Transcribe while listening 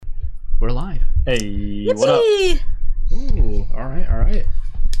we're live. Hey, Yippee! what up? Ooh, all right.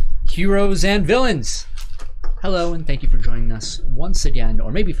 Heroes and villains. Hello, and thank you for joining us once again,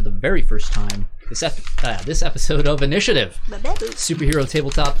 or maybe for the very first time, this episode of Initiative, superhero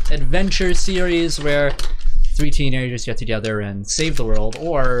tabletop adventure series where 3 teenagers get together and save the world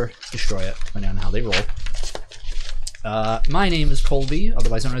or destroy it, depending on how they roll. My name is Colby,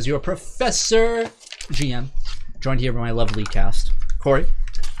 otherwise known as your Professor GM, joined here by my lovely cast. Corey.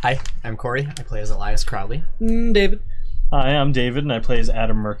 Hi, I'm Corey. I play as Elias Crowley. David. Hi, I'm David, and I play as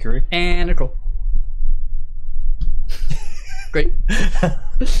Adam Mercury. And Nicole. Great.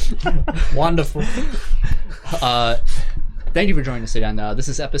 Wonderful. Thank you for joining us again. This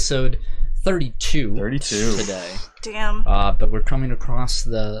is episode 32. 32. Today. Damn. But we're coming across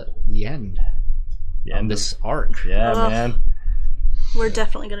the end of this arc. Yeah, Ugh. man. We're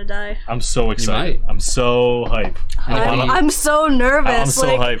definitely gonna die. I'm so excited. might. I'm so hype. I'm so nervous. I'm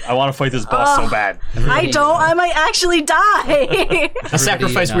so hype. I want to fight this boss so bad. I might actually die. A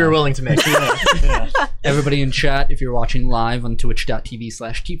sacrifice we were willing to make. Yeah. Everybody in chat, if you're watching live on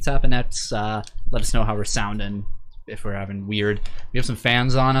twitch.tv/keeptappinets, let us know how we're sounding, if we're having weird. We have some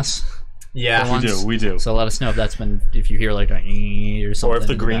fans on us. Yeah. We do. So let us know if you hear like a or something. Or if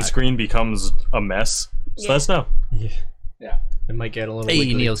the in green back. screen becomes a mess. So let us know. Yeah. It might get a little Hey,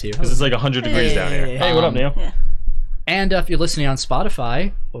 wiggly. Neil's here. Because it's like 100 degrees down here. Hey, what up, Neil? Yeah. And if you're listening on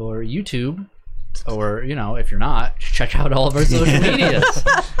Spotify or YouTube, or, if you're not, check out all of our social medias.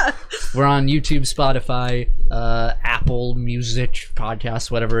 We're on YouTube, Spotify, Apple Music, Podcasts,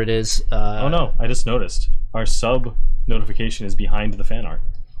 whatever it is. Oh no, I just noticed. Our sub notification is behind the fan art.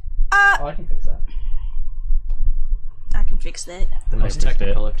 I can fix that. I can fix that. The most fixed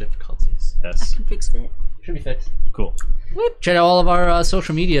technical of difficulties. Yes. I can fix that. Should be fixed. Cool. Check out all of our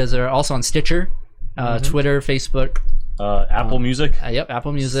social medias. They're also on Stitcher, Twitter, Facebook. Apple Music. Yep,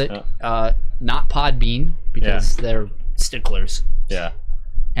 Apple Music. Not Podbean, because they're sticklers. Yeah.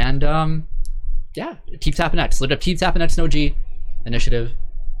 And, Keep Tapping X. Look up Keep Tapping X, no G, Initiative,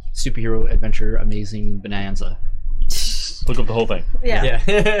 Superhero Adventure, Amazing Bonanza. Look up the whole thing. Yeah.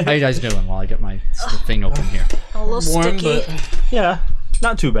 How you guys doing while I get my thing open here? A little Warm, sticky. but Yeah.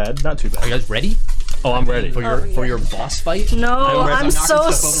 Not too bad. Not too Are bad. you guys ready Oh, I'm ready. for your boss fight? No, ready. I'm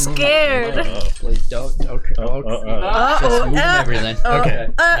so scared. Like, don't. Okay. Just moving everything. okay.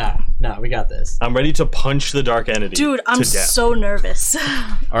 Nah, we got this. I'm ready to punch the dark entity. Dude, I'm to death. so nervous.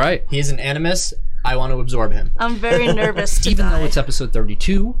 All right. He is an animus. I want to absorb him. I'm very nervous to Even die. though it's episode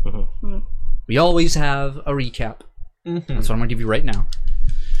 32, we always have a recap. That's what I'm gonna give you right now.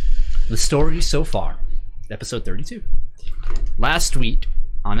 The story so far, episode 32. Last week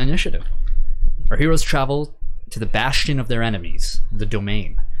on Initiative, our heroes travel to the bastion of their enemies, the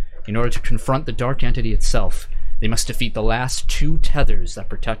Domain. In order to confront the dark entity itself, they must defeat the last 2 tethers that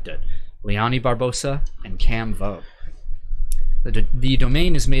protect it, Liani Barbosa and Cam Vo. The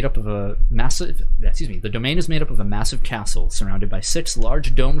domain is made up of a massive. The domain is made up of a massive castle surrounded by 6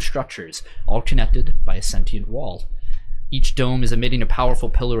 large dome structures, all connected by a sentient wall. Each dome is emitting a powerful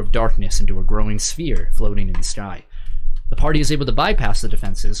pillar of darkness into a growing sphere floating in the sky. The party is able to bypass the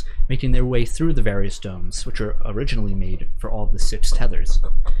defenses, making their way through the various domes, which were originally made for all of the 6 tethers.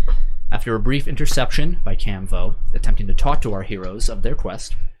 After a brief interception by Cam Vo, attempting to talk to our heroes of their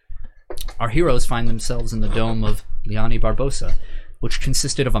quest, our heroes find themselves in the dome of Liani Barbosa, which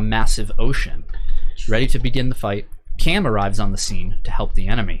consisted of a massive ocean. Ready to begin the fight, Cam arrives on the scene to help the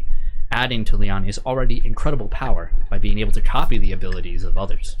enemy, adding to Liani's already incredible power by being able to copy the abilities of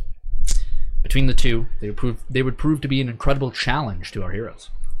others. Between the two, they would prove to be an incredible challenge to our heroes.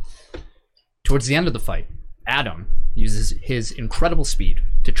 Towards the end of the fight, Adam uses his incredible speed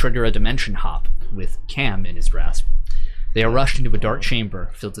to trigger a dimension hop with Cam in his grasp. They are rushed into a dark chamber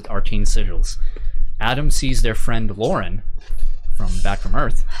filled with arcane sigils. Adam sees their friend Lauren, back from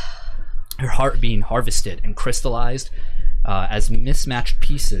Earth, her heart being harvested and crystallized as mismatched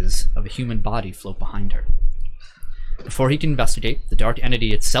pieces of a human body float behind her. Before he can investigate, the dark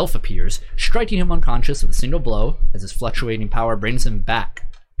entity itself appears, striking him unconscious with a single blow as his fluctuating power brings him back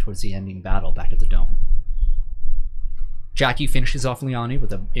towards the ending battle back at the dome. Jackie finishes off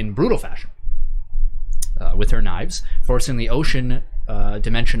Liani in brutal fashion with her knives, forcing the ocean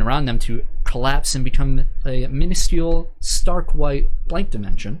dimension around them to collapse and become a minuscule, stark white blank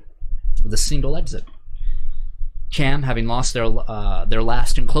dimension with a single exit. Cam, having lost their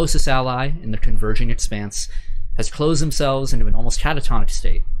last and closest ally in the converging expanse, has closed themselves into an almost catatonic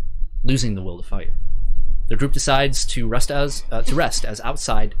state, losing the will to fight. The group decides to rest as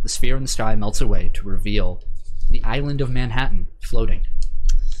outside the sphere in the sky melts away to reveal the island of Manhattan floating.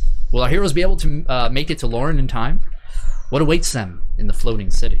 Will our heroes be able to make it to Lauren in time? What awaits them in the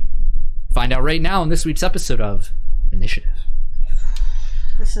floating city? Find out right now in this week's episode of Initiative.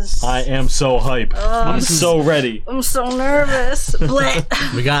 This is. I am so hype. I'm so ready. I'm so nervous.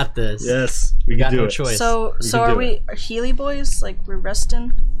 Bleh. We got this. Yes, We got can do no it. choice. So can are do we Healy boys? Like we're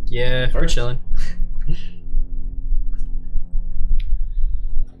resting? Yeah, we're chilling.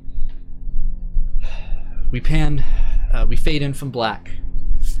 We fade in from black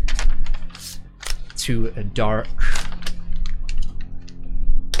to a dark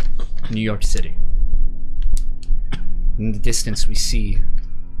New York City. In the distance, we see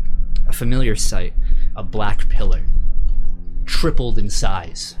a familiar sight, a black pillar, tripled in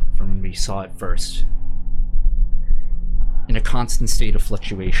size from when we saw it first, in a constant state of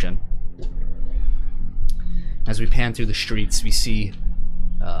fluctuation. As we pan through the streets, we see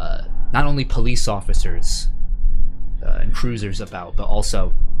not only police officers and cruisers about, but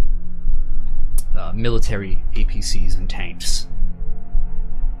also military APCs and tanks.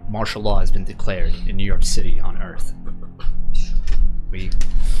 Martial law has been declared in New York City on Earth. We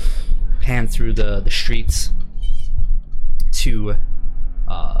pan through the streets to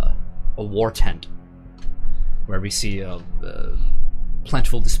a war tent, where we see a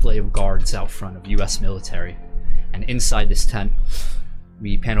plentiful display of guards out front of U.S. military. And inside this tent,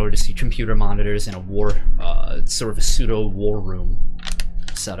 we pan over to see computer monitors and a war, sort of a pseudo war room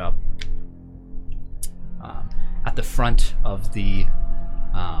set up. At the front of the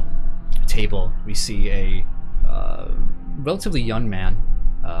table, we see a relatively young man.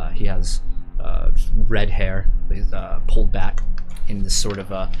 He has red hair, pulled back in this sort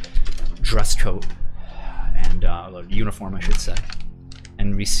of a dress coat and uniform, I should say.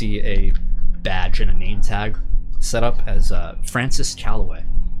 And we see a badge and a name tag set up as Francis Calloway.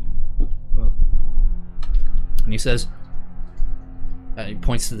 And he says, he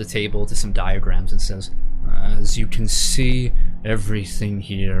points to the table, to some diagrams, and says, as you can see, everything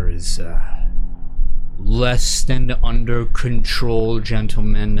here is less than under control,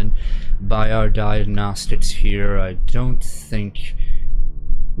 gentlemen, and by our diagnostics here, I don't think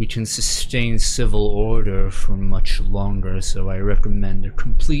we can sustain civil order for much longer, so I recommend a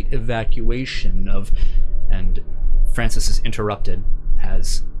complete evacuation of... And Francis is interrupted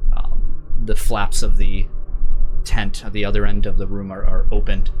as the flaps of the tent at the other end of the room are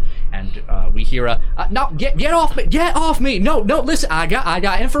opened, and we hear a no, get off me, no, listen, I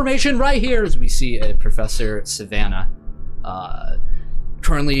got information right here. As we see a Professor Savannah,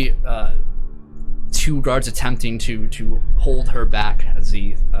 currently two guards attempting to hold her back as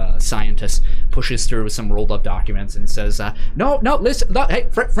the scientist pushes through with some rolled up documents and says, no, listen, hey,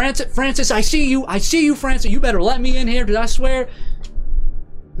 Francis, I see you, Francis, you better let me in here, because I swear.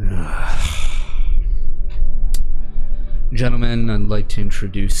 Gentlemen, I'd like to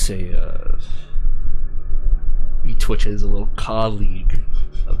introduce he twitches, a little colleague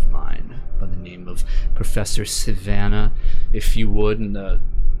of mine by the name of Professor Savannah, if you would. And the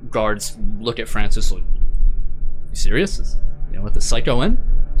guards look at Francis like, you serious? You know, let the psycho in?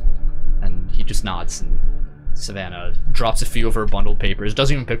 And he just nods, and Savannah drops a few of her bundled papers,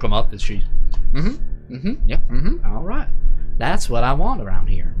 doesn't even pick them up, as she, all right. That's what I want around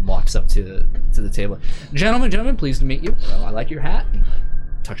here. Walks up to the table. Gentlemen, pleased to meet you. Well, I like your hat. And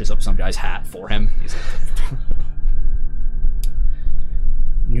touches up some guy's hat for him. He's like,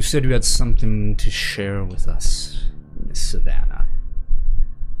 you said you had something to share with us, Miss Savannah.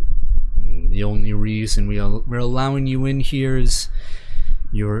 The only reason we're allowing you in here is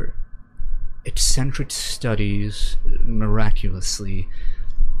your eccentric studies miraculously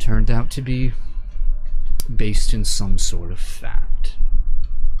turned out to be based in some sort of fact.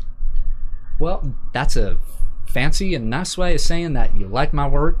 Well, that's a fancy and nice way of saying that you like my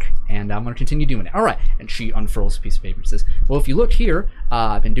work, and I'm going to continue doing it. All right. And she unfurls a piece of paper and says, well, if you look here,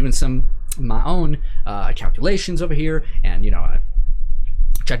 I've been doing some of my own calculations over here, and, you know,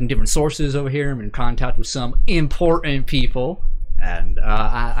 checking different sources over here. I'm in contact with some important people, and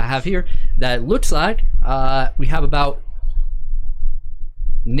I have here that looks like we have about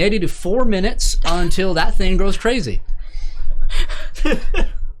 -4 minutes until that thing goes crazy.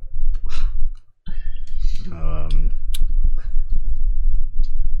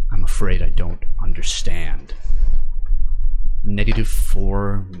 I'm afraid I don't understand.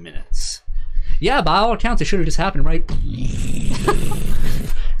 -4 minutes. Yeah, by all accounts, it should have just happened, right?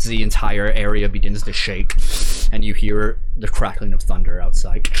 As the entire area begins to shake, and you hear the crackling of thunder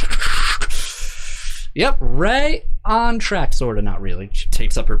outside. Yep, right on track, sort of, not really. She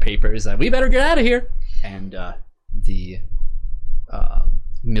takes up her papers. We better get out of here. And the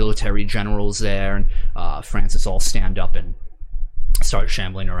military generals there and Francis all stand up and start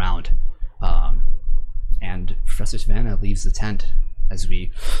shambling around. And Professor Savannah leaves the tent as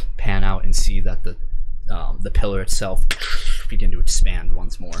we pan out and see that the pillar itself begin to expand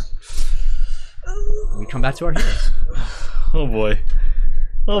once more. We come back to our heroes. Oh boy.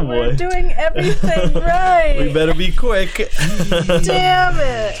 Oh We're boy. doing everything right. We better be quick. Damn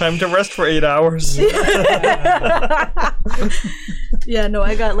it. Time to rest for 8 hours. Yeah, no,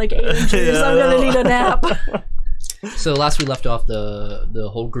 I got like 8 injuries. Yeah, I'm gonna need a nap. So last we left off, the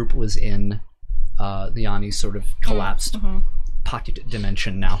whole group was in the Yanni's sort of collapsed pocket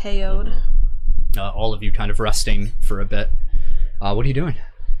dimension now. KO'd. All of you kind of resting for a bit. What are you doing?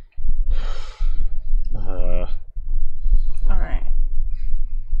 Alright.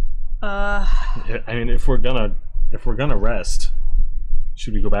 I mean, if we're gonna rest,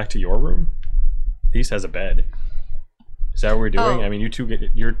 should we go back to your room? At least has a bed. Is that what we're doing? Oh. I mean, you two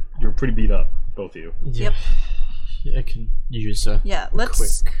you're pretty beat up, both of you. Yep. Yeah, I could use a Yeah,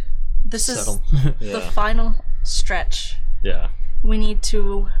 let's. quick This settle. is the final stretch. Yeah, We need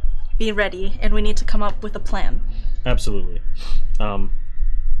to be ready, and we need to come up with a plan. absolutely.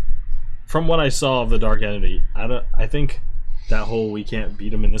 From what I saw of the Dark Entity, I think that whole "we can't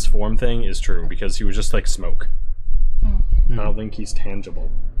beat him in this form" thing is true because he was just like smoke. I don't think he's tangible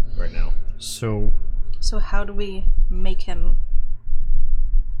right now. So So how do we make him?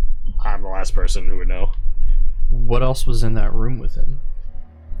 I'm the last person who would know. what else was in that room with him?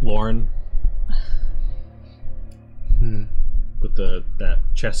 Lauren Hmm. with that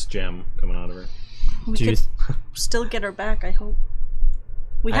chest gem coming out of her. We Do you could still get her back, I hope.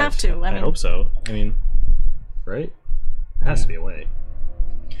 We have to. I mean, hope so. I mean, right? There has to be a way.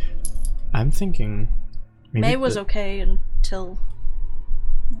 I'm thinking maybe May was okay until.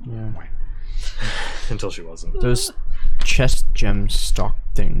 Yeah. Until she wasn't. Those chest gem stock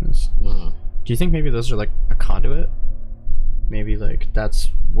things. Mhm. Do you think maybe those are like a conduit? Maybe like that's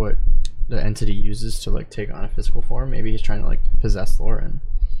what the entity uses to like take on a physical form. Maybe he's trying to like possess Lauren.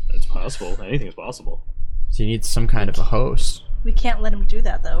 It's possible. Anything's possible. So you need some kind of a host. We can't let him do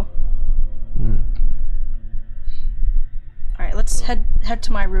that, though. Hmm. All right, let's head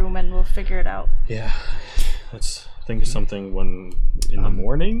to my room and we'll figure it out. Yeah. Let's think of something when in the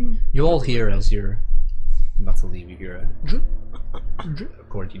morning. You all hear as you're about to leave. You hear a drip, drip. Of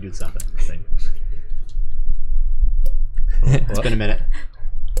course, you do that thing. It's been a minute.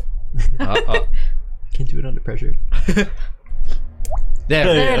 Can't do it under pressure. There.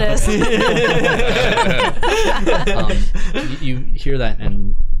 There it is. You hear that,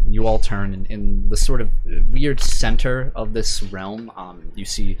 and you all turn, and in the sort of weird center of this realm, you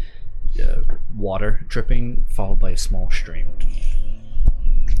see water dripping, followed by a small stream,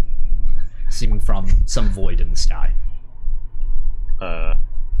 seeming from some void in the sky. I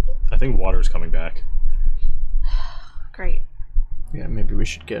think water's coming back. Great. Yeah, maybe we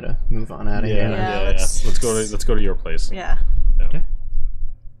should get a move on out of here. Yeah, Let's go to your place. Yeah. Okay.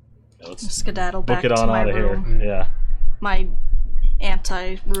 Yeah, let's Skedaddle book back it to on my out of room. here. Yeah. My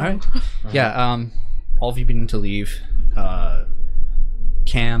anti-room. Alright. Yeah, all of you begin to leave.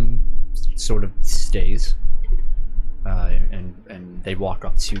 Cam sort of stays, and they walk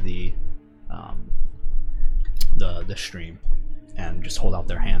up to the stream and just hold out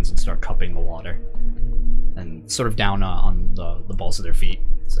their hands and start cupping the water, and sort of down on the balls of their feet.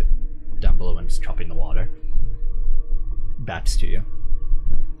 It's like down below and just cupping the water. Backs to you.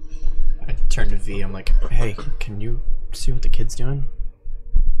 I turn to V. I'm like, hey, can you see what the kid's doing?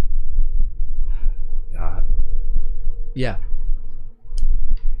 Yeah.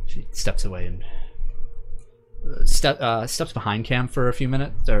 She steps away and steps behind Cam for a few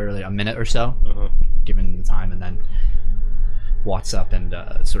minutes, or like a minute or so, given the time, and then walks up and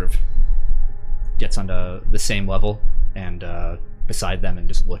sort of gets onto the same level and beside them and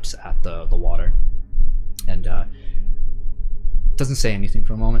just looks at the water and doesn't say anything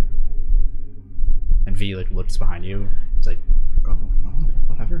for a moment. And V like looks behind you. He's like, oh,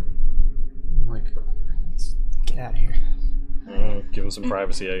 whatever. I'm like, let's get out of here. Give him some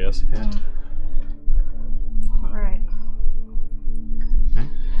privacy, I guess. Yeah. All right.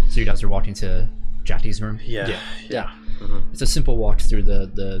 So you guys are walking to Jacky's room? Yeah. It's a simple walk through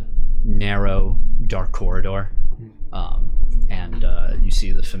the narrow, dark corridor. And you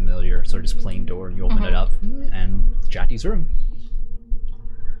see the familiar sort of just plain door, and you open it up, and Jacky's room.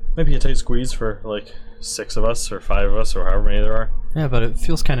 Maybe a tight squeeze for like 6 of us or 5 of us or however many there are. Yeah, but it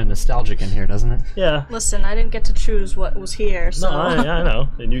feels kind of nostalgic in here, doesn't it? Yeah. Listen, I didn't get to choose what was here, so. No, I know.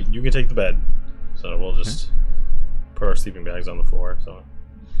 And you can take the bed. So we'll just put our sleeping bags on the floor. So.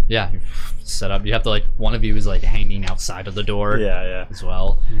 Yeah, you're set up. You have to like, one of you is like hanging outside of the door. Yeah. As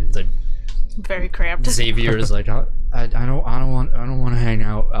well. It's like Very cramped. Xavier is like, I don't want to hang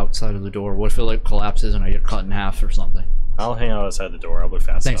out outside of the door. What if it like collapses and I get cut in half or something? I'll hang out outside the door. I'll be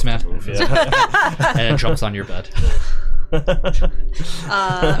fast Thanks, enough man. to move. Yeah. And it jumps on your bed.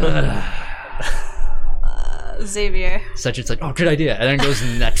 Xavier. Cedric's like, oh, good idea. And then goes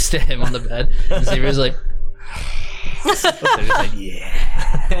next to him on the bed. And Xavier's like, Cedric's like,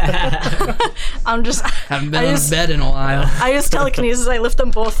 yeah. I'm just. Haven't been on a bed in a while. I use telekinesis. I lift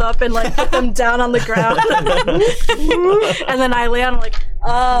them both up and like put them down on the ground, and then I lay on. I'm like,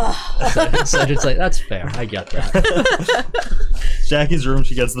 oh. Cedric's like, that's fair. I get that. Jackie's room.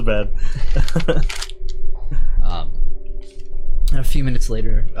 She gets the bed. A few minutes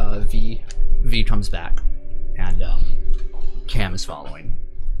later, V comes back, and Cam is following.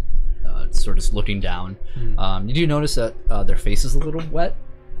 Sort of looking down. You do notice that their face is a little wet,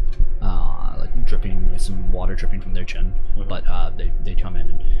 like dripping, some water dripping from their chin. But they come in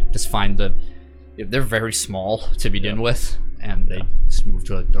and just find they're very small to begin with, and they just move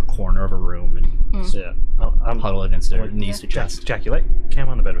to a corner of a room and Yeah. huddle against their knees to chest. Jackie, let Cam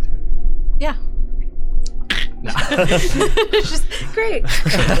on the bed with you. Yeah. It's just great.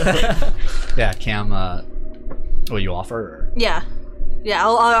 Yeah, Cam. What you offer? Or? Yeah.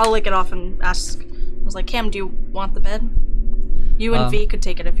 I'll lick it off and ask. I was like, Cam, do you want the bed? You and V could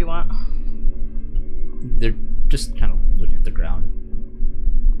take it if you want. They're just kind of looking at the ground.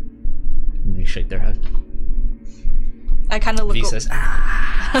 And they shake their head. I kind of look. V says,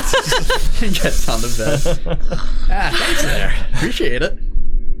 "Ah." Gets on the bed. Thanks there. Appreciate it.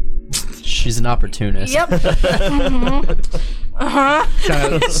 She's an opportunist. Yep.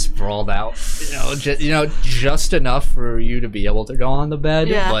 Kind of sprawled out, just enough for you to be able to go on the bed,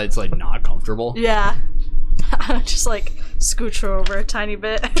 but it's like not comfortable. Yeah. Just like scooch her over a tiny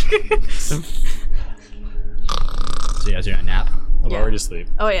bit. So you guys are gonna nap. I'm already asleep.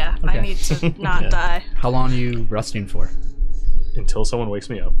 Oh yeah, Okay. I need to not die. How long are you resting for? Until someone wakes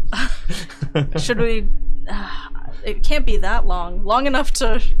me up. Should we? It can't be that long. Long enough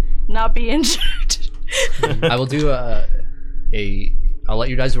to not be injured. I will do I'll let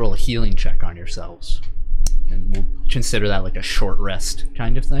you guys roll a healing check on yourselves, and we'll consider that like a short rest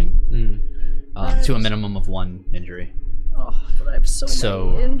kind of thing, to a minimum of 1 injury. Oh, but I have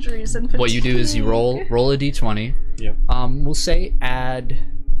so many injuries and fatigue. What you do is you roll a d20. Yep. We'll say add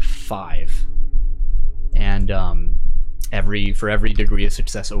 5, and for every degree of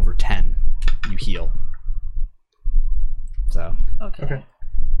success over 10, you heal. So Okay.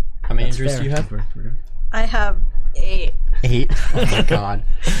 How many injuries do you have? I have 8. 8. Oh my god.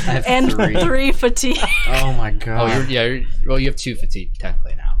 I have And 3. 3 fatigue. Oh my god. Well, you have 2 fatigue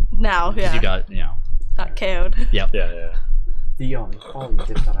technically now. Now, yeah. You got, Not KO'd. Yep. Yeah. The quality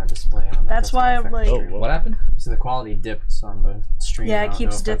dipped on our display. I don't know if That's why I'm gonna like. affect the stream. What happened? So the quality dipped on the stream. Yeah, I it don't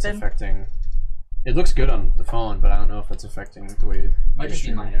keeps know if that's dipping. affecting. It looks good on the phone, but I don't know if it's affecting the way. Might just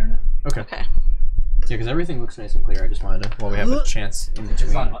be my internet. Okay. Okay. Yeah, because everything looks nice and clear. I just wanted to. Well, we have a chance in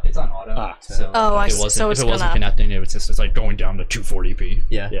between. It's on auto. So Oh, I if see. So if it's it wasn't gonna. connecting, it's like going down to 240p.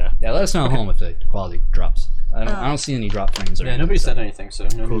 Yeah. Yeah. Yeah, let us know at home if the quality drops. I don't see any drop frames or Yeah. Nobody said anything, so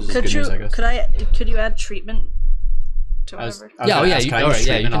no news is Could good you? news, I guess. Could you add treatment to I was whatever? gonna ask, you- can I alright, use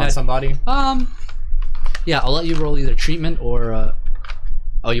yeah, you treatment can on add- somebody? Yeah, I'll let you roll either treatment or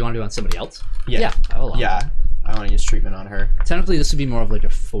you want to do it on somebody else? Yeah. I will allow Yeah. that. I want to use treatment on her. Technically, this would be more of like a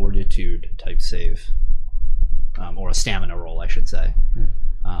fortitude type save, or a stamina roll, I should say.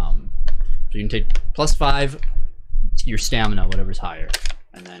 So you can take +5 to your stamina, whatever's higher,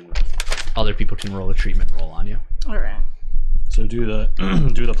 and then other people can roll a treatment roll on you. All right. So do the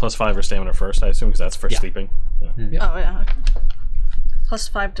 +5 or stamina first, I assume, because that's for Yeah. sleeping. Yeah. Oh yeah. Okay.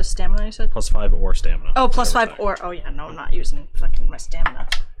 +5 to stamina, you said? +5 or stamina. Oh, +5 Whichever or oh yeah, no, I'm not using fucking my stamina.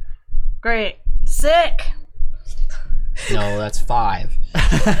 Great. Sick. No, that's 5.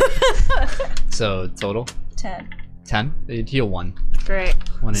 So total 10. 10. You'd heal 1 Great.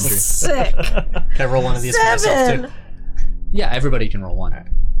 injury. Sick. Can I roll one of these for myself 7. too? Yeah, everybody can roll 1.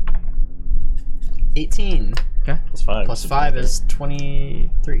 18. Okay. +5. Plus 5 is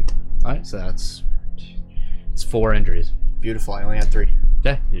 23. All right, so it's 4 injuries. Beautiful. I only had 3.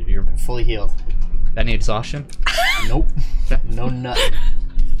 Okay, you're I'm fully healed. any exhaustion. Nope. Okay. No nothing.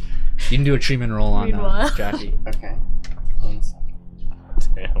 You can do a treatment roll on Meanwhile. Jackie. Okay. 1 second.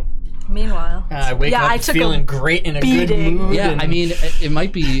 Damn. Meanwhile. I wake Yeah, I up took feeling a great in a good beating. mood. Yeah, and- I mean, it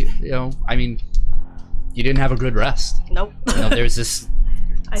might be, you didn't have a good rest. Nope. There's this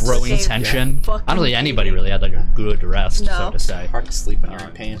I took growing a tension. I fucking don't think anybody beating. really had like a good rest, No. so to say. hard to sleep when you're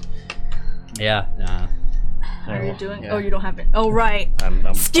in pain. Yeah, How are you doing? Yeah. Oh, you don't have it. Oh, right. I'm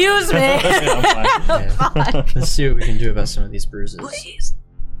Excuse me. I'm fine. Yeah. Let's see what we can do about some of these bruises. Please.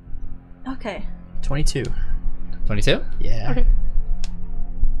 Okay. 22. 22? Yeah. Okay.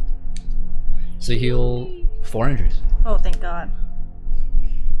 So you heal 4 injuries. Oh, thank God.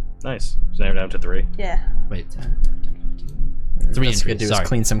 Nice. So now you're down to 3. Yeah. Wait. 3 That's injuries. good. Do is Sorry.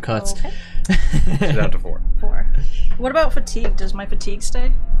 clean some cuts. Okay. So you're down to 4. 4. What about fatigue? Does my fatigue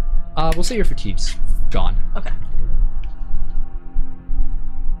stay? We'll say your fatigue's gone. Okay.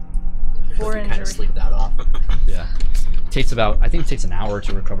 4 Kind of injury. sleep that off. Yeah. Takes about. I think it takes an hour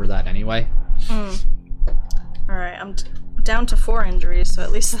to recover that anyway. Alright, I'm down to 4 injuries, so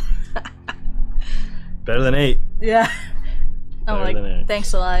at least... Better than 8. yeah. I'm Better than like, it.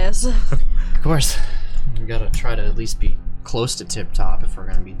 thanks, Elias. Of course. We gotta try to at least be close to tip top if we're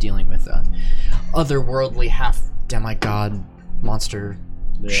gonna be dealing with a otherworldly half demigod monster,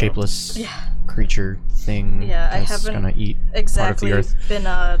 Yeah. shapeless Yeah. creature thing Yeah, I that's haven't gonna eat Exactly. part of the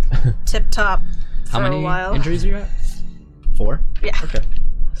earth. Been tip-top for How many a while. injuries are you at? 4? Yeah. Okay.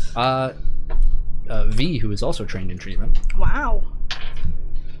 V, who is also trained in treatment, Wow.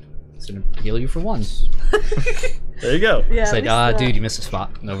 is gonna heal you for 1. There you go. Yeah. It's at like, least that. dude, you missed a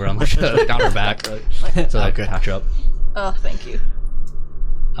spot over on like down her back, so I could patch up. Oh, thank you.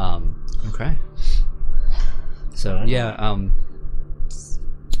 Okay. So yeah,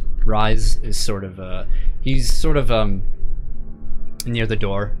 Rise is sort of he's sort of near the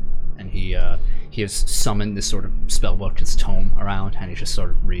door, and he has summoned this sort of spellbook, his tome around, and he's just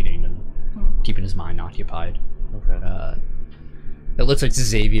sort of reading and keeping his mind occupied. Okay. It looks like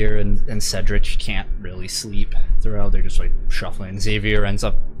Xavier and Cedric can't really sleep throughout. They're just like shuffling. Xavier ends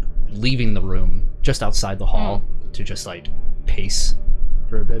up leaving the room just outside the hall to just like pace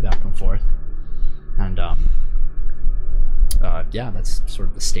for a bit back and forth. And yeah, that's sort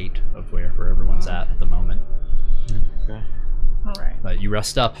of the state of where everyone's at the moment. Okay. Alright. But you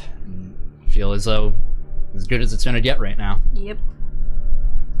rest up and feel as though as good as it's gonna get right now. Yep.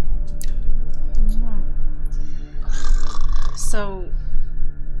 So,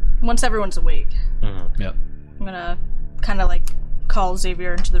 once everyone's awake, Yep. I'm gonna kind of like call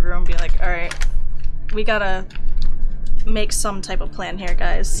Xavier into the room and be like, alright, we gotta make some type of plan here,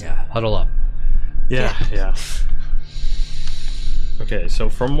 guys. Yeah. Huddle up. Yeah. Okay, so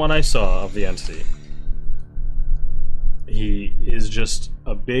from what I saw of the entity, he is just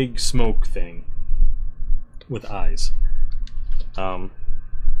a big smoke thing with eyes. I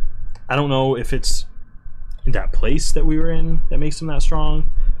don't know if it's that place that we were in that makes him that strong,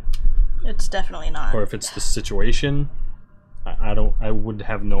 It's definitely not. or if it's the situation. I would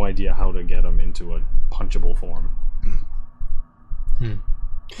have no idea how to get him into a punchable form.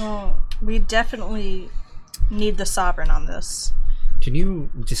 Well, we definitely need the Sovereign on this. Can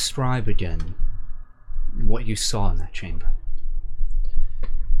you describe again what you saw in that chamber?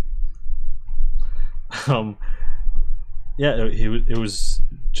 Yeah, it was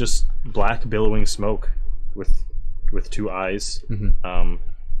just black billowing smoke with 2 eyes.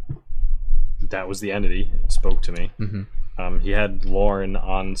 That was the entity. It spoke to me. He had Lauren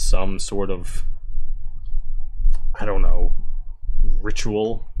on some sort of, I don't know,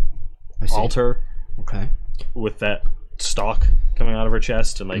 ritual altar. Okay. With that stalk coming out of her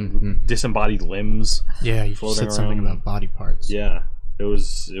chest and like disembodied limbs. Yeah, you Floating said something around. about body parts. Yeah, it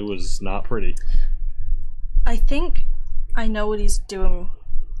was not pretty. I think I know what he's doing.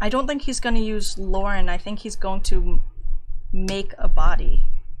 I don't think he's going to use Lauren. I think he's going to make a body.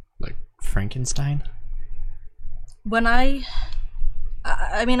 Like Frankenstein? When I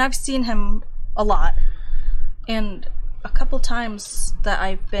mean, I've seen him a lot. And a couple times that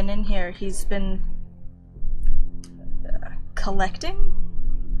I've been in here, he's been collecting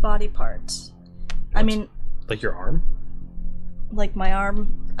body parts. I mean, Like your arm? like my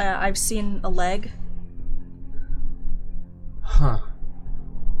arm, I've seen a leg. Huh.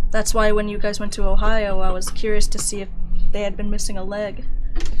 That's why when you guys went to Ohio, I was curious to see if they had been missing a leg.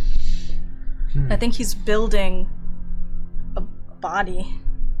 I think he's building a body.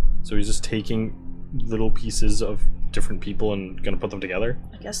 So he's just taking little pieces of different people and gonna put them together?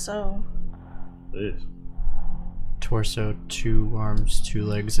 I guess so. Ugh. Torso, 2 arms, 2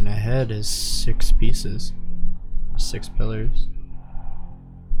 legs, and a head is 6 pieces. 6 pillars.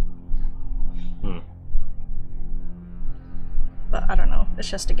 But I don't know. It's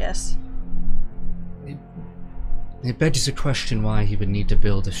just a guess. It begs the question why he would need to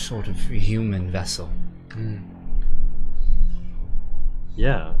build a sort of human vessel.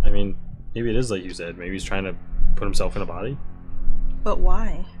 Yeah, I mean, maybe it is like you said. Maybe he's trying to put himself in a body. But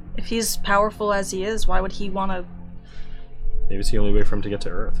why? If he's powerful as he is, why would he want to... Maybe it's the only way for him to get to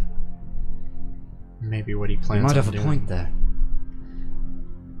Earth. Maybe what he You plans might on have a doing. point there.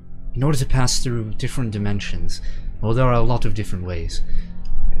 In order to pass through different dimensions, well, there are a lot of different ways.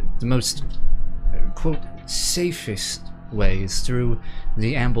 The most, quote, safest way is through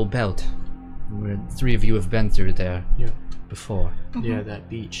the Amble Belt. where 3 of you have been through there before. Yeah, that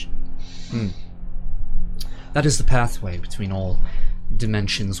beach. That is the pathway between all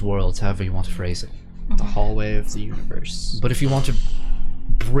dimensions, worlds, however you want to phrase it. The hallway of the universe. But if you want to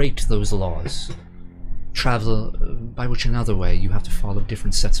break those laws, travel by which another way, you have to follow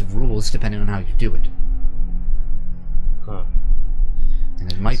different sets of rules depending on how you do it. Huh.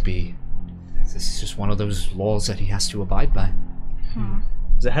 And it might be this is just one of those laws that he has to abide by.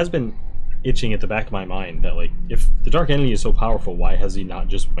 'Cause it has been itching at the back of my mind that, like, if the Dark Entity is so powerful, why has he not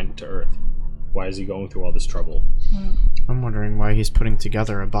just went to Earth? Why is he going through all this trouble? I'm wondering why he's putting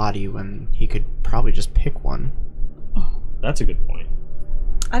together a body when he could probably just pick one. That's a good point.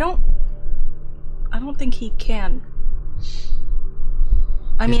 I don't think he can.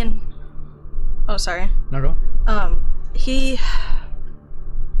 I mean, oh, sorry. No, go. He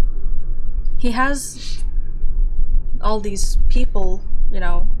has all these people, you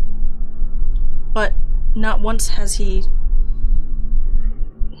know, but not once has he.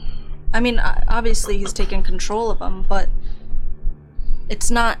 I mean, obviously he's taken control of them, but it's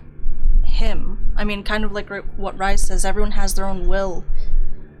not him. I mean, kind of like what Rise says, everyone has their own will,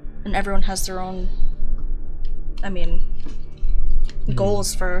 and everyone has their own, I mean,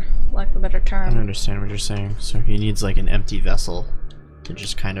 goals, for lack of a better I term. understand what you're saying. So he needs like an empty vessel to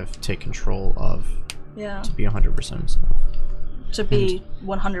just kind of take control of, Yeah, to be 100% himself. to be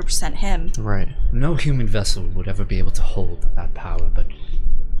 100% him. Right. No human vessel would ever be able to hold that power, but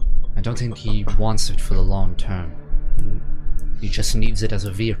I don't think he wants it for the long term. He just needs it as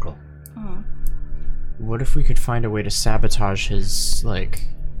a vehicle. What if we could find a way to sabotage his, like,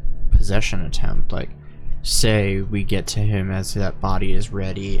 possession attempt? Like, say we get to him as that body is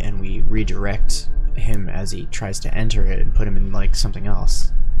ready and we redirect him as he tries to enter it and put him in, like, something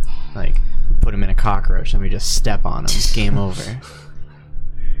else. Like, put him in a cockroach and we just step on him. Game over.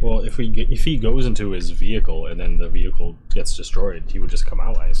 Well, if he goes into his vehicle and then the vehicle gets destroyed, he would just come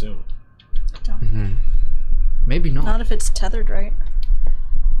out, I assume. Maybe not. Not if it's tethered right.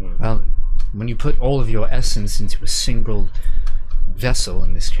 Well, when you put all of your essence into a single vessel,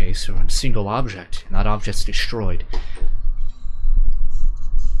 in this case, or a single object, and that object's destroyed,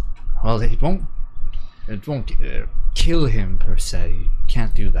 well, it won't kill him per se. You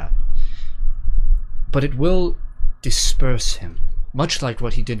can't do that. But it will disperse him, much like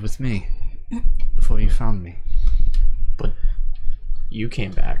what he did with me before you found me. But you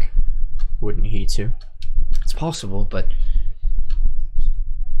came back. Wouldn't he too? It's possible, but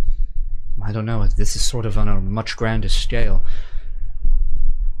I don't know. This is sort of on a much grander scale.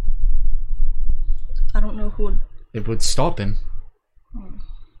 I don't know who would. It would stop him.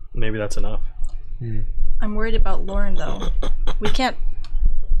 Maybe that's enough. I'm worried about Lauren, though. We can't.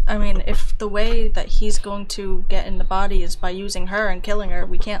 I mean, if the way that he's going to get in the body is by using her and killing her,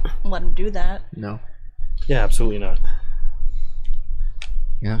 we can't let him do that. No. Yeah, absolutely not.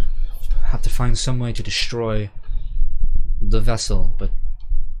 Yeah, have to find some way to destroy the vessel, but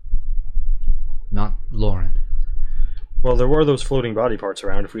not Lauren. Well, there were those floating body parts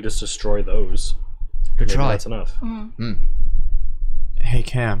around. If we just destroy those, Good maybe try. that's enough. Hey,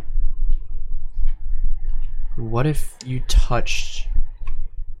 Cam. What if you touched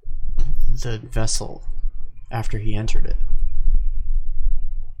the vessel after he entered it?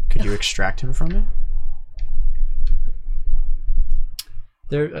 Could you extract him from it?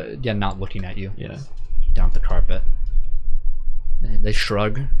 They're not looking at you. Yeah. Down the carpet. They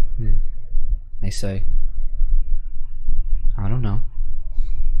shrug. They say, I don't know.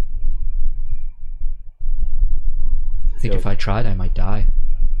 I think if I tried, I might die.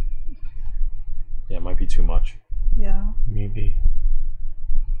 Yeah, it might be too much. Yeah. Maybe.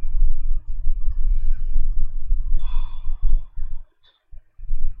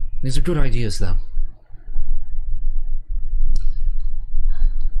 These are good ideas, though.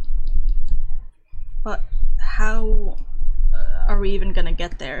 But how are we even gonna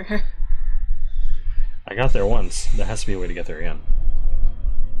get there? I got there once. There has to be a way to get there again.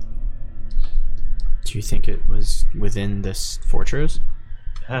 Do you think it was within this fortress?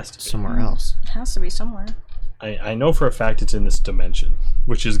 It has to be. Somewhere else? It has to be somewhere. I know for a fact it's in this dimension,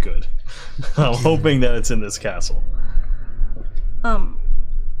 which is good. I'm hoping that it's in this castle.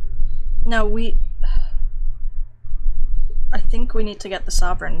 Now I think we need to get the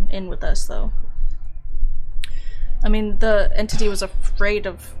Sovereign in with us, though. I mean, the entity was afraid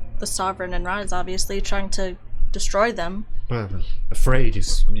of the Sovereign and Rise, obviously, trying to destroy them. Well, afraid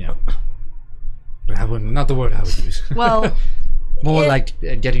is, not the word I would use. Well, More like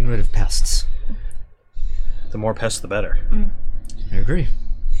getting rid of pests. The more pests, the better. I agree.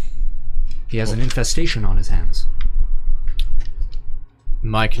 He has an infestation on his hands.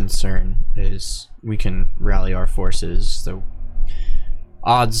 My concern is we can rally our forces. The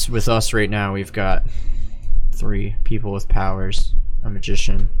odds with us right now, we've got 3 people with powers, a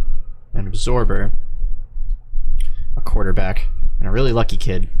magician, an absorber, a quarterback, and a really lucky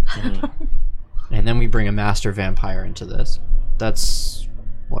kid. And then we bring a master vampire into this. That's,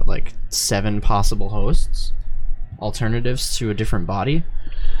 what, like 7 possible hosts? Alternatives to a different body?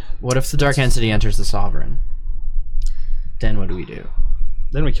 What if the Dark Entity enters the Sovereign? Then what do we do?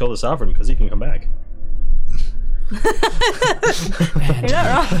 Then we kill the Sovereign because he can come back. You're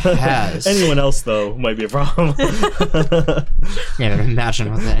not wrong. Has. Anyone else, though, might be a problem. Yeah,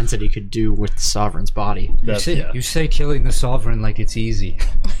 imagine what the Entity could do with the Sovereign's body. You say killing the Sovereign like it's easy.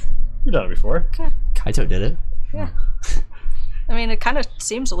 We've done it before. Kaito did it. Yeah. I mean, it kind of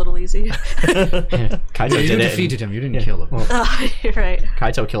seems a little easy. Kaito You did it. defeated him, you didn't kill him. Well, You're right.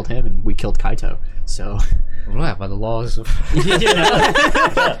 Kaito killed him, and we killed Kaito. So, Right, by the laws of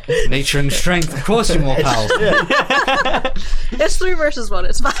nature and strength, of course you're more powerful. It's 3 versus 1.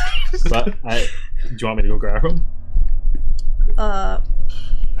 It's fine. But do you want me to go grab him?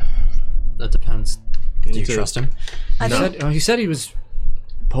 that depends. Do you to- trust him? He said he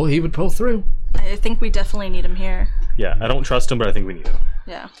would pull through. I think we definitely need him here. Yeah, I don't trust him, but I think we need him.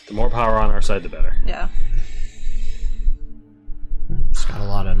 Yeah. The more power on our side, the better. Yeah. He's got a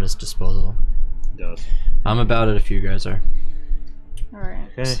lot at his disposal. He does. I'm about it if you guys are. Alright.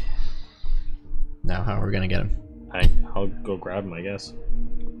 Okay. Now, how are we gonna get him? I'll go grab him, I guess.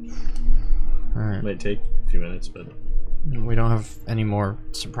 Alright. Might take a few minutes, but... We don't have any more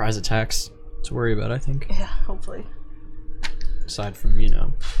surprise attacks to worry about, I think. Yeah, hopefully. Aside from, you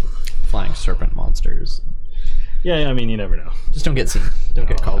know, flying serpent monsters. Yeah, I mean, you never know. Just don't get seen. Don't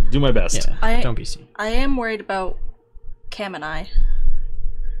get I'll called. do my best. Yeah, don't be seen. I am worried about Cam and I.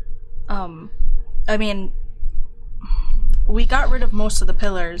 I mean, we got rid of most of the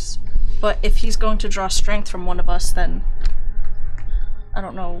pillars, but if he's going to draw strength from one of us, then I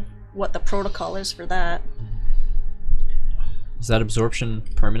don't know what the protocol is for that. Is that absorption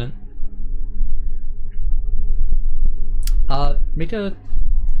permanent? Make a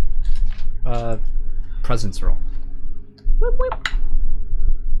presence roll. Whoop, whoop.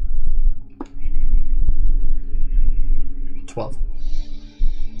 12.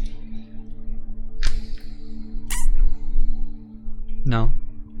 No.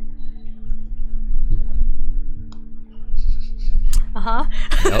 Uh-huh.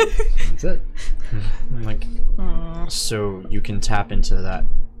 Nope. That's it. I'm like, so you can tap into that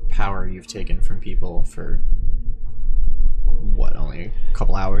power you've taken from people for what, only a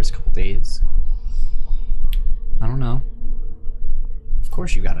couple hours, couple days? I don't know. Of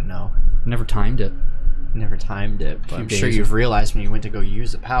course you gotta know. Never timed it. Never timed it, but I'm Few sure days. you've realized when you went to go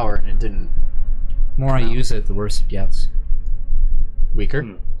use the power and it didn't. The more I use it, the worse it gets.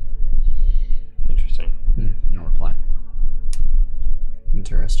 Weaker? Interesting. No reply.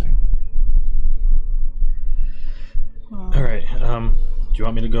 Interesting. Alright, do you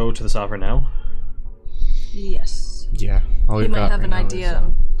want me to go to the Sovereign now? Yes. Yeah. All He we've might got have right an now is, idea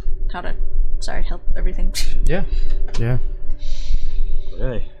on how to, help everything. Yeah. Yeah.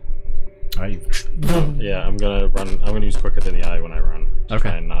 Okay. Alright. Yeah, I'm gonna run. I'm gonna use quicker than the eye when I run. To Okay.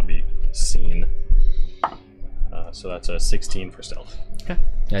 try and not be seen. So that's a 16 for stealth. Okay.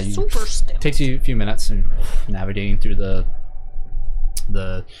 Yeah, you Super still. takes you a few minutes and navigating through the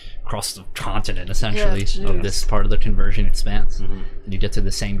across the continent essentially Yeah, of jeez. this part of the conversion expanse, and you get to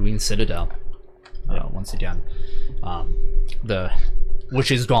the Sanguine Citadel. Once again,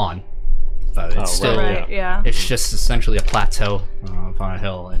 which is gone, but it's still Right, yeah. it's just essentially a plateau up on a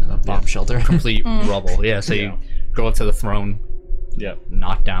hill and a Bomb shelter. complete rubble. Yeah, so you go up to the throne, Yep.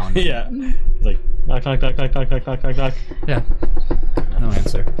 knock down. Yeah. Like knock knock knock knock knock knock knock knock knock. Yeah. No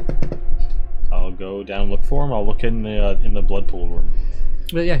answer. I'll go down, look for him. I'll look in the blood pool room.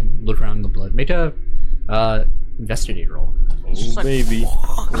 But yeah, look around the blood. Make a investigate roll. Oh like- baby,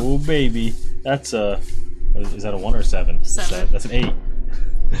 oh baby. That's a. Is that a 1 or 7? 7. That's an 8.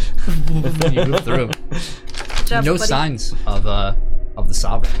 You move through. Good job, No buddy. signs of the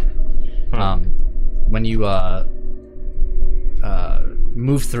Sovereign. When you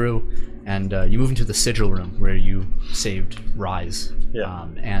move through, and you move into the sigil room where you saved Rise. Yeah.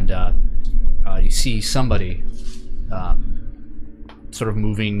 And you see somebody sort of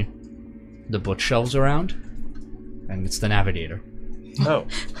moving the bookshelves around, and it's the Navigator. Oh.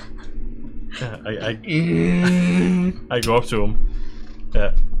 I go up to him.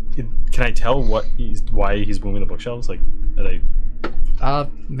 Can I tell why he's moving the bookshelves? Like, are they?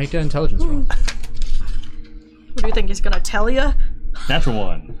 Make an intelligence roll. What do you think he's gonna tell you? Natural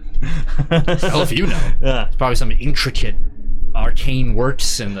 1. Hell if you know. Yeah. Probably some intricate arcane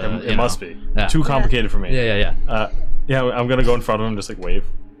works and the. It must be Yeah. too complicated for me. Yeah. Yeah, I'm gonna go in front of him, just like wave.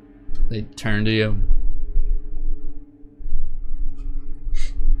 They turn to you.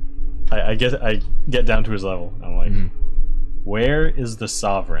 I get down to his level. I'm like, where is the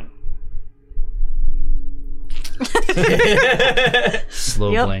sovereign?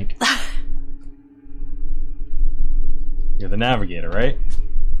 Slow Yep. blink. You're the navigator, right?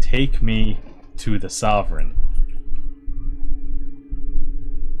 Take me to the sovereign.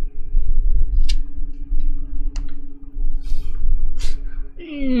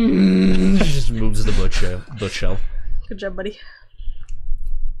 Just moves the bookshelf. Good job, buddy.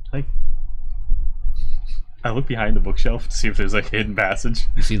 Like, I look behind the bookshelf to see if there's like a hidden passage.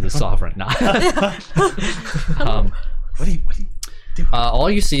 You see the sovereign. Nah. What do you do? All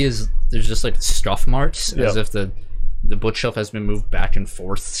you see is there's just like stuff marks, as if the bookshelf has been moved back and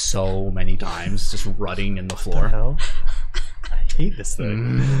forth so many times, just rutting in the floor. Hell? I hate this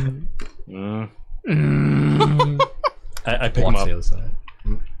thing. I pick him Walks up. the other side.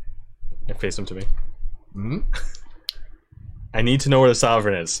 I face him to me. I need to know where the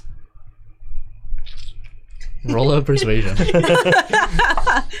sovereign is. Roll a persuasion.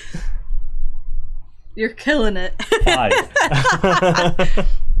 You're killing it. 5.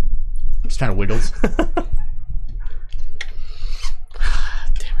 Just kind of wiggles.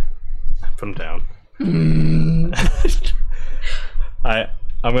 Put him down.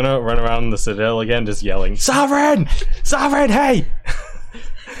 I'm gonna run around the citadel again, just yelling, "Sovereign! Sovereign! Hey!"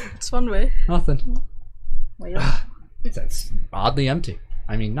 It's one way. Nothing. Well, That's oddly empty.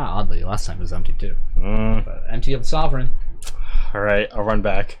 I mean, not oddly. Last time it was empty too. Mm, But empty of the sovereign. all right, I'll run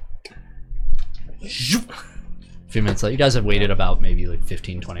back. A few minutes later, you guys have waited about maybe like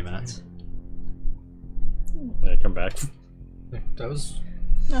 15-20 minutes. I come back. That was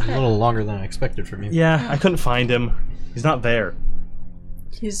a little longer than I expected from you. Yeah, I couldn't find him. He's not there.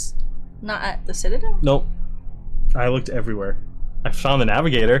 he's not at the Citadel? Nope. I looked everywhere. I found the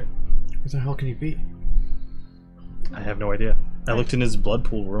navigator. Where the hell can he be? I have no idea. I looked in his blood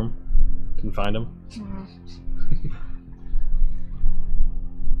pool room. Didn't find him.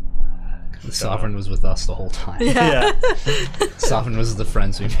 The sovereign was with us the whole time. Yeah. Sovereign was the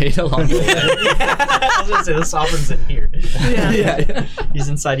friends we made along the way. I was gonna say the sovereign's in here. Yeah. He's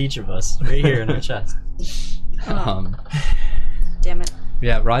inside each of us, right here in our chest. Damn it.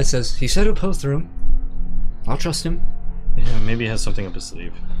 Yeah, Rai says, he said he'll pull through. I'll trust him. Yeah, maybe he has something up his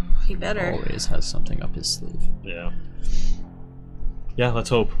sleeve. He better. Always has something up his sleeve. Yeah. Yeah, let's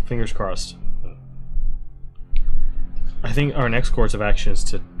hope. Fingers crossed. I think our next course of action is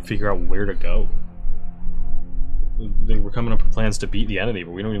to figure out where to go. We're coming up with plans to beat the entity,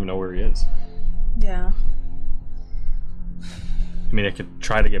 but we don't even know where he is. Yeah. I mean, I could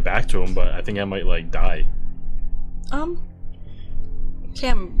try to get back to him, but I think I might, like, die.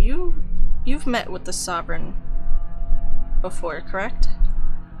 Cam, you've met with the Sovereign before, correct?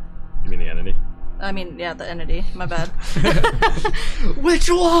 You mean the entity? I mean, yeah, the entity. My bad. Which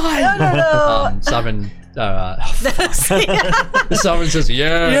one? No. Sovereign, the Sovereign says,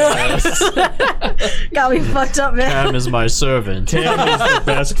 yes. Got me fucked up, man. Cam is my servant. Cam is the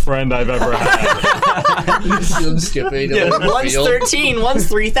best friend I've ever had. I'm skipping. One's 13, one's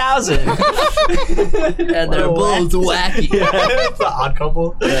 3,000. And they're both wacky. The odd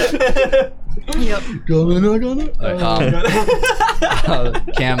couple. Yep.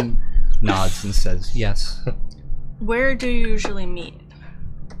 Cam nods and says, yes. Where do you usually meet?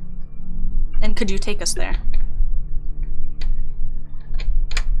 And could you take us there?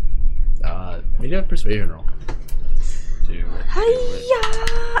 Make a persuasion roll.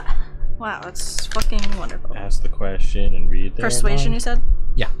 Hiya! Wow, that's fucking wonderful. Ask the question and read their Persuasion, you mind. said?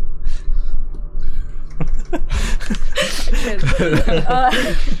 Yeah.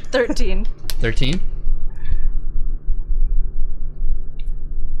 13. 13?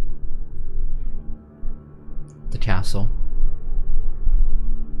 The castle.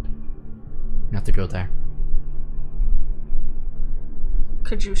 You have to go there.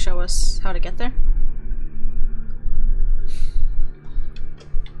 Could you show us how to get there?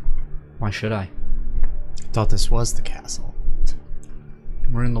 Why should I? Thought this was the castle.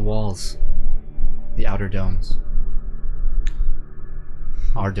 We're in the walls. The outer domes.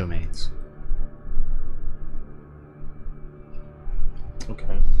 Our domains.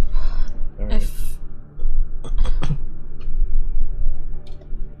 Okay. All right.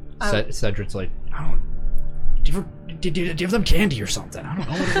 If Cedric's like, I don't. Do you give them candy or something? I don't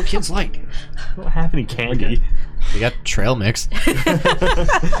know what the kids like. I don't have any candy. We got trail mix. I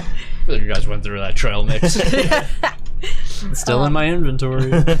feel like you guys went through that trail mix. It's still in my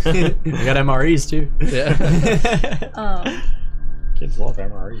inventory. I got MREs too. Yeah. Kids love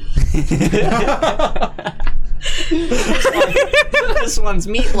MREs. This one's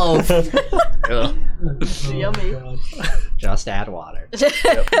meatloaf. Yummy. Just add water.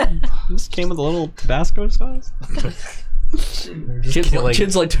 This came with a little Tabasco sauce.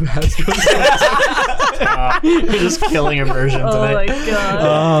 Kids like Tabasco. You're just killing immersion Oh today. my god.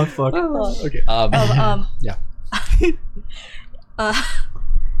 Oh fuck. Okay. Yeah.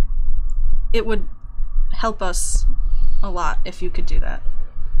 It would help us a lot if you could do that.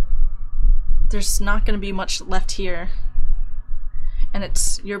 There's not going to be much left here, and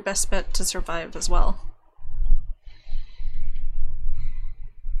it's your best bet to survive as well.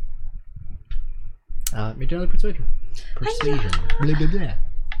 Make another persuasion. Persuasion. Blah, blah, blah.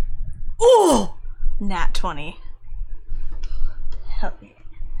 Oh! Nat 20. Help me.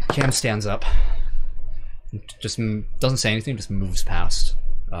 Cam stands up. Just doesn't say anything. Just moves past.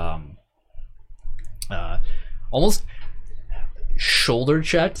 Almost shoulder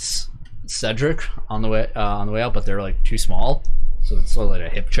checks Cedric on the way out, but they're like too small, so it's sort of like a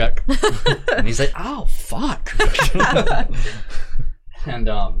hip check. And he's like, "Oh fuck!" And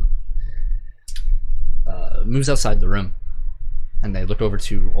moves outside the room, and they look over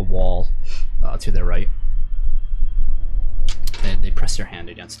to a wall to their right. And they press their hand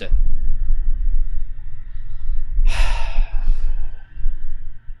against it.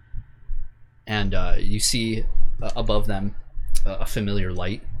 And you see above them a familiar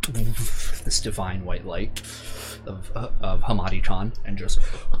light, this divine white light of Hamadi-chan, and just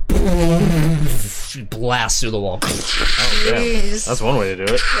blasts through the wall. Oh, yeah. Jeez. That's one way to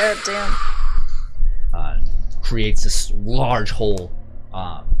do it. God damn. Creates this large hole,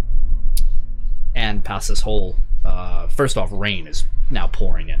 and past this hole, first off, rain is now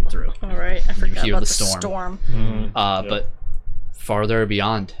pouring in through. Alright, I forgot hear about the the storm. storm. Mm-hmm. But farther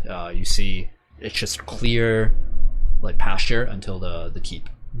beyond, you see it's just clear, like pasture until the keep.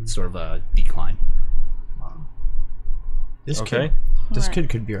 Sort of a decline. This Okay. kid, this Alright. kid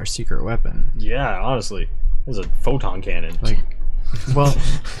could be our secret weapon. Yeah, honestly. There's a photon cannon. Like, well,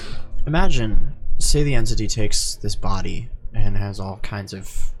 imagine, say the entity takes this body and has all kinds of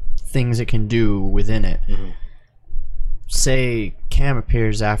things it can do within it. Mhm. Say Cam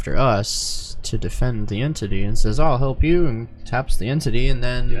appears after us to defend the entity and says, "I'll help you," and taps the entity, and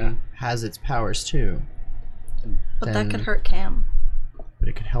then has its powers too. But that Then- could hurt Cam. But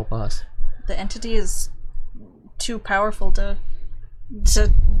it could help us. The entity is too powerful to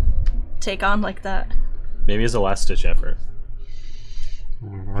take on like that. Maybe it's a last-ditch effort.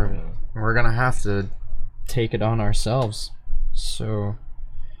 We're gonna have to take it on ourselves. So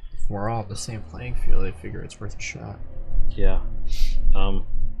if we're all at the same playing field, I figure it's worth a shot. Yeah.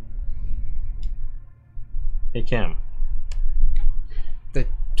 Hey, Cam. They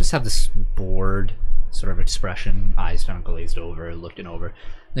just have this bored sort of expression, eyes kind of glazed over, looking over.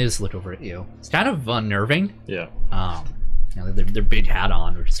 They just look over at you. It's kind of unnerving. Yeah. You know, their big hat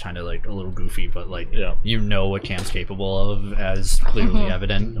on, which is kind of like a little goofy, but like you know what Cam's capable of, as clearly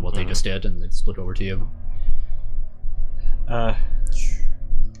evident in what they just did, and they just look over to you.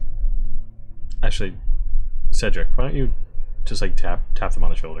 Actually, Cedric, why don't you just like tap them on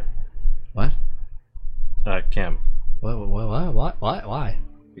the shoulder? What? Cam. What? Why?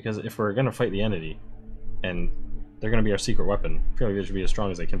 Because if we're gonna fight the entity, and they're gonna be our secret weapon, I feel like they should be as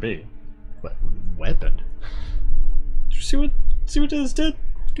strong as they can be. What weapon? Did you see what this did?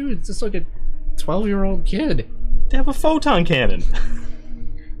 Dude, it's just like a 12-year-old kid. They have a photon cannon.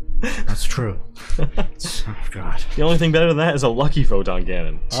 That's true. Oh god. The only thing better than that is a lucky photon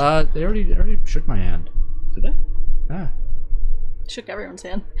cannon. They already shook my hand. Did they? Ah, Shook everyone's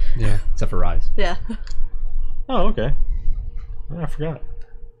hand. Yeah. except for Rise. Yeah. Oh, okay. I forgot.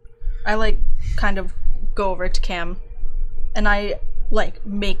 I like kind of go over to Cam and I like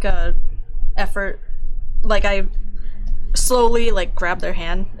make a effort, like I slowly like grab their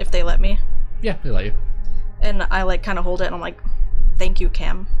hand if they let me, Yeah, they let you. and I like kind of hold it and I'm like, thank you,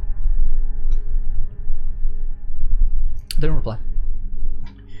 Cam. They don't reply.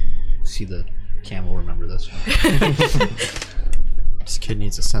 See, the Cam will remember this. This kid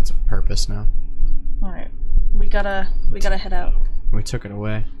needs a sense of purpose now. All right, we gotta head out. We took it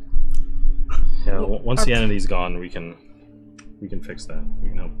away. Yeah. Once the entity's gone, we can fix that. We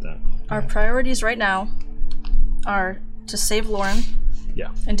can help with that. Our priorities right now are to save Lauren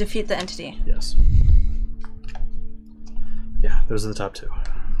Yeah. and defeat the entity. Yes. Yeah. Those are the top two.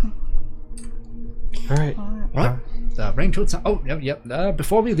 All right. Right. Bring to it. Oh, yep.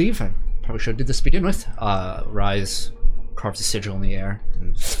 Before we leave, I probably should do this to begin with. Rise carves a sigil in the air,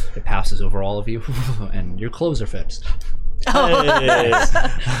 and it passes over all of you, and your clothes are fixed. Hey.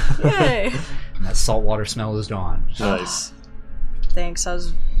 Yay! And that saltwater smell is gone. Nice. Thanks.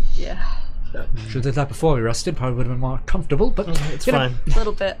 Yeah, Should have did that before we rested. Probably would have been more comfortable, but It's you know. fine. a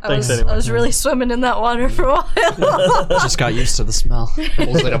little bit. Thanks I anyway. was really swimming in that water for a while. Just got used to the smell.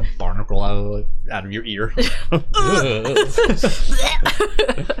 Pulls like a barnacle out of your ear.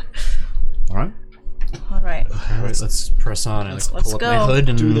 All right. All right, Alright, let's press on and Let's pull up my go. hood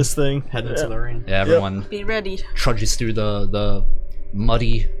and Do this thing. head into the rain. Yeah, everyone be ready. trudges through the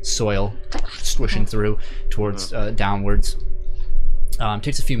muddy soil, swishing through towards downwards.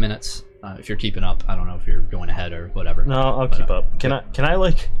 Takes a few minutes if you're keeping up. I don't know if you're going ahead or whatever. No, I'll keep up. Can I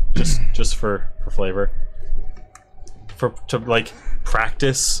like just for flavor, to like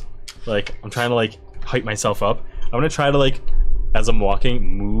practice? Like I'm trying to like hype myself up. I'm gonna try to like, as I'm walking,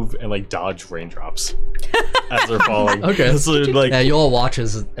 move and like dodge raindrops as they're falling. Okay. So, like, Yeah, you all watch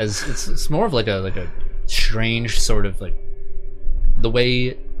as it's more of like a strange sort of like the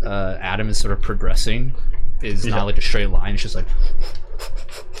way Adam is sort of progressing is not like a straight line. It's just like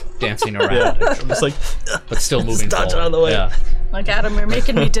dancing around. yeah, I'm just like But still moving dodge forward. out of the way. Yeah, Like Adam, you're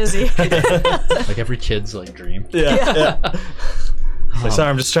making me dizzy. like every kid's like dream. yeah. Like, sorry,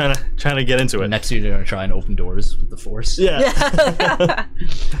 I'm just trying to get into it. Next, you're gonna try and open doors with the force. Yeah.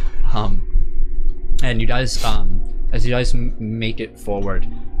 And you guys, as you guys make it forward,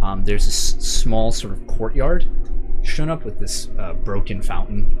 there's this small sort of courtyard shown up with this broken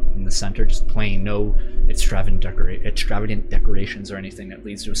fountain in the center, just plain, no extravagant decorations or anything. That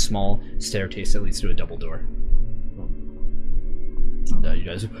leads to a small staircase that leads to a double door. And, you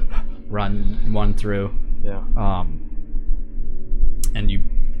guys run one through. Yeah. And you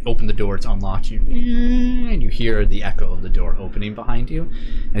open the door, it's unlocked, and you hear the echo of the door opening behind you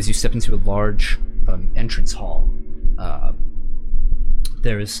as you step into a large entrance hall.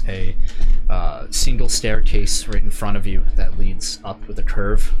 There is a single staircase right in front of you that leads up with a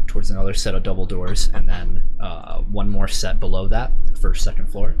curve towards another set of double doors, and then one more set below that, the first, second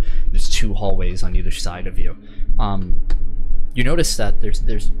floor. There's 2 hallways on either side of you. You notice that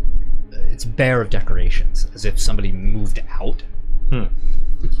it's bare of decorations, as if somebody moved out.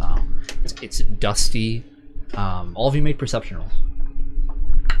 It's dusty. All of you make perception rolls.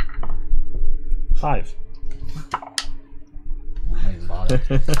 5. I don't even bother.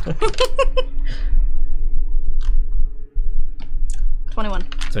 21.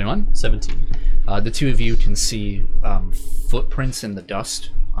 21? 17. The 2 of you can see footprints in the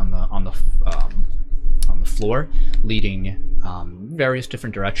dust on the floor, leading various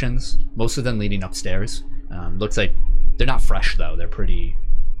different directions. Most of them leading upstairs. Looks like they're not fresh though. They're pretty,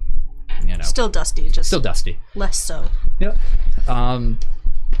 Still dusty, just still dusty. less so. Yep.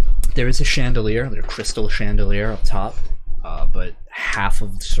 There is a chandelier, like a crystal chandelier up top, but half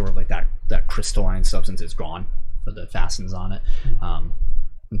of sort of like that crystalline substance is gone for the fastens on it.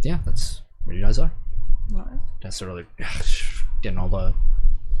 Yeah, that's where you guys are. Alright. That's sort of like getting all the,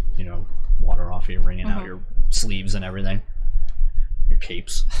 water off you, wringing out your sleeves and everything, your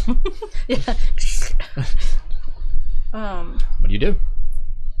capes. Yeah. What do you do?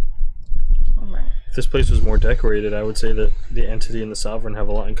 Alright. If this place was more decorated, I would say that the entity and the sovereign have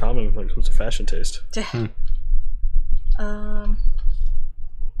a lot in common when it comes to fashion taste. I'm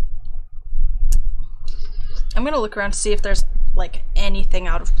gonna look around to see if there's like anything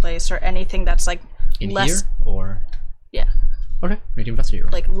out of place or anything that's like In less, here or yeah, okay, make an investigate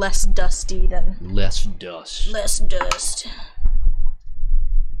roll. like less dusty than Less dust. less dust.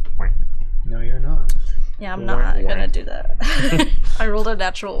 No, you're not. Yeah, I'm not gonna do that. I rolled a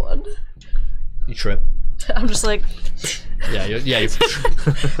natural 1. You trip. I'm just like, Yeah, you're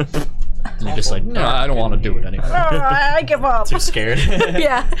just like, no, I don't want to do it anymore. I give up. Too scared.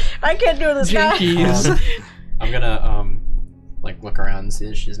 Yeah, I can't do this, guys. I'm gonna like look around and see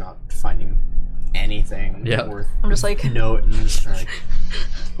that she's not finding anything Yeah. worth I'm just like, noting. Like,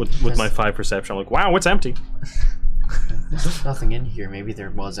 With my 5 perception, I'm like, wow, it's empty. there's nothing in here. Maybe there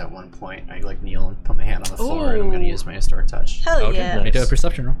was at one point. I like kneel and put my hand on the floor, and I'm gonna Ooh. use my historic touch. hell Okay, yeah. make a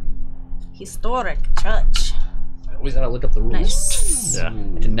perception roll. Historic touch. I always gotta look up the rules. Nice. Yeah.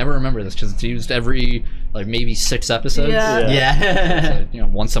 I can never remember this because it's used every like maybe 6 episodes. Yeah. Yeah. So,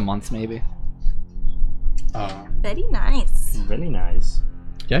 once a month maybe. Very nice. Very nice.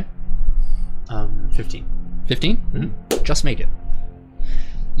 Okay. 15. 15? Mm-hmm. Just make it.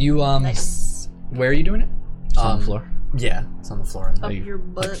 You Nice. where are you doing it? It's on the floor. Yeah, it's on the floor in Up the, your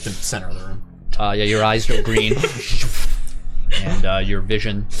like, butt. the center of the room. Yeah, your eyes go green, and your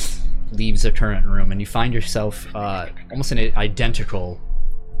vision leaves the current room, and you find yourself almost in an identical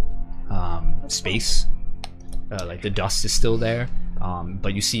space. Like the dust is still there,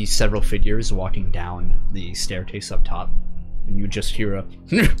 but you see several figures walking down the staircase up top, and you just hear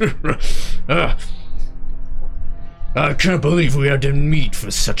a I can't believe we had to meet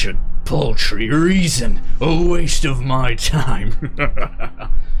for such a paltry reason. A waste of my time.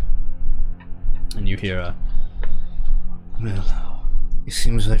 And you hear well, it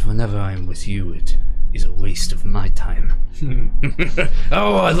seems like whenever I'm with you, it is a waste of my time.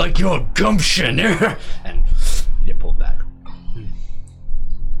 Oh, I like your gumption. And you pull back.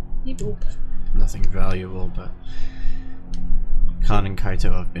 Nothing valuable, but Khan and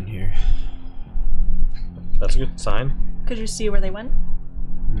Kaito have been here. That's a good sign. Could you see where they went?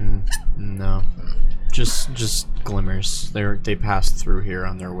 No, just glimmers. They passed through here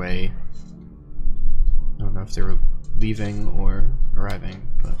on their way. I don't know if they were leaving or arriving,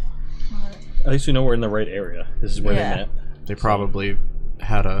 but At least we know we're in the right area. This is where they met. they probably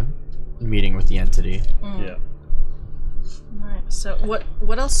had a meeting with the entity. Yeah. Alright, so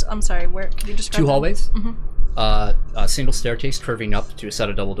what else? I'm sorry, where could you describe 2 them? hallways. A single staircase curving up to a set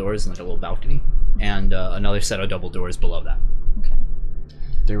of double doors and like a little balcony, and another set of double doors below that. Okay.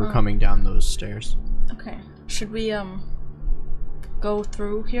 They were coming down those stairs. Okay. Should we go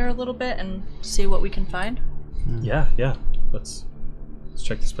through here a little bit and see what we can find? Yeah. Let's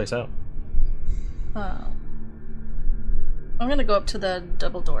check this place out. I'm gonna go up to the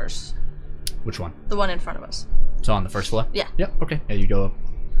double doors. Which one? The one in front of us. So on the first floor? Yeah. Yep, okay. Yeah, you go up.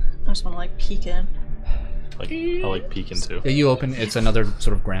 I just wanna like peek in. I like peeking too. Yeah, you open. It's another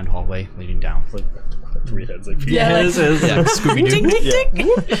sort of grand hallway leading down. Like 3 heads like peeking. Yeah, like- Yeah, Ding, ding,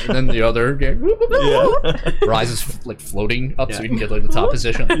 ding. and then the other Yeah. rises like floating up so you can get like the top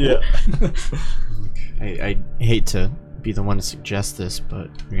position. Yeah. I hate to be the one to suggest this, but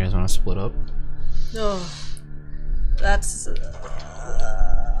you guys want to split up? Oh, that's.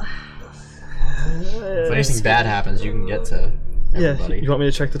 If anything bad happens, you can get to everybody. You want me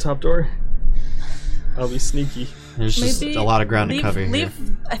to check the top door? I'll be sneaky. There's just Maybe a lot of ground to cover here.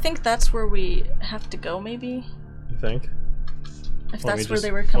 I think that's where we have to go. Maybe You think? if Want me that's where just-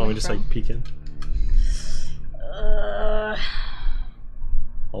 they were coming Want me just from. like peek in? Uh,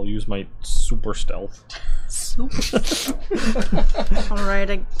 I'll use my super stealth. all right,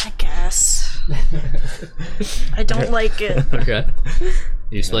 I guess. I don't like it. Okay. Are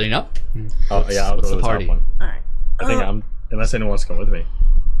you splitting up? Oh yeah, I'll What's go to the the party? top one. All right. I think I'm. Unless anyone wants to come with me.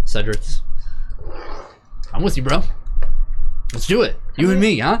 Cedric's. I'm with you, bro. Let's do it. You and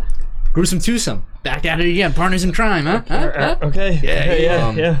me, huh? Gruesome twosome. Back at it again. Partners in crime, huh? Huh? Okay.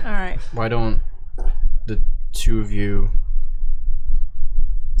 Yeah, Yeah. All right. Why don't the two of you...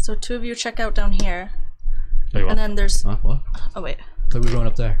 So 2 of you check out down here, Oh, you want- and then there's. Huh? What? Oh wait. I thought we were going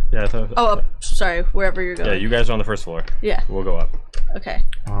up there. Yeah. I thought, Oh, sorry. Wherever you're going. yeah. You guys are on the first floor. Yeah. We'll go up. Okay.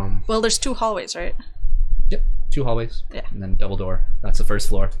 Um, Well, there's 2 hallways, right? Yep. 2 hallways. Yeah. And then double door. That's the first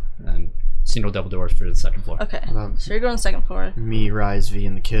floor. And then single double doors for the second floor. Okay. um, So you're going to the 2nd floor. me, Rise, V,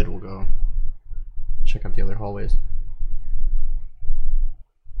 and the kid will go check out the other hallways.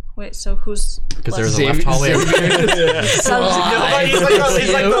 Wait. So who's? Because left? there's a left hallway over here. Sounds He's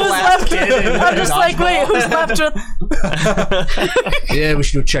like the Who's last left? kid. I'm just like, wait, who's left with? Yeah, we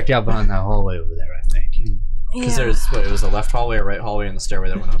should go check out behind that hallway over there, I think. Because there's, what, it was a left hallway, a right hallway, and the stairway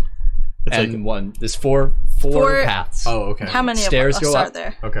that went up? It's And like one. There's four paths. Oh, okay. How many Stairs of us go are up.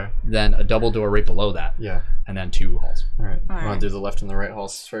 there? Okay. Then a double door right below that. Yeah. And then 2 halls. Alright. Alright. Want to do the left and the right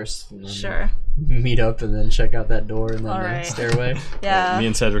halls first? And then Sure. meet up and then check out that door and then the Alright. stairway? Yeah. me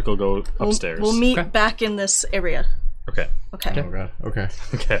and Cedric will go We'll- upstairs. We'll meet Okay. back in this area. Okay. Okay. Oh god. Okay.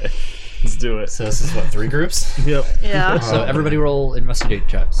 Okay. Let's do it. So this is what, 3 groups? Yep. Yeah. So everybody roll investigate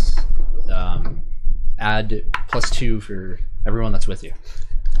checks. Add +2 for everyone that's with you.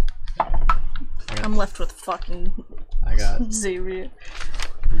 I'm left with fucking I got Xavier.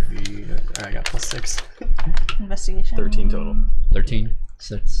 I got +6. Investigation. 13 total. 13,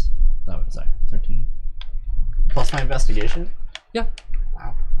 6. Oh, sorry. 13. Plus my investigation? Yeah.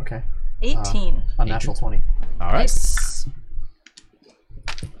 Wow. Okay. 18. Unnatural 20. All right. Nice.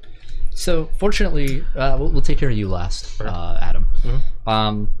 So fortunately, we'll take care of you last, Adam.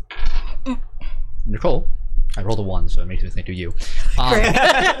 Nicole, I rolled a 1, so it makes me think of you.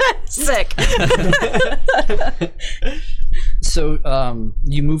 Sick. So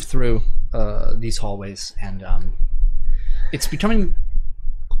you move through these hallways, and it's becoming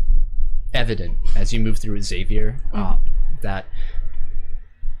evident as you move through Xavier that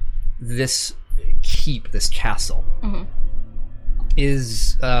this keep, this castle,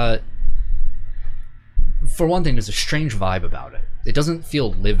 is, for one thing, there's a strange vibe about it. It doesn't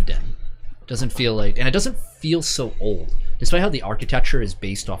feel lived in. It doesn't feel like, and it doesn't feel so old. Despite how the architecture is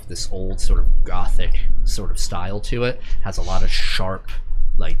based off this old sort of gothic sort of style to it, has a lot of sharp,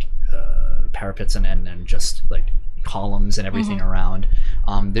 like, parapets and just like columns and everything around.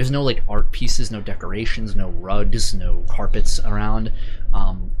 There's no like art pieces, no decorations, no rugs, no carpets around.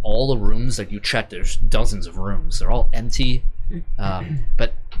 All the rooms that you check, there's dozens of rooms. They're all empty,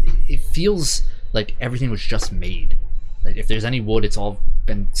 but it feels like everything was just made. Like if there's any wood, it's all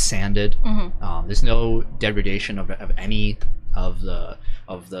been sanded. There's no degradation of any of the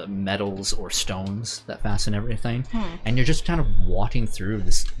metals or stones that fasten everything, and you're just kind of walking through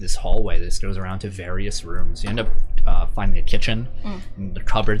this hallway. This goes around to various rooms. You end up finding a kitchen, and the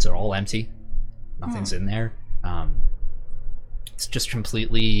cupboards are all empty. Nothing's in there. It's just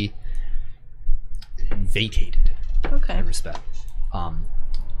completely vacated. Okay. In respect.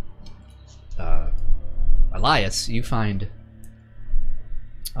 Elias, you find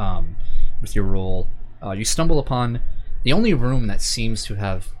with your roll, you stumble upon the only room that seems to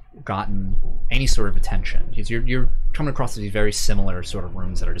have gotten any sort of attention. Because you're coming across these very similar sort of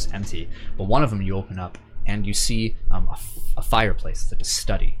rooms that are just empty, but one of them you open up and you see a fireplace. It's like a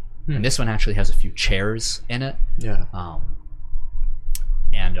study, and this one actually has a few chairs in it. Yeah.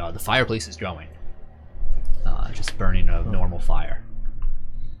 And the fireplace is going, just burning a normal fire.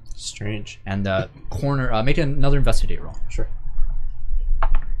 Strange. And corner, make another investigate roll. Sure.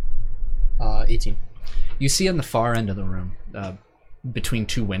 18. You see on the far end of the room, between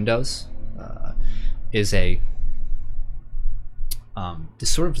two windows, is a this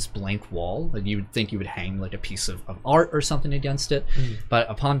sort of just blank wall. Like you would think you would hang like a piece of art or something against it, but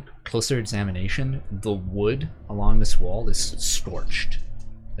upon closer examination, the wood along this wall is scorched.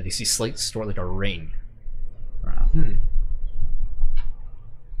 Like you see slight like a ring around.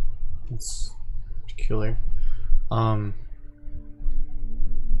 That's peculiar. I'm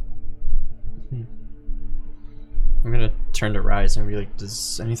gonna turn to Rise and be like,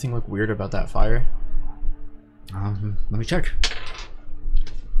 does anything look weird about that fire? Let me check.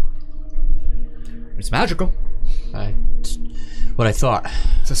 It's magical. What I thought.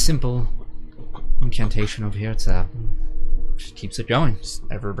 It's a simple incantation over here. It's just keeps it going. Just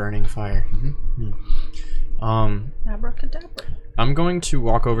ever-burning fire. Abracadabra. I'm going to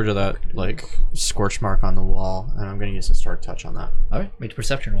walk over to that like scorch mark on the wall, and I'm going to use a Stark Touch on that. All right, make a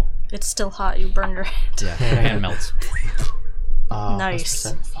perception roll. It's still hot. You burned your hand. Yeah, your hand melts.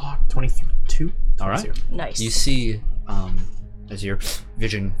 Nice. Fuck, 22. All right. Nice. You see, as your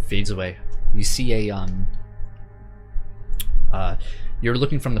vision fades away, you see a you're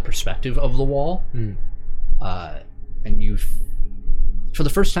looking from the perspective of the wall, and you, for the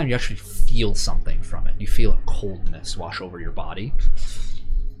first time, you actually feel something from it. You feel a coldness wash over your body,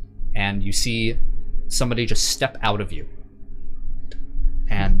 and you see somebody just step out of you,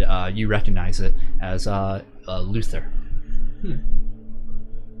 and you recognize it as Luther.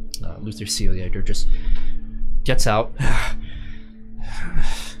 Luther Celiager just gets out,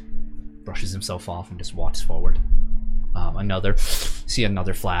 brushes himself off, and just walks forward. See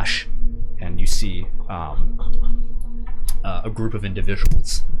another flash, and you see a group of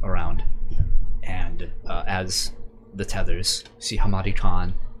individuals around, and as the tethers, see Hamadi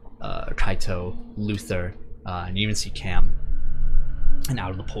Khan, Kaito, Luther, and you even see Cam. And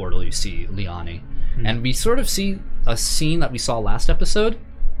out of the portal, you see Liani. And we sort of see a scene that we saw last episode,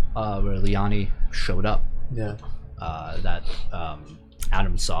 where Liani showed up. Yeah. That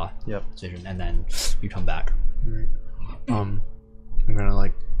Adam saw. Yep. And then you come back. Right. I'm gonna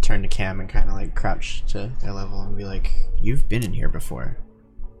like turn to Cam and kind of like crouch to their level and be like, "You've been in here before."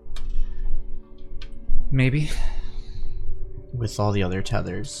 Maybe. With all the other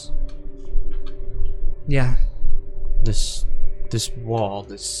tethers. Yeah. This wall,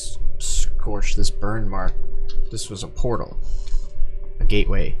 this scorch, this burn mark, this was a portal. A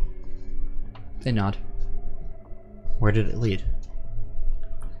gateway. They nod. Where did it lead?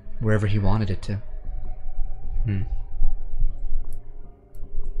 Wherever he wanted it to.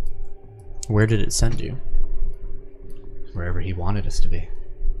 Where did it send you? Wherever he wanted us to be.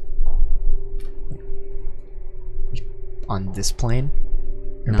 On this plane?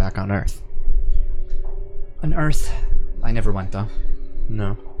 Or No. back on Earth? On Earth, I never went though.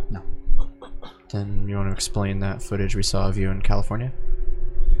 No. No. Then you want to explain that footage we saw of you in California?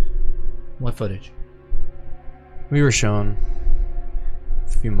 What footage? We were shown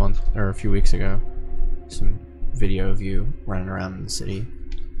a few weeks ago some video of you running around in the city.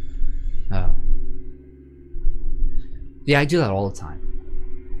 Oh. Yeah, I do that all the time.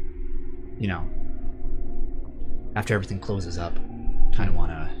 You know, after everything closes up, kind of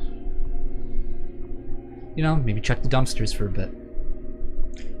want to, you know, maybe check the dumpsters for a bit.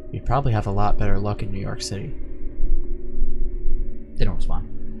 You'd probably have a lot better luck in New York City. They don't respond.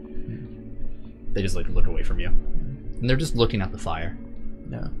 They just like look away from you, and they're just looking at the fire.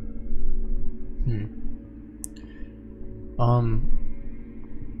 No.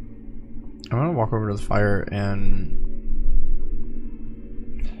 I want to walk over to the fire and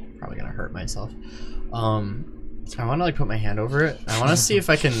probably gonna hurt myself. So I want to like put my hand over it. I want to see if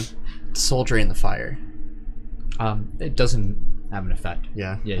I can soul drain the fire. It doesn't have an effect.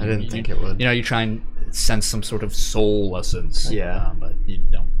 Yeah, Yeah, I didn't you- think it would. You know, you try and sense some sort of soul essence. Yeah. but you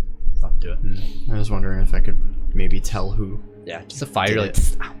don't. It's not do it. I was wondering if I could maybe tell who. Yeah, just a fire. Did Like,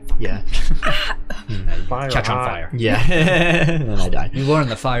 it. ow, fuck. Yeah. Fire Catch on hot. fire. Yeah. And I die. You learn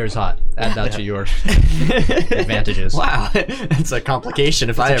the fire's hot. Add that to your advantages. Wow, it's a complication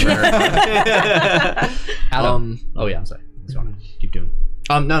if I ever heard one. Adam. Oh yeah, I'm sorry. Just wanna keep doing.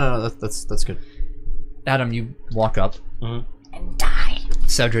 No, that's good. Adam, you walk up. Mhm. And die.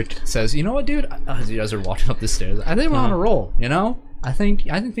 Cedric says, "You know what, dude? As you guys are walking up the stairs, I think we're on a roll. You know, I think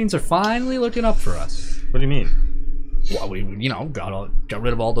things are finally looking up for us. What do you mean? Well, we got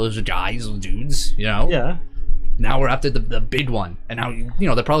rid of all those guys, dudes. You know. Yeah. Now we're after the big one, and now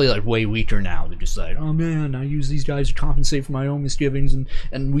they're probably like way weaker now. They're just like, oh man, I use these guys to compensate for my own misgivings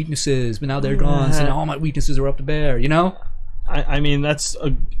and weaknesses, but now they're gone, so now all my weaknesses are up to bear. You know? I mean, that's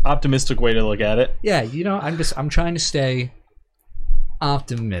an optimistic way to look at it. Yeah. I'm trying to stay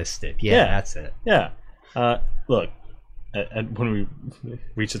optimistic. Yeah, that's it. Yeah. Look, when we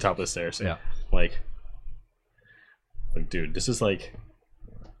reach the top of the stairs, Yeah. like, dude, this is like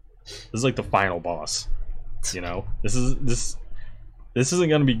the final boss. You know, this isn't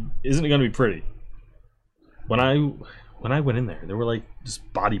gonna be pretty. When I went in there were like just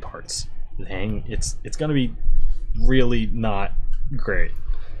body parts that hang. It's gonna be really not great.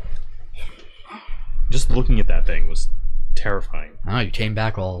 Just looking at that thing was terrifying. Oh, you came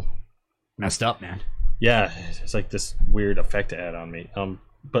back all messed up, man. Yeah, it's like this weird effect to add on me.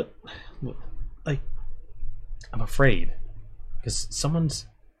 But like, I'm afraid because someone's,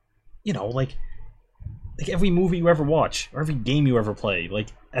 like every movie you ever watch or every game you ever play, like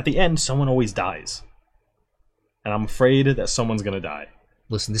at the end, someone always dies, and I'm afraid that someone's gonna die.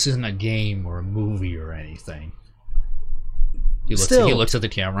 Listen, this isn't a game or a movie or anything. He looks at the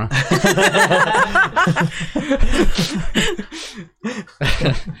camera.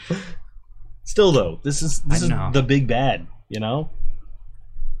 Still, though, this is know. the big bad. You know,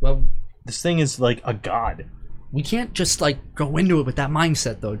 Well, this thing is like a god. we can't just like go into it with that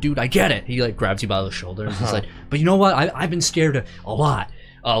mindset, though, dude. I get it. He like grabs you by the shoulder. And he's like, but you know what? I've been scared a lot.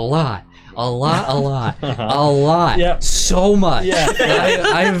 Yep. So much. Yeah.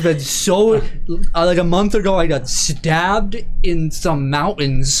 I have been so like a month ago. I got stabbed in some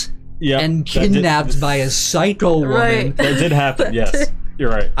mountains Yeah, and kidnapped by a psycho woman. Right. That did happen. Yes, you're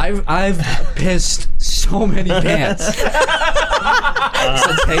right. I've pissed so many pants since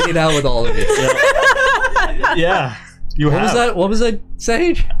hanging out with all of you. Yeah, you What have. was that? What was I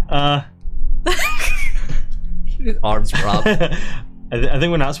saying? Arms were up. I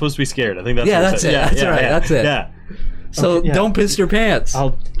think we're not supposed to be scared. I think that's Yeah, what that's said. it. That's right. That's it. Yeah, So Okay, yeah. don't piss your pants.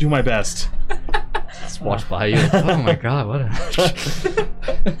 I'll do my best. Just watch by you. Oh my god, what a...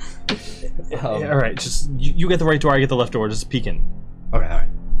 Yeah, all right, just you get the right door. I get the left door. Just peek in. Okay, alright.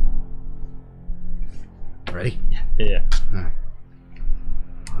 Ready? Yeah. Alright.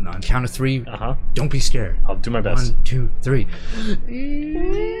 On the count of 3, don't be scared. I'll do my best. 1, 2, 3.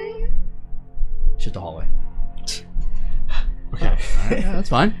 Shut the hallway. Okay. Alright, yeah, that's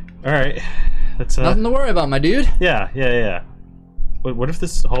fine. All right. That's Nothing to worry about, my dude. Yeah. What if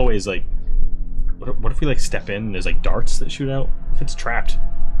this hallway is like? What if we like step in and there's like darts that shoot out? If it's trapped?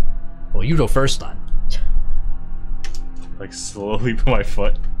 Well, you go first then. Like slowly put my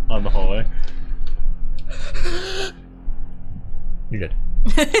foot on the hallway. You did.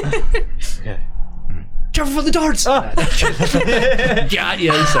 Okay. Careful for the darts! God,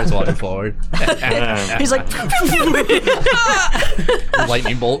 yeah, he starts walking forward. He's like,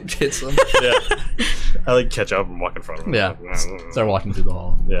 Lightning bolt hits him. Yeah. I like catch up and walk in front of him. Yeah, start walking through the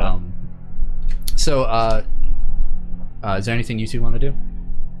hall. Yeah. So, is there anything you two want to do?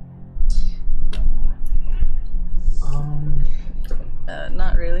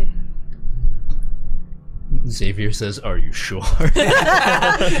 not really. Xavier says, "Are you sure?"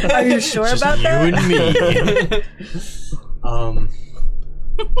 Are you sure about you that? and me.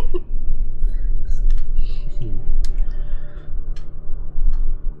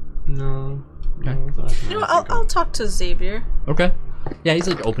 No. Okay. You know, I'll talk to Xavier. Okay. Yeah, he's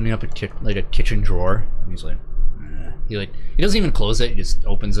like opening up a kitchen drawer. And he's like, he doesn't even close it. He just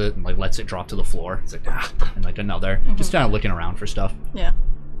opens it and like lets it drop to the floor. He's like, and like another, just kind of looking around for stuff. Yeah.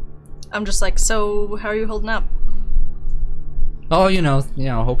 I'm just like, so how are you holding up? Oh, you know,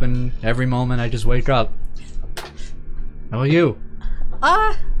 hoping every moment I just wake up. How about you?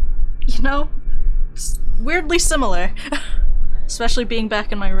 You know, it's weirdly similar. Especially being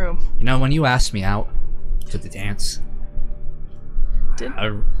back in my room. You know, when you asked me out to the dance,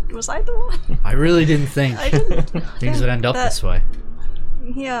 Was I the one? I really didn't think I didn't things would end up that- this way.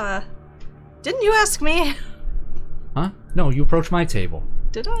 Yeah. Didn't you ask me? Huh? No, you approached my table.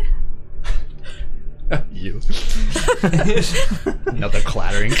 Did I? You. Another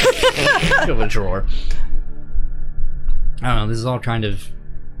clattering of a drawer. I don't know, this is all kind of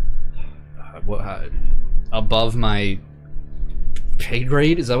above my pay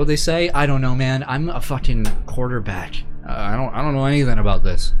grade, is that what they say? I don't know, man. I'm a fucking quarterback. I don't know anything about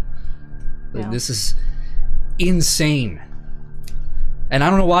this. Yeah. This is insane. And I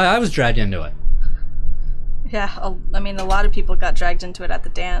don't know why I was dragged into it. Yeah, I mean, a lot of people got dragged into it at the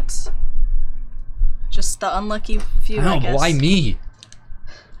dance. Just the unlucky few, I I don't know, guess. why me?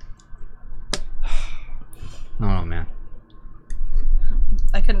 I don't know, man.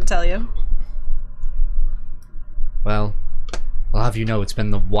 I couldn't tell you. Well, I'll have you know it's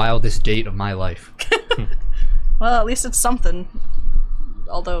been the wildest date of my life. Well, at least it's something.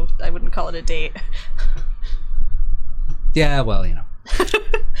 Although, I wouldn't call it a date. Yeah, well, you know.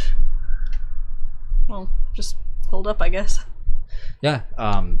 Well, just hold up, I guess. Yeah,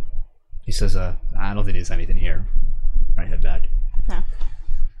 he says, I don't think there's anything here. I head back. Yeah.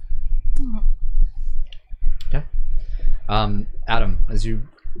 Okay. Adam, as you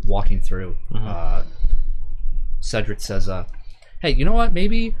walking through, Cedric says, hey, you know what,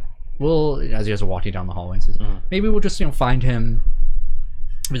 maybe we'll, as you guys are walking down the hallway, he says, maybe we'll just, find him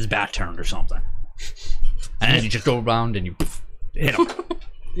with his back turned or something. And then you just go around and you hit him.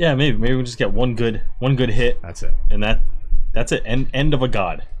 Yeah, maybe we'll just get one good hit. That's it. And that's it. End of a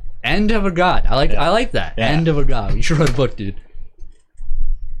god. End of a god. I like that. Yeah. End of a god. You should write a book, dude.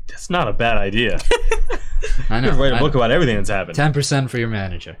 That's not a bad idea. I know. You could write a book about everything that's happened. 10% for your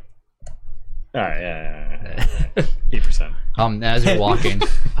manager. All right, yeah. 8%. As you're walking,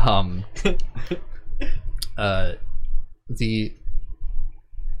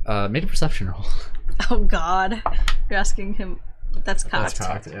 made a perception roll. Oh god. You're asking him. That's cocked.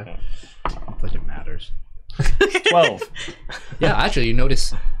 That's cocked, yeah. Like it matters. 12. Yeah, actually, you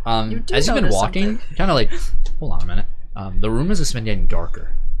notice, You do as you've been notice walking, something. kind of like, hold on a minute. The room has just been getting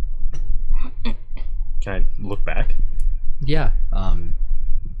darker. Can I look back? Yeah.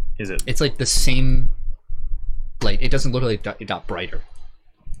 Is it? It's like the same. Like, it doesn't look like it got brighter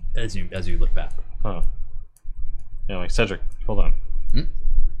as you look back. Huh. Yeah, like Cedric, hold on. Hmm?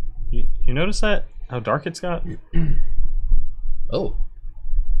 You notice that? How dark it's got? Oh.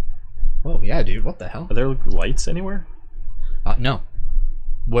 Oh yeah, dude. What the hell? Are there lights anywhere? No.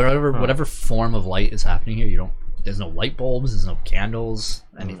 Whatever form of light is happening here, you don't. There's no light bulbs. There's no candles.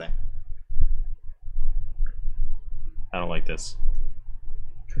 Anything. I don't like this.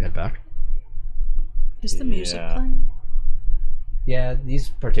 Should we head back? Is the music Yeah. playing? Yeah, these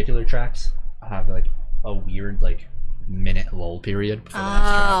particular tracks have like a weird minute lull period before the next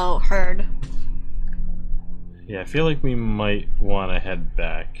track. Oh, heard. Yeah, I feel like we might want to head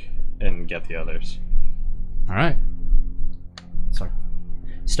back and get the others. All right. So,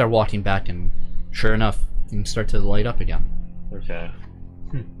 you start walking back, and sure enough, you start to light up again. Okay.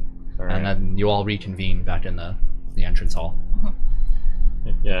 All right. And then you all reconvene back in the entrance hall.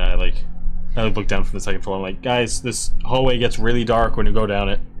 Yeah, I look down from the second floor. I'm like, guys, this hallway gets really dark when you go down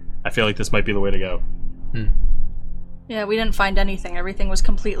it. I feel like this might be the way to go. Yeah, we didn't find anything. Everything was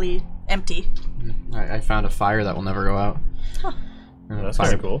completely empty. I found a fire that will never go out. Huh. That's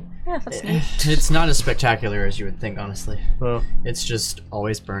kind of cool. Yeah, that's neat. It's not as spectacular as you would think, honestly. Well, It's just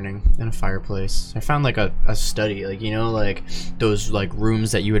always burning in a fireplace. I found a study, those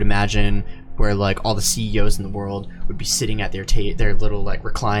rooms that you would imagine where all the CEOs in the world would be sitting at their little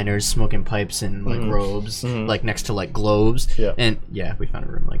recliners, smoking pipes and robes, next to globes. Yeah. And yeah, we found a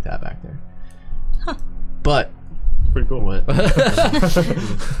room like that back there. Huh. But pretty cool. what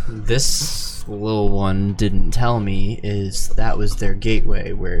this little one didn't tell me is that was their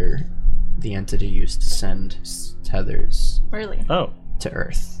gateway where the entity used to send tethers Really? Oh, to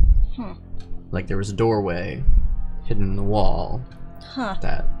Earth. There was a doorway hidden in the wall Huh.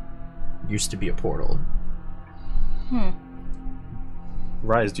 that used to be a portal.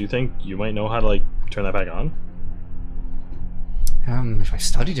 Rise, do you think you might know how to turn that back on? If I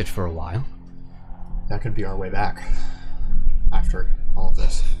studied it for a while, That could be our way back after all of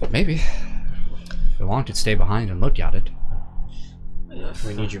this. maybe. If I wanted to stay behind and look at it.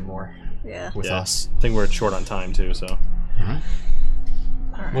 We need you more Yeah. with Yeah. us. I think we're short on time too, so. Alright.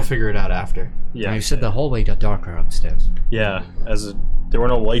 We'll figure it out after. Yeah. Now you said the hallway got darker upstairs. Yeah, there were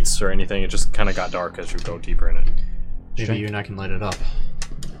no lights or anything. It just kind of got dark as you go deeper in it. Maybe you and I can light it up.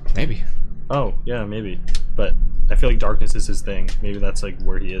 Maybe. Oh, yeah, maybe. But I feel like darkness is his thing. Maybe that's like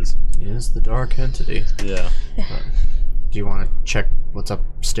where he is. He is the dark entity. Yeah. Do you want to check what's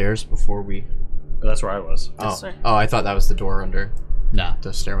upstairs before we... But that's where I was. Oh. sir. Oh, I thought that was the door under Nah.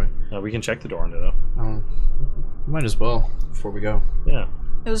 the stairway. We can check the door under though. Oh, might as well before we go. Yeah.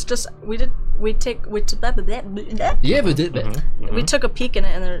 It was just we took a peek in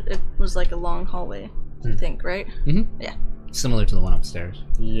it, and it was like a long hallway. I think, right? Yeah. Similar to the one upstairs.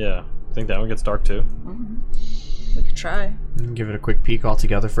 Yeah. I think that one gets dark too. We could try. Give it a quick peek all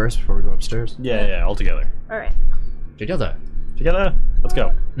together first before we go upstairs. Yeah, all together. All right. Together. Let's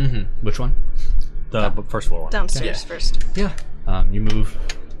go. Which one? The first floor one. Downstairs first. Yeah. You move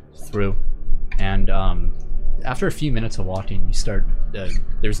through, and after a few minutes of walking, you start.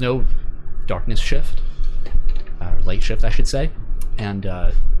 There's no darkness shift, or light shift, I should say, and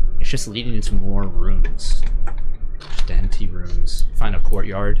it's just leading into more rooms, just empty rooms. You find a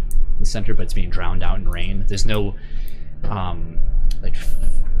courtyard in the center, but it's being drowned out in rain. There's no like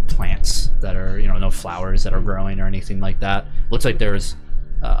plants that are, no flowers that are growing or anything like that. Looks like there's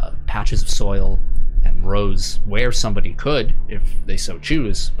patches of soil and rows where somebody could, if they so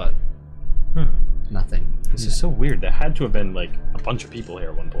choose, but nothing. This is so weird. There had to have been like a bunch of people here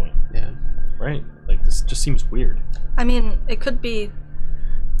at one point. Yeah. Right? Like this just seems weird. I mean, it could be.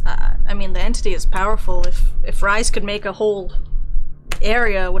 The entity is powerful. If Rise could make a whole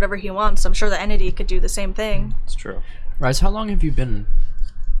area whatever he wants, I'm sure the entity could do the same thing. It's true. Rise, how long have you been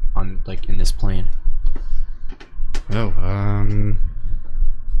on, like, in this plane? Oh,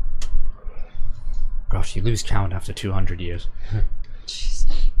 gosh, you lose count after 200 years.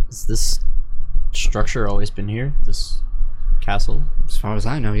 Has this structure always been here? This castle? As far as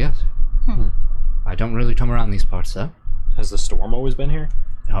I know, yes. I don't really come around these parts, though. Has the storm always been here?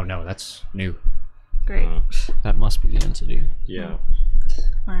 Oh no, that's new. Great. That must be the entity. Yeah.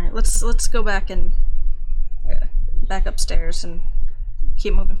 All right, let's go back and back upstairs and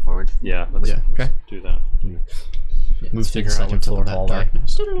keep moving forward. Yeah. Let's Okay. do that. Move to the Figure out second what's up floor with that hallway.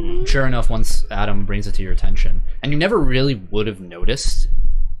 darkness. Sure enough, once Adam brings it to your attention, and you never really would have noticed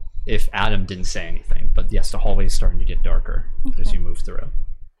if Adam didn't say anything, but yes, the hallway is starting to get darker as you move through.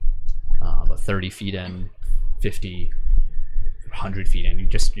 About 30 feet in, 50, 100 feet in,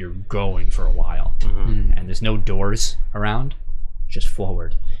 you're going for a while. And there's no doors around, just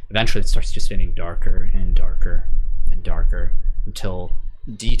forward. Eventually it starts just getting darker and darker and darker until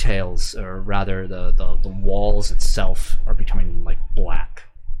details, or rather the walls itself, are becoming like black.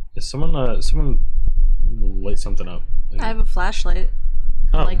 Is someone light something up? I have a flashlight.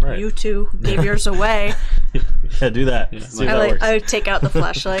 Oh, Like right. you two gave yours away. Yeah, do that. See if that works. I take out the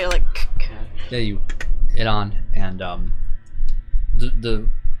flashlight. Like. Yeah, you it on, and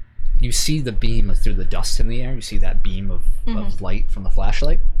you see the beam through the dust in the air. You see that beam of light from the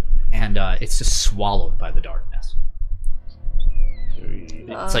flashlight, and it's just swallowed by the darkness.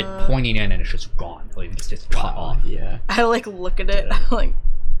 It's like pointing in, and it's just gone. Like it's just cut off. Yeah. I like look at it. I'm like.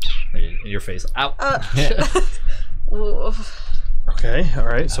 In your face. Ow. Ooh. Okay,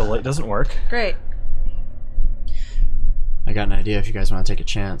 alright, so light doesn't work. Great. I got an idea if you guys want to take a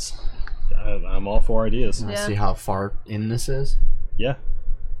chance. I'm all for ideas. Yeah. See how far in this is? Yeah.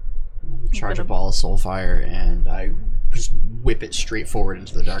 Charge a ball of soulfire, and I just whip it straight forward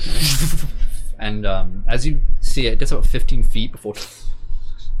into the darkness. And as you see it, gets about 15 feet before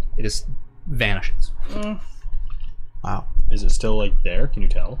it just vanishes. Wow. Is it still like there? Can you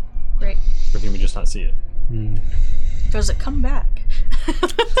tell? Great. Or can we just not see it? Does it come back?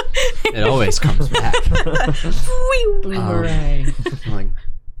 It always comes back. Boomerang. Like,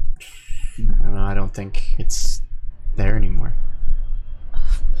 I don't know, I don't think it's there anymore.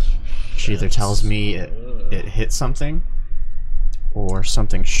 She either tells me it hit something, or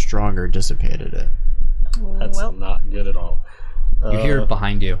something stronger dissipated it. That's Well, not good at all. You hear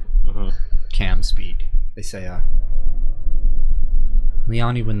behind you Cam speak. They say,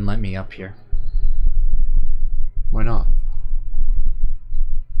 Leonie wouldn't let me up here. Why not?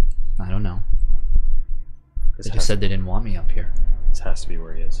 I don't know. They just said they didn't want me up here. This has to be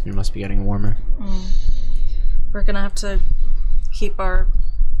where he is. It must be getting warmer. we're gonna have to keep our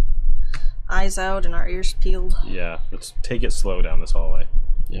eyes out and our ears peeled. Yeah, let's take it slow down this hallway.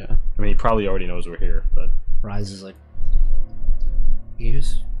 Yeah. I mean, he probably already knows we're here, but... Rise is like,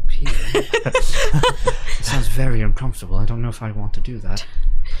 ears peeled? It sounds very uncomfortable. I don't know if I want to do that.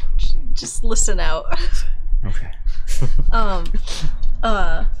 Just listen out. Okay. What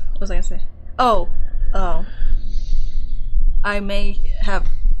was I gonna say? Oh. I may have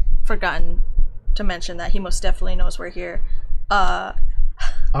forgotten to mention that he most definitely knows we're here.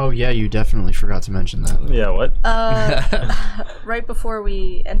 Oh yeah, you definitely forgot to mention that. Yeah, what? Right before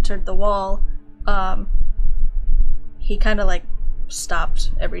we entered the wall, he kind of like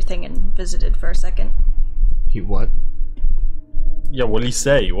stopped everything and visited for a second. He what? Yeah, what did he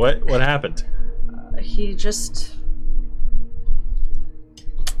say? What happened? He just,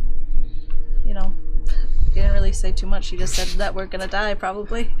 you know, he didn't really say too much. He just said that we're gonna die,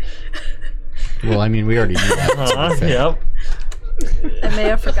 probably. Well, I mean, we already knew that. Yep. I may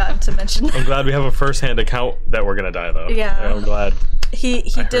have forgotten to mention that. I'm glad we have a first-hand account that we're gonna die, though. Yeah. I'm glad He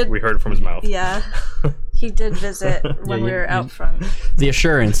did. we heard it from his mouth. Yeah. He did visit when we were out front. The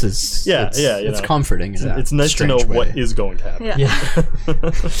assurance is it's comforting. In It's nice to know what is going to happen. Yeah.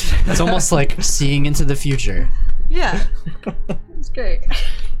 It's almost like seeing into the future. Yeah. It's great.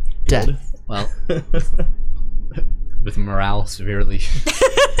 Death. Well, with morale severely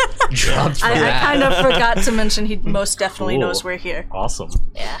dropped from I that. kind of forgot to mention he most definitely Cool. knows we're here. Awesome.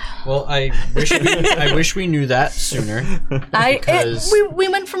 Yeah. Well, I wish we knew that sooner. Because- We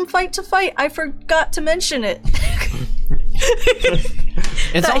went from fight to fight. I forgot to mention it.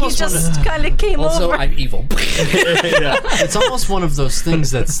 It's That he almost just kind of came Also, over. I'm evil. Yeah. it's almost one of those things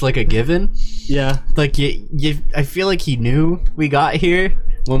that's like a given. Yeah. Like I feel like he knew we got here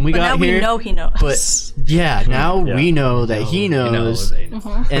when we But got now here. we know he knows. But yeah, now Yeah. we know that he knows, they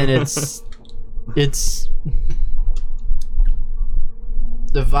know. and it's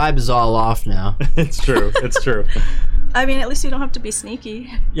the vibe is all off now. It's true. It's true. I mean, at least you don't have to be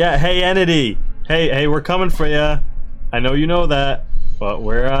sneaky. Yeah. Hey, entity. Hey, we're coming for you. I know you know that, but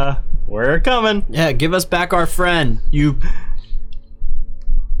we're coming. Yeah, give us back our friend. You.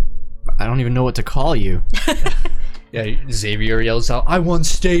 I don't even know what to call you. Yeah, Xavier yells out, "I won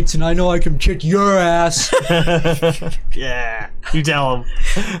states and I know I can kick your ass." Yeah. You tell him.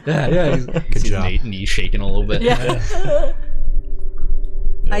 Yeah. Good job. His knee shaking a little bit. Yeah.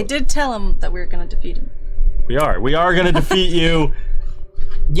 I did tell him that we were going to defeat him. We are gonna defeat you.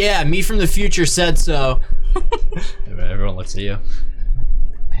 Yeah, me from the future said so. Everyone looks at you.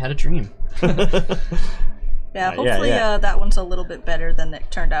 I had a dream. Yeah, hopefully that one's a little bit better than it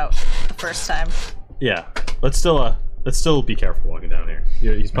turned out the first time. Yeah. Let's still be careful walking down here.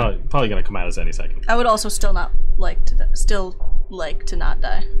 He's probably gonna come at us any second. I would also still like to not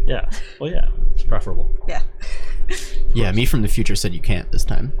die. Yeah. Well, yeah. It's preferable. Yeah. Yeah, me from the future said you can't this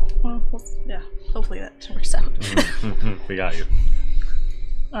time. Well, yeah. Hopefully that works out. We got you.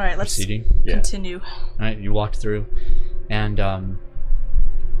 All right, let's Proceeding. Yeah. continue. All right, you walked through, and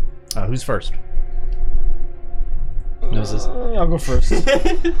who's first? I'll go first.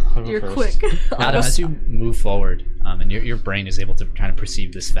 You're quick. Adam, as you move forward, and your brain is able to kind of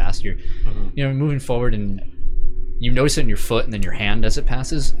perceive this fast, you're moving forward, and you notice it in your foot and then your hand as it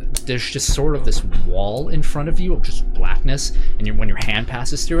passes. There's just sort of this wall in front of you of just blackness, and when your hand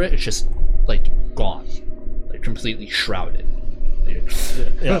passes through it, it's just like gone, like completely shrouded.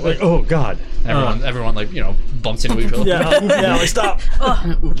 Yeah. Like, oh God. Everyone like bumps into each other. Yeah. Like, stop.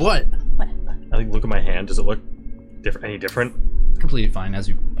 What? I think. Look at my hand. Does it look any different? Completely fine as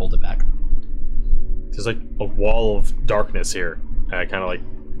you pulled it back. There's like a wall of darkness here. And I kind of like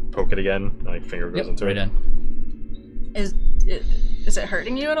poke it again. And, like finger goes into right it. in. Is it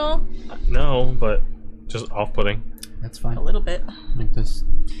hurting you at all? No, but just off-putting. That's fine. A little bit. Like this.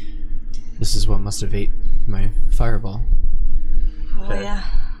 This is what must have ate my fireball. Oh Okay. yeah.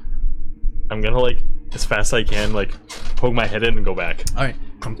 I'm gonna like as fast as I can like poke my head in and go back. All right,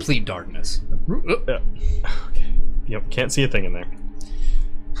 complete darkness. Yeah. Okay. Yep. Can't see a thing in there.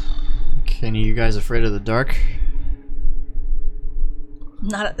 Okay, any of you guys afraid of the dark?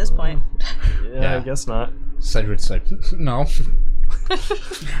 Not at this point. Yeah. I guess not. Cedric's like, no.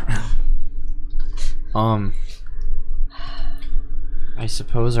 I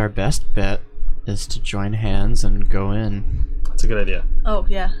suppose our best bet is to join hands and go in. That's a good idea. Oh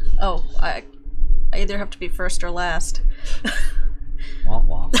yeah. Oh, I either have to be first or last. Wah,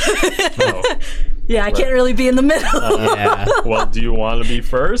 wah. Oh. Yeah, I can't really be in the middle. Yeah. Well, do you want to be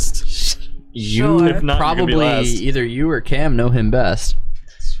first? You Sure. If not, you can be probably last. either you or Cam know him best.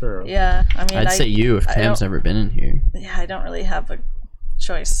 Sure. Yeah, I mean, I'd say you if I Cam's don't- never been in here. Yeah, I don't really have a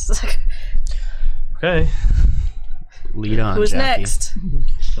choice. Okay. Lead on, Who's Jackie. next?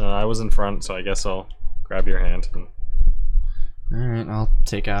 I was in front, so I guess I'll grab your hand. Alright, I'll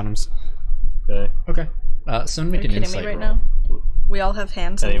take Adam's. Okay. Okay. So Are make you an kidding me insight right roll. now? We all have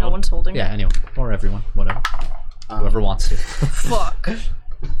hands and no Anyone? one's holding. Yeah, anyone or everyone, whatever. Whoever wants to. Fuck.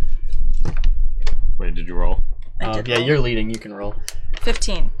 Wait, did you roll? I did Yeah, roll. you're leading. You can roll.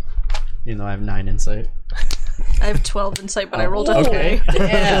 15. Even though I have 9 insight. I have 12 insight, but I rolled a Okay. 3.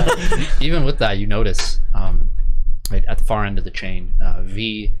 Yeah. Even with that, you notice right at the far end of the chain,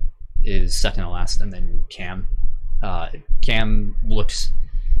 V is second to last, and then Cam. Cam looks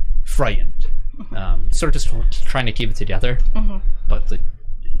frightened. sort of just trying to keep it together, but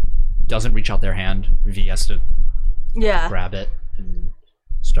doesn't reach out their hand. V has to grab it and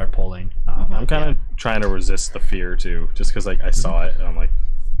start pulling. I'm kind of trying to resist the fear too, just because like I saw it and I'm like,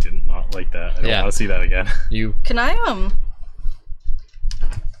 did not like that. I don't want to see that again. You Can I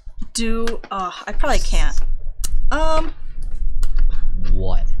do? I probably can't.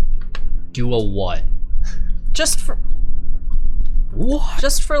 What? Do a what? Just for What?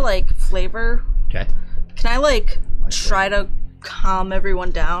 just for like flavor. Okay. Can I like try to calm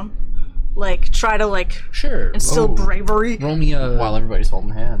everyone down? Like try to like Sure. instill bravery. Roll me a While everybody's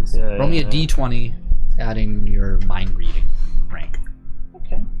holding hands. roll me a d20, adding your mind reading rank.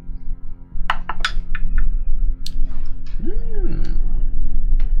 Okay.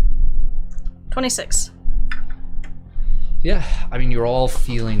 26. Yeah, I mean, you're all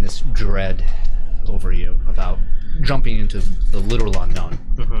feeling this dread over you about jumping into the literal unknown.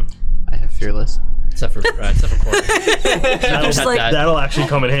 I have fearless. Except for Corey. Just like That'll actually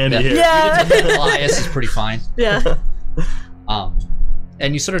come in handy here. yeah. Elias is pretty fine. Yeah.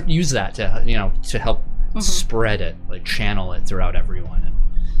 And you sort of use that to help spread it, like channel it throughout everyone. And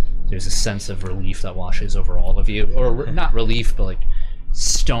there's a sense of relief that washes over all of you, or not relief, but like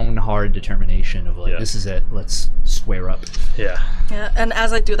stone hard determination of like, this is it. Let's square up. Yeah. Yeah. And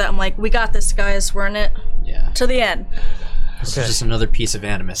as I do that, I'm like, we got this, guys. We're in it to the end. This is just another piece of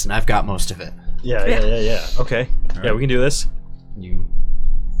animus, and I've got most of it. Yeah. Okay. Yeah, we can do this. You're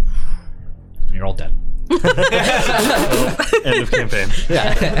all dead. End of campaign.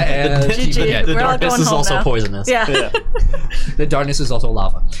 Yeah. And GG. The We're all darkness going is home also now. poisonous. Yeah. The darkness is also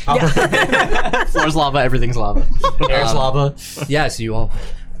lava. Floor's lava, everything's lava. Air's lava. Yeah, so you all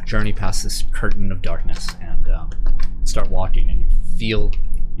journey past this curtain of darkness and start walking, and you feel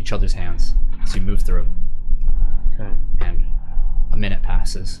each other's hands as you move through. Okay. And a minute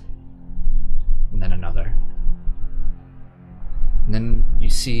passes, and then another. And then you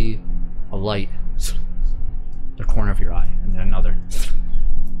see a light the corner of your eye, and then another.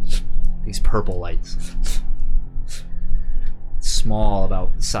 These purple lights. Small,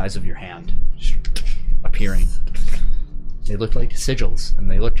 about the size of your hand, appearing. They look like sigils, and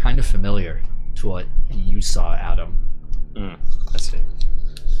they look kind of familiar to what you saw, Adam. I see.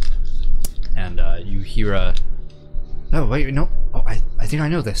 And you hear a... Oh, wait, no. Oh, I think I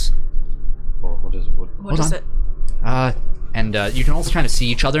know this. Well, what is it? What is it? And you can also kind of see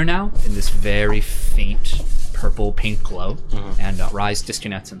each other now in this very faint purple-pink glow. And Rise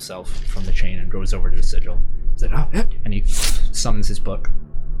disconnects himself from the chain and goes over to a sigil. He's like, and he summons his book.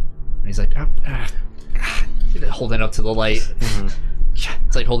 And he's like, holding it up to the light.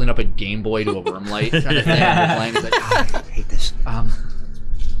 It's like holding up a Game Boy to a worm light kind of thing. Playing. He's like, I hate this.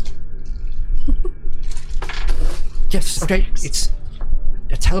 Yes, okay, it's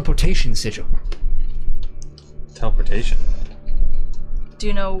a teleportation sigil. Teleportation. Do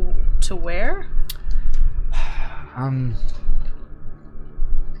you know to where?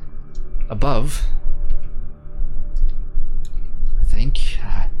 Above. I think.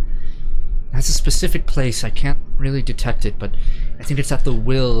 That's a specific place. I can't really detect it, but I think it's at the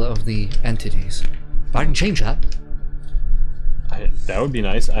will of the entities. But I can change that. That would be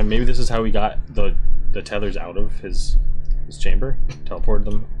nice. Maybe this is how we got the tethers out of his chamber. Teleported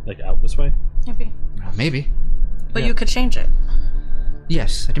them like out this way. Maybe. Maybe. But you could change it.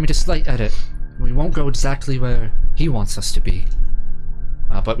 Yes, I can make a slight edit. We won't go exactly where he wants us to be.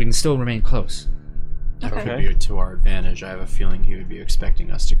 But we can still remain close. That could be to our advantage. I have a feeling he would be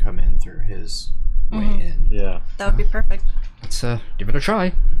expecting us to come in through his way in. Yeah. That would be perfect. Let's give it a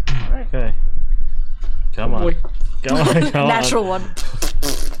try. Alright. Okay. Come on. Boy. Come on. Come Natural on. one.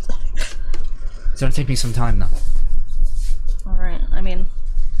 It's gonna take me some time, though. Alright, I mean,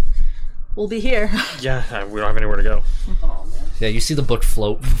 we'll be here. Yeah, we don't have anywhere to go. Yeah, you see the book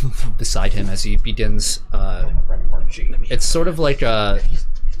float beside him as he begins. It's sort of like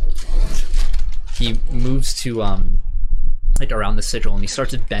he moves to like around the sigil, and he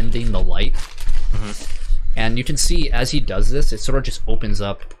starts bending the light. And you can see as he does this, it sort of just opens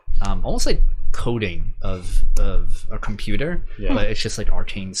up, almost like coding of a computer, but it's just like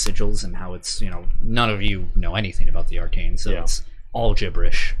arcane sigils and how it's, none of you know anything about the arcane, so it's all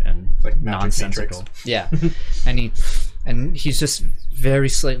gibberish and like nonsensical. Yeah, and he's just very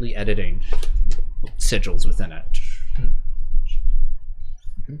slightly editing sigils within it.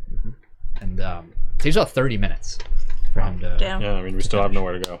 And it takes about 30 minutes for him to... Damn. Yeah, I mean, we still have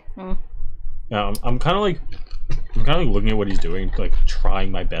nowhere to go. Yeah, I'm kind of like looking at what he's doing, like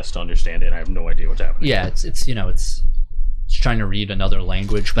trying my best to understand it, and I have no idea what's happening. Yeah, it's trying to read another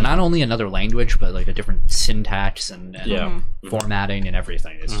language, but not only another language, but like a different syntax and formatting and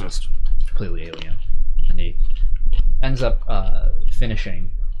everything. It's just completely alien. And he ends up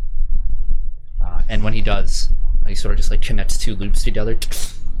finishing. And when he does, he sort of just like connects two loops together,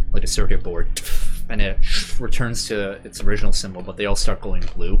 like a circuit board, and it returns to its original symbol, but they all start glowing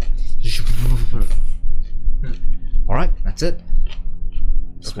blue. All right, that's it.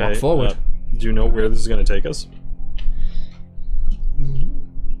 Just walk forward. Do you know where this is going to take us?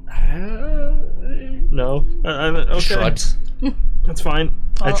 No. Okay. Shrugs. That's fine.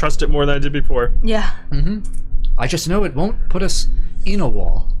 I trust it more than I did before. Yeah. I just know it won't put us in a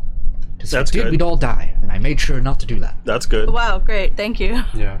wall. That's good. We'd all die, and I made sure not to do that. That's good. Wow, great. Thank you.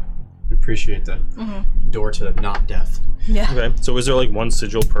 Yeah. Appreciate the door to not death. Yeah. Okay, so is there like one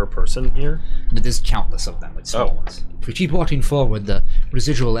sigil per person here? There's countless of them, like small ones. If we keep walking forward, the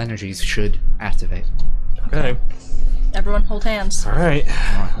residual energies should activate. Okay. Everyone hold hands. All right.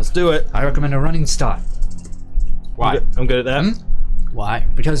 Let's do it. I recommend a running start. Why? I'm good at that. Why?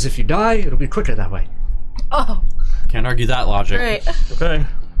 Because if you die, it'll be quicker that way. Oh, Can't argue that logic. great. Okay.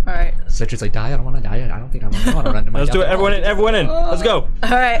 Alright. Such as like, die, I don't want to die. I don't think I want to run to my Let's do it. Everyone in. Everyone in. Let's go.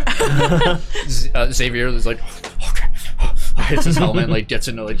 Alright. Xavier is like, okay. Hits his helmet and like gets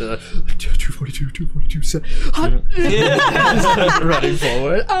into like the 242, running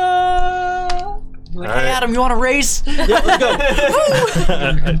forward. Like, All right. hey, Adam, you want to race? Yeah, let's go.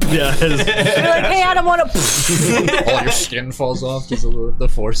 Yeah. You're like, hey, I don't want to. All your skin falls off because of the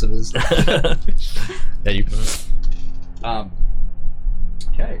force of his. Yeah, you.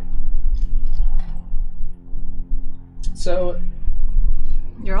 Okay. So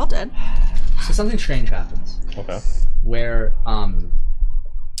You're all dead. something strange happens Okay. where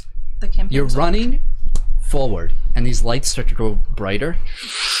The campaign. you're running forward and these lights start to grow brighter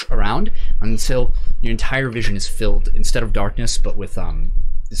around until your entire vision is filled, instead of darkness, but with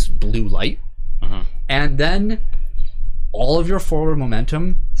this blue light. And then all of your forward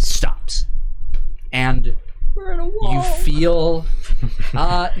momentum stops, and We're in a wall. you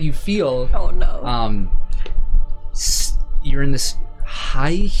feel Oh no. You're in this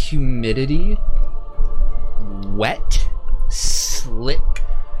high humidity, wet, slick,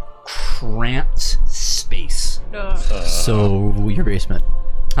 cramped space. So, your basement.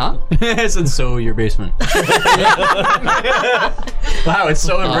 Huh? I said, so your basement. Wow, it's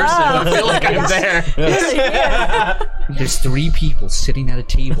so immersive. I feel like I'm there. Yeah. There's 3 people sitting at a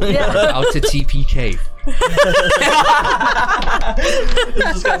table out to TPK.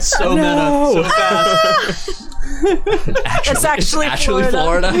 This just got so meta so fast. It's actually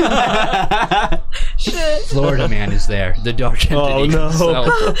Florida. Shit. Florida man is there. The dark entity.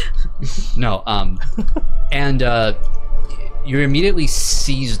 Oh, no. No, and you're immediately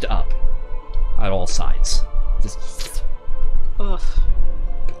seized up at all sides. Just, Ugh.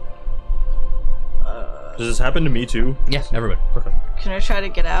 Does this happen to me too? yeah, everybody. Okay. Can I try to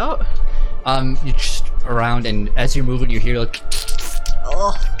get out? You're just around, and as you're moving, you hear like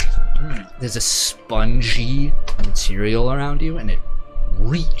Ugh. there's a spongy material around you, and it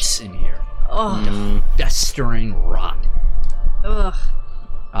reeks in here. Ugh. Festering rot. Ugh.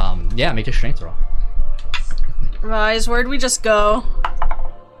 Yeah, make a strength roll. Rise, where'd we just go?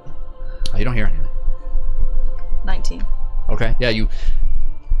 Oh, you don't hear anything. 19. Okay, yeah, you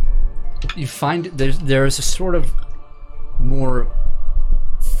find there's a sort of more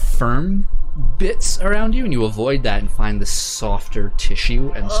firm bits around you, and you avoid that and find the softer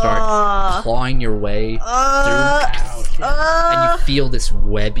tissue and start clawing your way through, and you feel this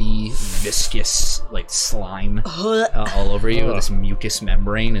webby, viscous, like slime all over you, this mucous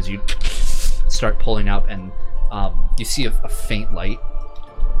membrane as you start pulling up, and you see a faint light,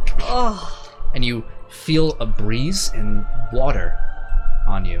 and you feel a breeze and water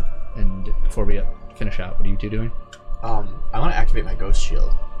on you. And before we finish out, what are you two doing? I want to activate my ghost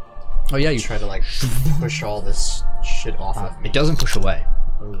shield. Oh yeah, you Try to like push all this shit off of me. It doesn't push away.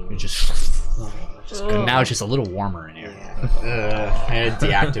 It just Ugh. now it's just a little warmer in here. I had to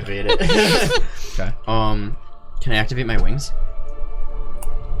deactivate it. Okay. Can I activate my wings?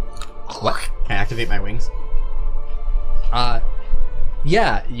 What? Can I activate my wings?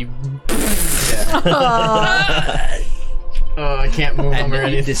 Yeah, you. I can't move them or And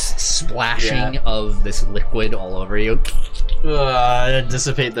anything. this splashing of this liquid all over you.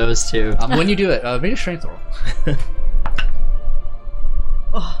 Dissipate those two. When you do it, make a strength roll.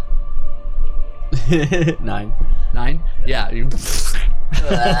 9. 9. Yeah. You,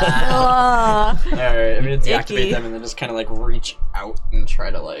 Ugh. Alright, I'm gonna deactivate Icky. them and then just kind of like reach out and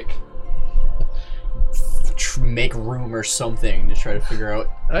try to like make room or something to try to figure out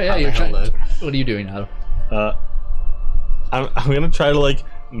oh yeah, how you're the hell trying. to... What are you doing, Adam? I'm gonna try to like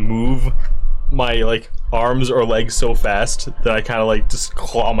move my like arms or legs so fast that I kind of like just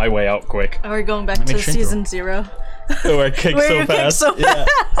claw my way out quick. Are we going back to season 0? Where I kick so fast. Yeah.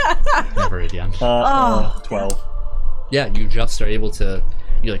 Never again. 12. Yeah, you just are able to,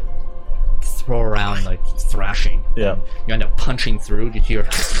 you like throw around like thrashing. Yeah. You end up punching through to hear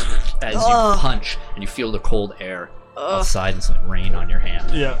as you punch, and you feel the cold air outside and some rain on your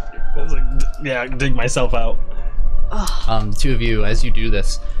hand. Yeah. I was like, dig myself out. The two of you, as you do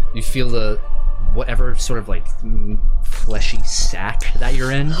this, you feel the whatever sort of like fleshy sack that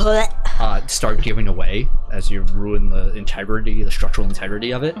you're in start giving away as you ruin the structural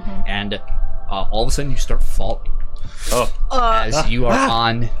integrity of it, and all of a sudden you start falling as you are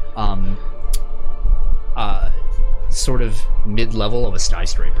on sort of mid-level of a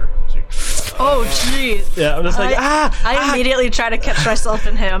skyscraper. Oh jeez. Yeah, I'm just like I immediately try to catch myself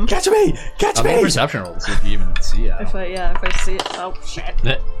in him. Catch me! Catch me! Make a perception roll to see if you even see it. If I see it. Oh shit.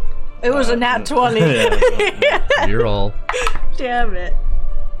 It was a nat 20. You're all. Damn it.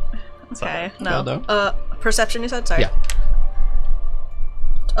 Okay, no. Perception you said? Sorry. Yeah.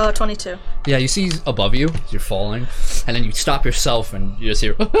 22. Yeah, you see above you as you're falling, and then you stop yourself and you just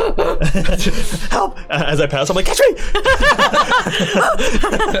hear help! As I pass, I'm like, catch me!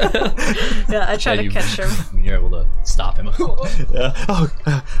 Yeah, I try to catch him. You're able to stop him.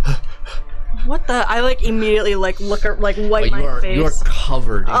 What the? I like immediately like look at like wipe my face. You are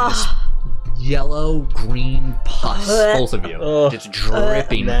covered in this yellow green pus, both of you, just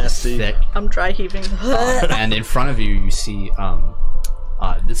dripping nasty. thick. I'm dry heaving. And in front of you, you see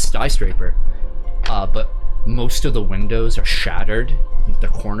this skyscraper, but most of the windows are shattered. The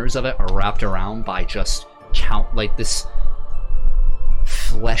corners of it are wrapped around by just like this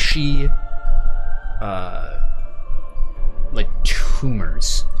fleshy, like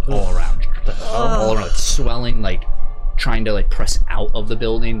tumors all around, swelling, like trying to like press out of the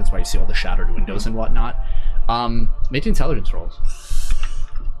building. That's why you see all the shattered windows and whatnot. Make intelligence rolls.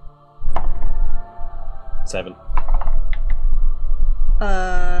 7.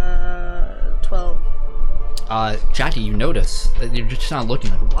 12. Jackie, you notice that you're just not looking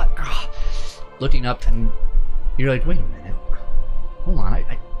like what? Looking up, and you're like, wait a minute, hold on,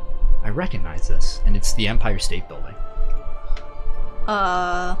 I recognize this, and it's the Empire State Building.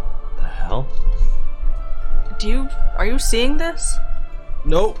 The hell? Are you seeing this?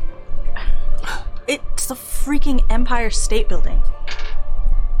 Nope. It's the freaking Empire State Building.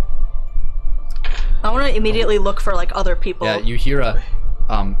 I want to immediately look for like other people. Yeah, you hear a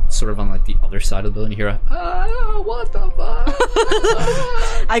sort of on like the other side of the building, you hear a what the fuck?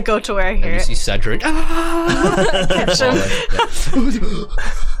 I go to where I hear and you it. see Cedric. Catch him.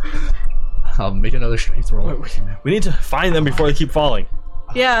 Make another strength roll. We need to find them before they keep falling.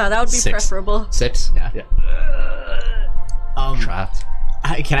 Yeah, that would be 6. preferable. 6? Yeah. Trapped.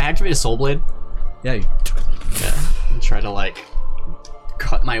 Can I activate a soul blade? Yeah. And try to like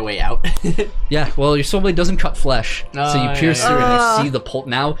cut my way out. Yeah, well, your soul blade doesn't cut flesh, so you pierce through and you see the pulse.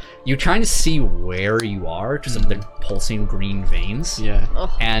 Now you're trying to see where you are, just of the pulsing green veins. Yeah.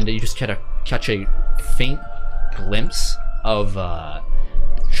 And you just catch a faint glimpse of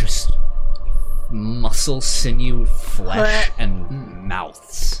just muscle, sinew, flesh, and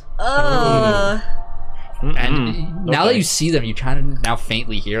mouths. And now that you see them, you kind of now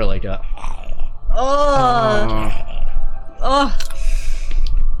faintly hear like a.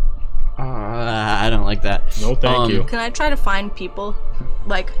 I don't like that. No, thank you. Can I try to find people,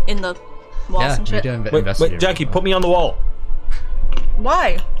 like in the walls and shit? Wait, Jackie, put me on the wall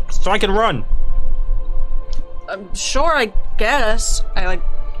Why? so I can run. Sure, I guess. I like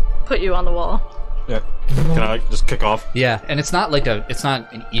put you on the wall. Yeah. Can I like, just kick off? Yeah, and it's not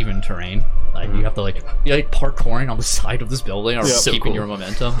an even terrain. Like you have to you're like parkouring on the side of this building or keeping your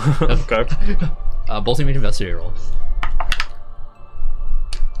momentum. Okay. Both of you make investigator rolls.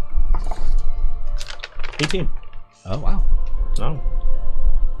 18. Oh wow. Oh.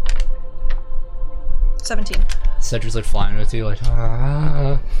 17. Cedric's like flying with you, like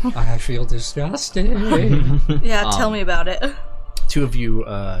I feel disgusting. Yeah, tell me about it. Two of you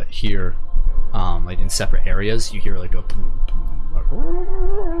hear, like in separate areas, you hear like a.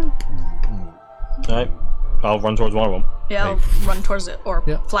 Alright. I'll run towards one of them. Yeah, I'll run towards it or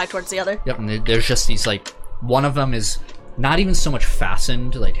fly towards the other. Yep, and there's just these like one of them is not even so much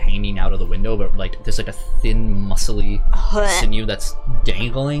fastened, like hanging out of the window, but like there's like a thin, muscly sinew that's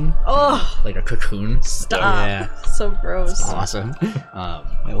dangling, like a cocoon. Stop! Yeah, So gross. Awesome.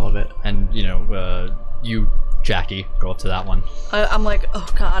 I love it. and you, Jackie, go up to that one. I'm like, oh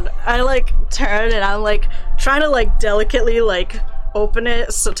god. I like turn and I'm like trying to like delicately like open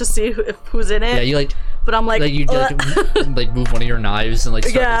it so to see who's in it. Yeah, you like but I'm like, you like move one of your knives and like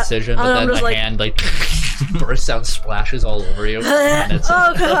start Yeah, incision, but and then I'm just a like- hand like bursts out and splashes all over you. And it's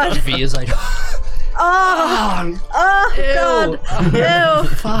oh god, V is like, oh god, ew,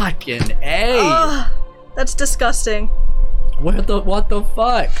 fucking A. oh, that's disgusting. What the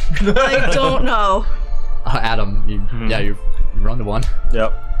fuck? I don't know. Adam, you're on to one.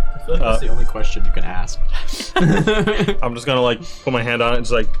 Yep. I feel like that's the only question you can ask. I'm just gonna like put my hand on it and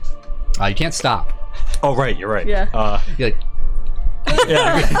just like. You can't stop. Oh right, you're right. Yeah. You're like,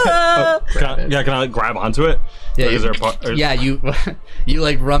 Yeah. Can I like grab onto it? yeah, Like, is there a part? yeah, you you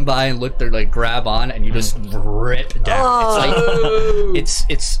like run by and look there, like grab on, and you just rip down. Oh. It's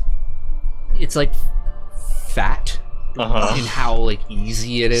like fat Uh-huh. in how like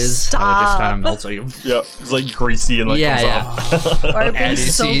easy it is. How it just kind of melts. Like, Yep. It's like greasy and like comes off. Or it And being you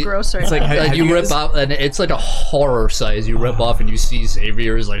so see- gross right It's like, now. like you rip off, and it's like a horror size. You rip off, and you see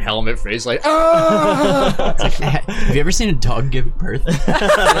Xavier's like helmet face, like ah! have you ever seen a dog give birth?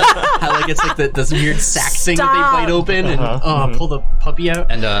 How like it's like this weird sack thing that they Stop. bite open and pull the puppy out.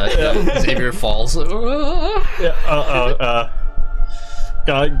 And Xavier falls. Yeah.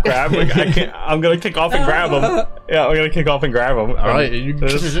 Can I grab? Like, I can't. I'm gonna kick off and grab him. Yeah, I'm gonna kick off and grab him. All right, you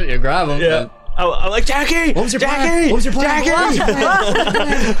grab him. Yeah. I'm like, Jackie! What was your Jackie! plan? What was your plan? Jackie!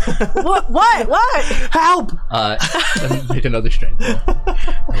 What? Help! Make another strength.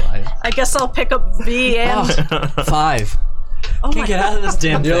 I guess I'll pick up V and 5. oh my Get out of this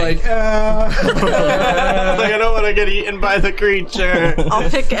damn You're thing. like, I don't want to get eaten by the creature. I'll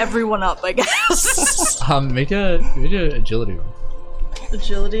pick everyone up, I guess. make a agility roll.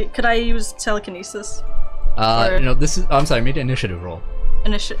 Agility. Could I use telekinesis? Or- This is. I'm sorry. Make an initiative roll. Oh,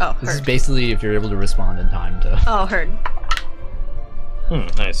 This is heard. basically if you're able to respond in time to Oh, heard.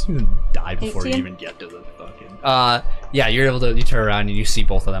 Nice. die before you 18? even get to the fucking. Yeah, you're able to. You turn around and you see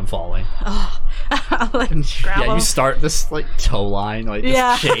both of them falling. Oh, I'll like grab Yeah, them. you start this like tow line, like this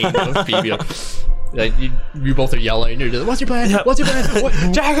Yeah. chain of people. Like you both are yelling. You're just, what's your plan? What's your plan? What?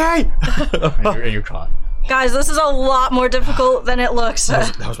 Jackie! and you're caught. Guys, this is a lot more difficult than it looks.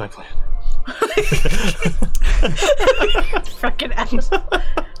 That was my plan. Frickin' end.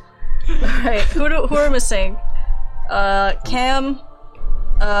 Alright, who are missing? Cam,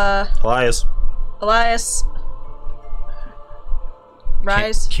 Elias. Elias,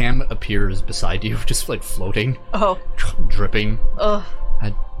 Rise. Cam appears beside you, just like floating, Oh, dripping. ugh.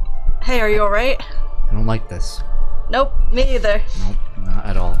 I Hey, are you alright? don't like this. Nope, me either. Nope, not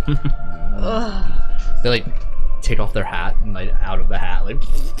at all. Ugh. They like take off their hat and like out of the hat, like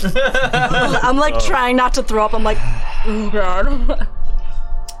I'm like trying not to throw up. I'm like, oh god.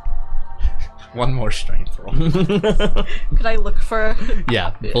 one more strength roll. Could I look for?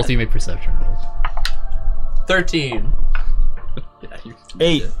 Yeah, both of you make perception rolls. 13. Yeah, you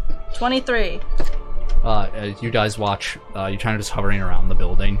 8. 23. You guys watch. You're kind of just hovering around the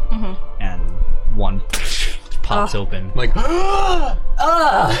building, and one pops open. Like,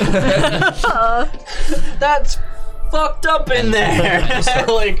 that's fucked up in there.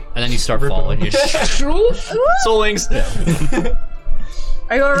 Like, And then you start falling. You just, soul wings. Are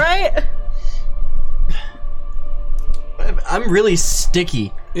you alright? I'm really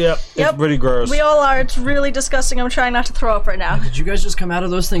sticky. Yep. It's Yep. pretty gross. We all are. It's really disgusting. I'm trying not to throw up right now. Did you guys just come out of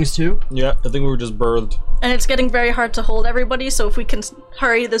those things too? Yeah, I think we were just birthed. And it's getting very hard to hold everybody, so if we can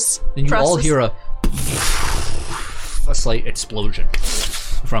hurry this and you process. all hear a slight explosion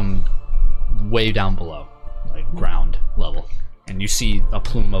from way down below, like ground level, and you see a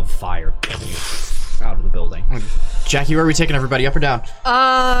plume of fire out of the building. Jackie, where are we taking everybody? Up or down?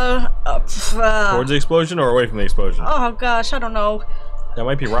 Towards the explosion or away from the explosion? Oh gosh, I don't know. That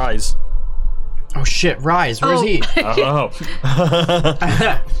might be Rise. Oh shit, Rise, where's Oh. he?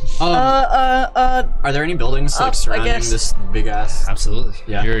 Oh. Are there any buildings like Up, I surrounding guess. this big ass? Absolutely.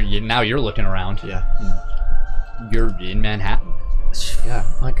 Yeah. Now you're looking around. Yeah. You're in Manhattan. Yeah.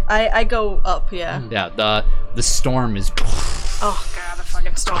 Like, I go up, yeah. Yeah. The storm is Oh god, the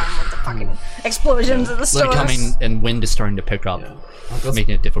fucking storm with the fucking explosions of the storm. coming, and wind is starting to pick up,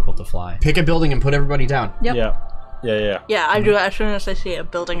 making it difficult to fly. pick a building and put everybody down. Yep. Yeah. Yeah, I do. As soon as I see a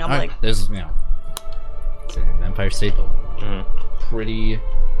building, I'm All right, like, there's it's an Empire State Building. Pretty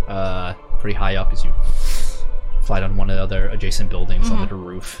high up as you fly down one of the other adjacent buildings on the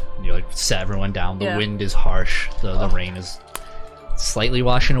roof. And you like set everyone down. The Yeah. wind is harsh. The rain is slightly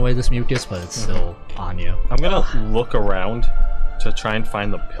washing away this mucus, but it's still on you. I'm gonna look around to try and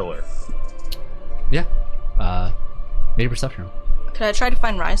find the pillar. Yeah. Made a perception roll. could I try to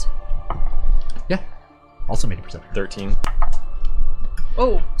find Rise? Yeah. Also made a perception. 13.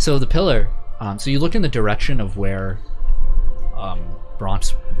 Oh, So the pillar. So you look in the direction of where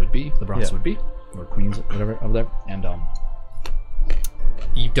Bronx would be. The Bronx Yeah. would be. or queens, whatever, over there, and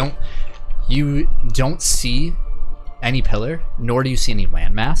you don't see any pillar, nor do you see any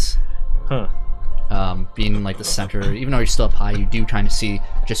landmass. Huh. Being in like the center, even though you're still up high, you do kind of see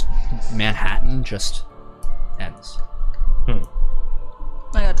just Manhattan just ends. Hmm.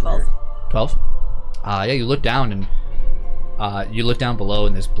 I got 12. 12? Yeah, you look down and you look down below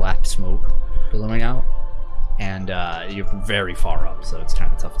and there's black smoke billowing out, and you're very far up, so it's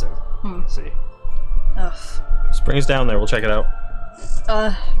kind of tough to see. Ugh. Just bring us down there. We'll check it out.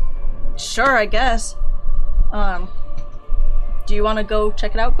 Sure, I guess. Do you want to go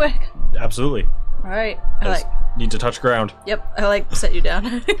check it out quick? Absolutely. All right. Just need to touch ground. Yep. I set you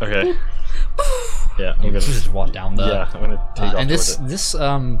down. Okay. Yeah, I'm gonna just walk down the. Yeah, I'm gonna take off and this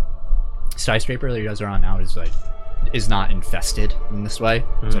skyscraper that you guys are on now is not infested in this way.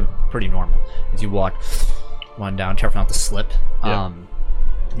 It's pretty normal. As you walk one down, careful not to slip. Yeah.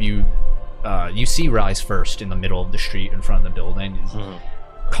 You see Rise first in the middle of the street in front of the building. He's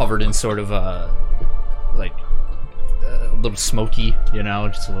covered in sort of a little smoky,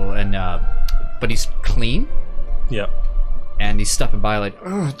 just a little, and but he's clean. Yeah. And he's stepping by like,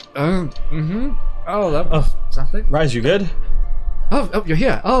 oh, that was something. Rise, you good? Oh, you're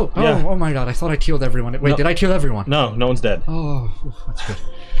here. Oh my God! I thought I killed everyone. Wait, did I kill everyone? No one's dead. Oh, that's good.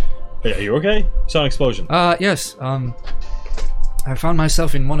 Hey, are you okay? Saw an explosion. Yes. I found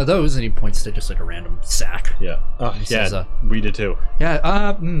myself in one of those, and he points to just like a random sack. Yeah. Oh, He yeah. says, we did too.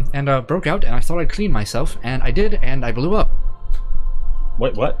 Yeah. And broke out, and I thought I'd clean myself, and I did, and I blew up.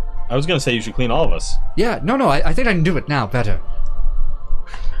 Wait, what? I was gonna say you should clean all of us. Yeah. No. I think I can do it now better.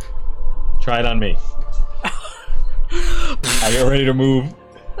 Try it on me. I get ready to move.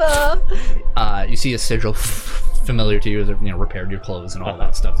 You see a sigil familiar to you as repaired your clothes and all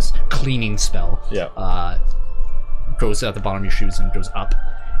that stuff. This cleaning spell. Yeah. Goes at the bottom of your shoes and goes up,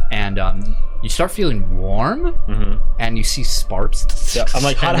 and you start feeling warm, and you see sparks. Yeah. I'm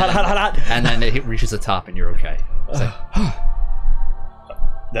like hot. And then it reaches the top, and you're okay. It's like,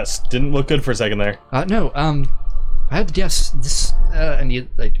 That didn't look good for a second there. no. I had to guess this, and he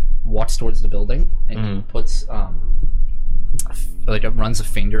walks towards the building, and he puts runs a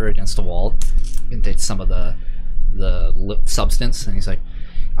finger against the wall, and takes some of the substance, and he's like,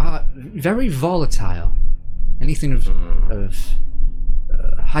 very volatile. Anything of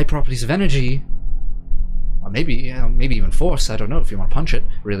high properties of energy, or maybe even force. I don't know if you want to punch it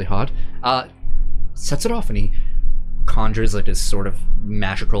really hard. Sets it off, and he conjures this sort of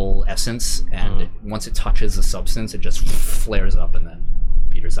magical essence, and once it touches the substance, it just flares up and then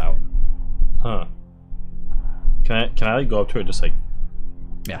peters out. Huh. Can I go up to it just like?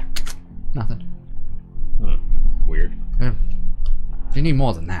 Yeah. Nothing. Weird. You need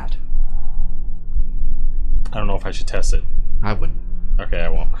more than that. I don't know if I should test it. I wouldn't. Okay, I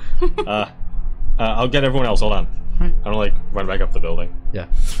won't. I'll get everyone else. Hold on. Right. I don't run back up the building. Yeah.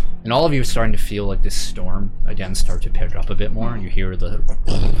 And all of you are starting to feel this storm again start to pick up a bit more, and you hear the.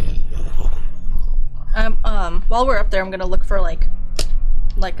 While we're up there, I'm gonna look for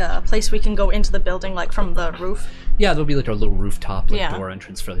a place we can go into the building, from the roof. Yeah, there'll be a little rooftop door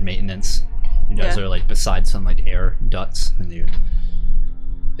entrance for the maintenance. You guys are beside some air ducts, and you.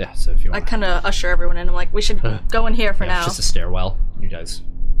 Yeah, so if you want. I kind of usher everyone in. I'm like, we should go in here for now. It's just a stairwell. You guys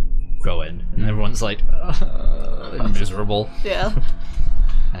go in, and everyone's miserable. Yeah.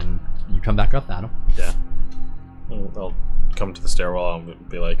 And you come back up, Adam. Yeah. I'll come to the stairwell and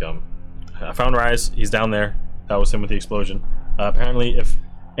be like, I found Rise. He's down there. That was him with the explosion. Apparently, if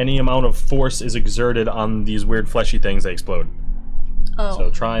any amount of force is exerted on these weird fleshy things, they explode. Oh.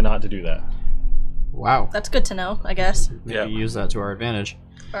 So try not to do that. Wow. That's good to know, I guess. Maybe use that to our advantage.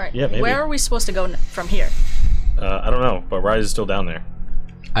 Alright. Yeah, maybe. Where are we supposed to go from here? I don't know, but Rise is still down there.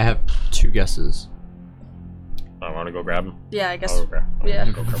 I have 2 guesses. I want to go grab him. Yeah, I guess. I'll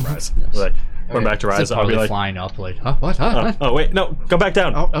go grab Rise. Yes. Run back to Rise. So I'll be flying up, what? oh, wait, no, go back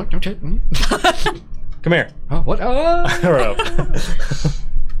down. Oh, okay. Come here. Oh, what? Oh! Hurry up.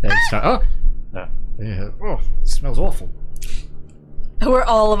 Yeah. Oh, it smells awful. Where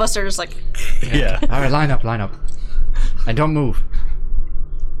all of us are just Yeah. All right, line up, and don't move.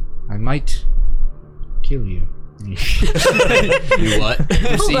 I might kill you. You what?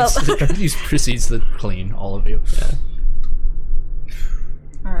 He proceeds to clean all of you. Yeah.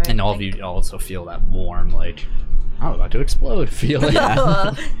 All right. And all of you also feel that warm, I'm about to explode feeling.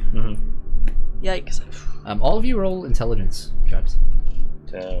 Yikes. All of you roll intelligence checks.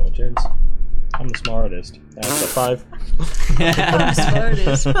 Intelligence. I'm the smartest. That's a 5. I'm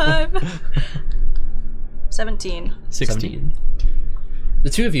smartest. 5. 17. 16. The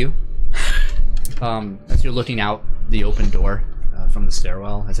two of you, as you're looking out the open door from the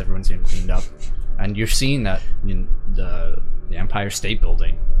stairwell, as everyone's getting cleaned up, and you're seeing that in the Empire State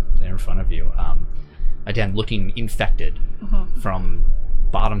Building there in front of you. Again, looking infected from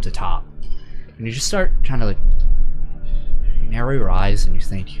bottom to top, and you just start trying to like narrow your eyes, and you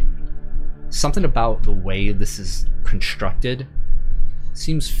think something about the way this is constructed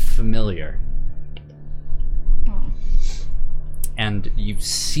seems familiar. And you've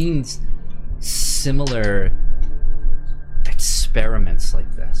seen similar experiments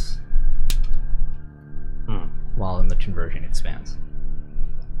like this while in the conversion expanse.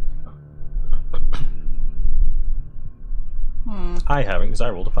 I haven't, because I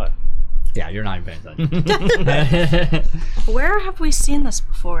rolled a 5. Yeah, you're not even paying attention. Where have we seen this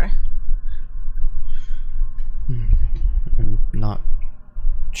before? I'm not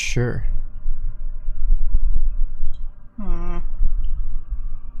sure.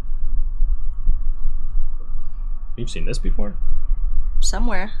 You've seen this before?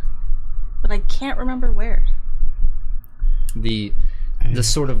 Somewhere. But I can't remember where. The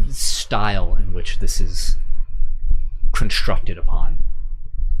sort of style in which this is constructed upon,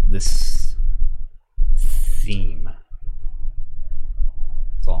 this theme.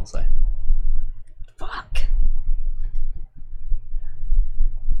 That's all I'll say. Fuck.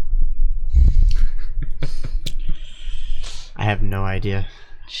 I have no idea.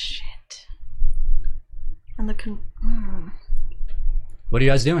 Shit. And the What are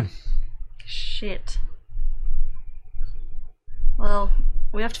you guys doing? Shit. Well,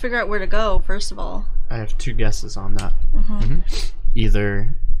 we have to figure out where to go, first of all. I have 2 guesses on that.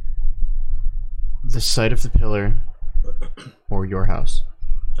 Either the site of the pillar or your house.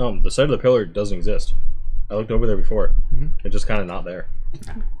 The site of the pillar doesn't exist. I looked over there before. It's just kind of not there.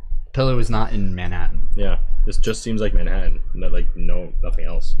 Pillar was not in Manhattan. Yeah, this just seems like Manhattan. Nothing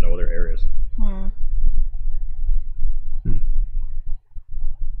else. No other areas.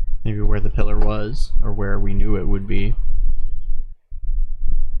 Maybe where the pillar was, or where we knew it would be.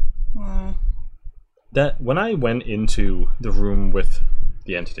 That when I went into the room with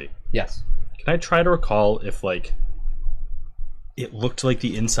the entity, Yes. can I try to recall if like it looked like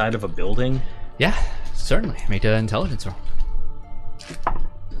the inside of a building? Yeah, certainly. Make an intelligence roll.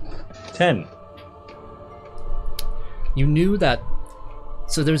 10. You knew that.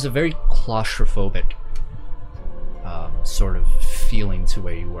 So there's a very claustrophobic sort of feeling to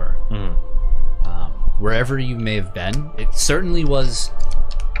where you were. Wherever you may have been, it certainly was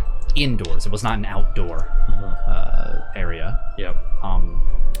indoors. It was not an outdoor area. Yep.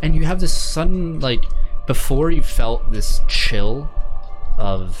 And you have this sudden, like, before you felt this chill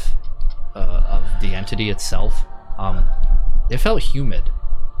of the entity itself, it felt humid.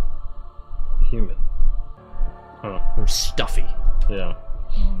 Humid. Huh. Or stuffy. Yeah.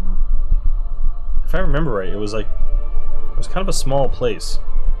 If I remember right, it was kind of a small place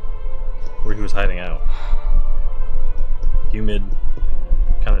where he was hiding out. Humid,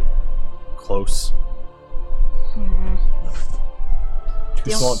 kind of close.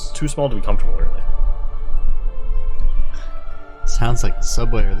 Too small to be comfortable, really. Sounds like the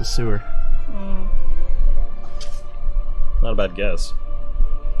subway or the sewer. Not a bad guess.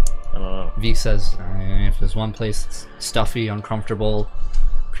 I don't know. V says, if there's one place that's stuffy, uncomfortable,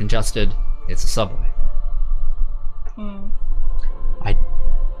 congested, it's a subway. I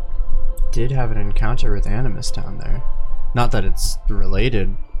did have an encounter with Animus down there. Not that it's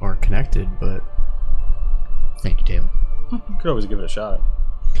related or connected, but Thank you, Taylor. Could always give it a shot.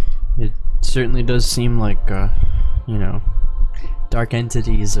 it certainly does seem like, you know, dark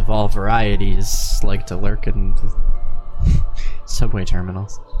entities of all varieties like to lurk in subway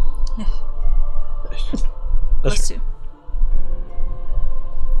terminals. Let's do.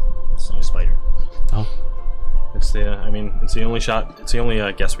 It's not a spider. Oh. It's the only shot. It's the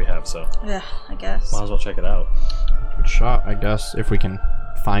only guess we have, so Yeah, I guess. might as well check it out. Good shot, I guess, if we can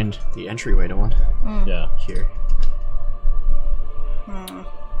find the entryway to one. Yeah. Here.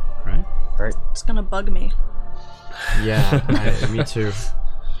 Right? Alright. It's gonna bug me. Yeah, me too.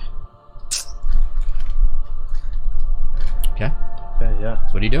 Okay. Okay, yeah.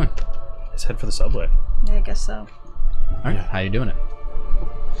 So what are you doing? Let's head for the subway. Yeah, I guess so. Alright, how are you doing it?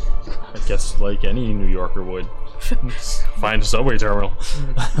 I guess like any New Yorker would. Find a subway terminal.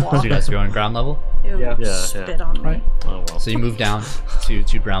 So you guys are going ground level? Ew, Yeah. spit on me. Right. Oh well. So you move down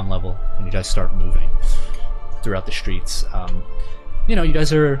to ground level, and you guys start moving throughout the streets. You know, you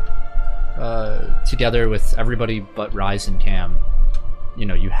guys are together with everybody but Rise and Cam. You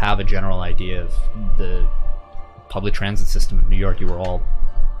know, you have a general idea of the public transit system of New York. You were all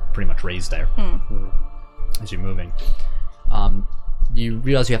pretty much raised there as you're moving. You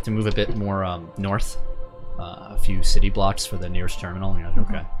realize you have to move a bit more north, a few city blocks for the nearest terminal. And you're like,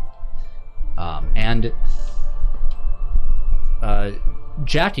 okay. And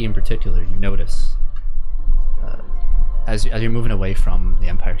Jackie in particular, you notice as you're moving away from the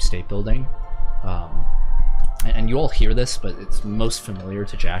Empire State Building, and you all hear this, but it's most familiar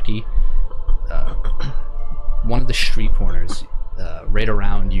to Jackie. One of the street corners, right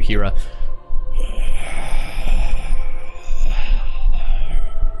around, you hear a.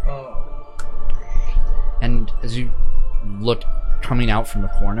 And as you look coming out from the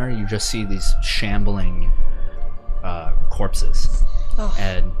corner, you just see these shambling corpses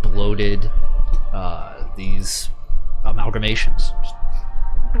and bloated these amalgamations.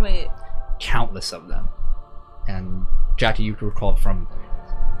 Wait. Countless of them. And Jackie, you can recall from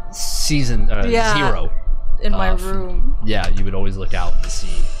season 0. In my room. Yeah, you would always look out and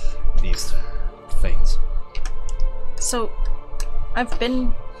see these things. So, I've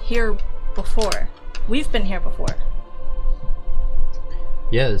been here before. We've been here before.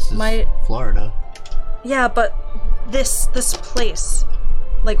 Yeah, this is Florida. Yeah, but this place,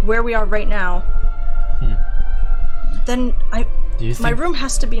 like where we are right now, then my room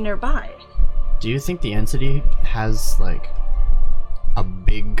has to be nearby. Do you think the entity has like a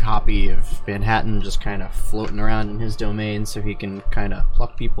big copy of Manhattan just kind of floating around in his domain so he can kind of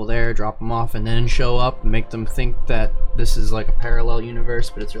pluck people there, drop them off, and then show up and make them think that this is like a parallel universe,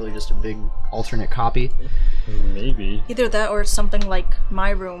 but it's really just a big alternate copy? Maybe. Either that or it's something like my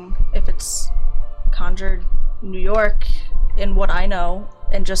room, if it's conjured New York in what I know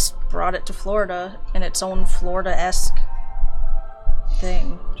and just brought it to Florida in its own Florida-esque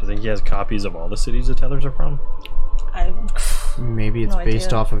thing. Do you think he has copies of all the cities the tethers are from? Maybe it's No based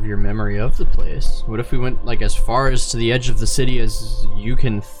idea. off of your memory of the place. What if we went like as far as to the edge of the city as you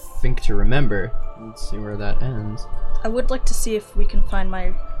can think to remember? Let's see where that ends. I would like to see if we can find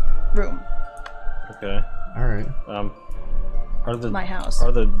my room, Okay. Alright. my house.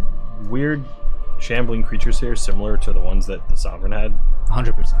 Are the weird shambling creatures here similar to the ones that the Sovereign had?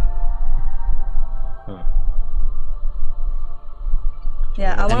 100%. Huh.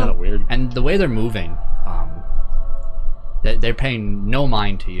 Yeah, I That's kind want of weird. And the way they're moving, they're paying no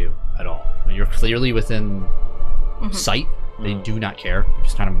mind to you at all. You're clearly within sight. They do not care. They're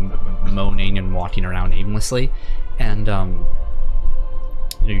just kind of moaning and walking around aimlessly. And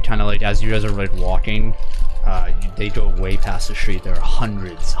you kind of like, as you guys are like walking, they go way past the street. There are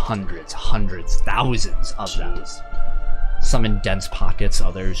hundreds, thousands of them. Some in dense pockets,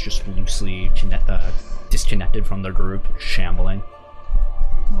 others just loosely disconnected from the group, shambling.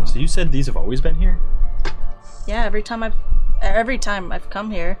 So you said these have always been here? Yeah, every time I've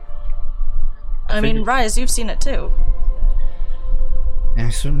come here. I mean, figured- Rise, you've seen it too. I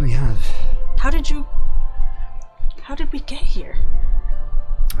certainly have. How did we get here?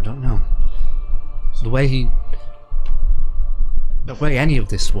 I don't know. The way any of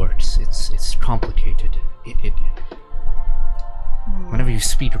this works, it's complicated. Whenever you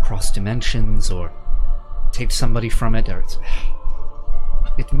speak across dimensions or take somebody from it, or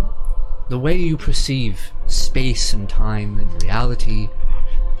the way you perceive space and time and reality,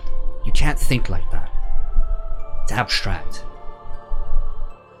 you can't think like that. It's abstract.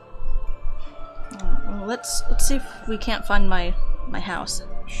 Well, let's see if we can't find my house.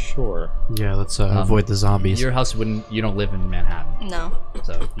 Sure. Yeah, let's avoid the zombies. Your house you don't live in Manhattan. No.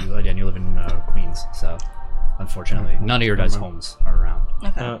 So, you live in Queens, so unfortunately, none of your guys' homes are around.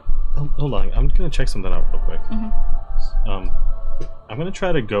 Okay. Hold on. I'm gonna check something out real quick. I'm gonna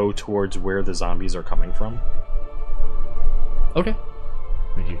try to go towards where the zombies are coming from. Okay.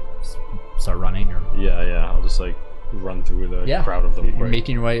 Would you start running, or Yeah. I'll just like run through the crowd of them. You're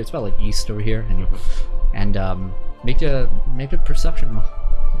making your way. It's about like east over here, and make a perception roll.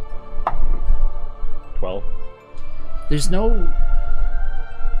 12. There's no.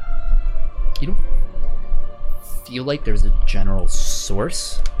 You don't feel like there's a general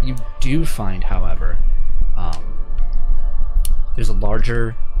source. You do find, however, there's a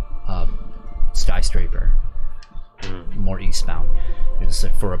larger skyscraper, more eastbound. It's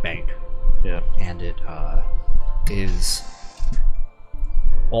like for a bank. Yeah. And it is.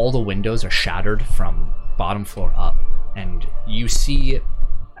 All the windows are shattered from bottom floor up, and you see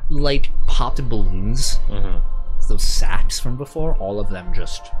like popped balloons, those sacks from before, all of them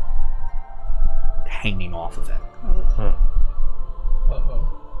just hanging off of it. Huh.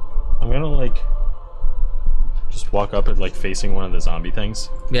 I'm gonna like just walk up and like facing one of the zombie things.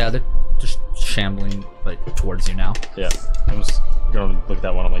 Yeah, they're just shambling like towards you now. Yeah. I'm just gonna look at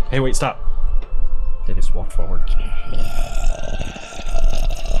that one. I'm like, hey, wait, stop. They just walk forward.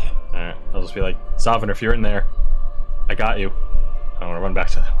 Alright. I'll just be like, Sovereign, if you're in there, I got you. I want to run back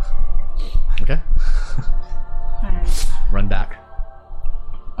to them. Okay. Alright. Run back.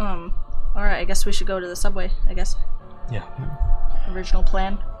 Alright, I guess we should go to the subway, I guess. Yeah. Original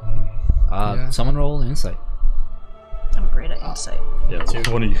plan. Someone roll insight. I'm great at insight. Yeah,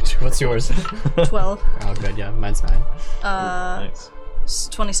 one of you two. What's yours? 12. Oh, good. Yeah, mine's 9. Nice.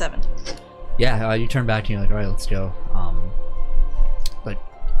 27. Yeah, you turn back and you're like, all right, let's go. But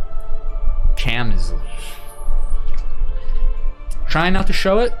Cam is trying not to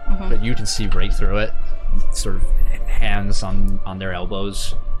show it, but you can see right through it. Sort of hands on their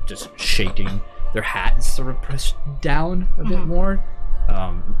elbows, just shaking. Their hat is sort of pressed down a bit more,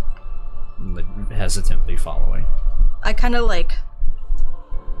 hesitantly following. I kind of like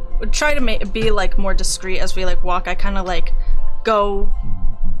would try to be like more discreet as we like walk. I kind of like go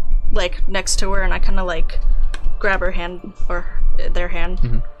like next to her and I kind of like grab her hand or their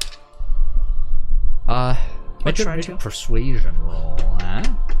hand. Make a persuasion roll, huh?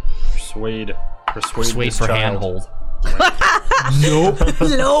 Persuade Persuade for handhold. Nope.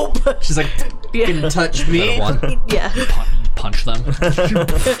 Nope. She's like, Yeah. can touch me. One. Yeah. Punch them.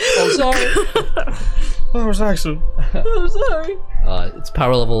 Oh, sorry. Oh, it was an accident. I'm sorry. It's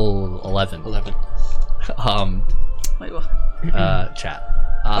power level 11. 11. Wait, what? Chat.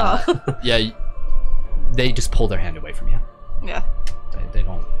 Yeah, they just pull their hand away from you. Yeah. They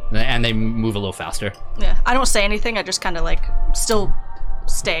don't, and they move a little faster. Yeah. I don't say anything. I just kind of like still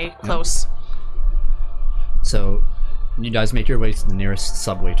stay close. So, you guys make your way to the nearest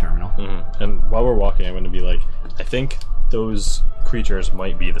subway terminal. And while we're walking, I'm going to be like, I think those creatures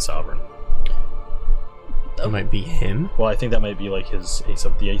might be the Sovereign. It might be him. Well, I think that might be like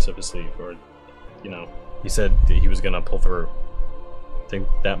the ace up his sleeve, or, you know, he said that he was going to pull through. I think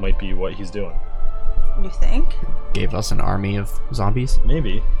that might be what he's doing. You think? Gave us an army of zombies.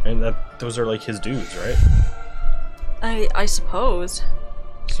 Maybe. And those are like his dudes, right? I suppose.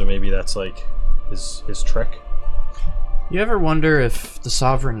 So maybe that's like his trick. You ever wonder if the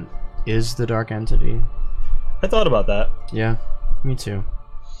Sovereign is the dark entity? I thought about that. Yeah, me too.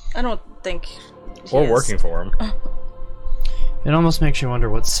 I don't think. Or working for him. It almost makes you wonder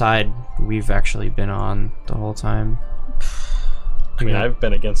what side we've actually been on the whole time. I mean, I've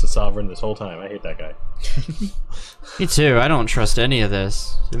been against the Sovereign this whole time. I hate that guy. Me too. I don't trust any of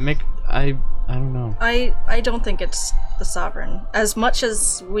this. I don't know. I don't think it's the Sovereign. As much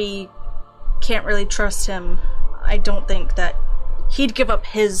as we can't really trust him, I don't think that he'd give up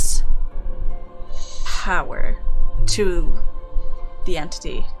his power to the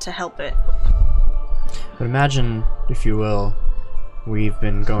entity to help it. But imagine, if you will, we've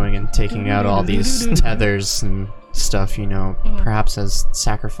been going and taking out all these tethers and stuff, you know, perhaps as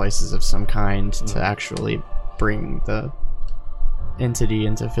sacrifices of some kind to actually bring the entity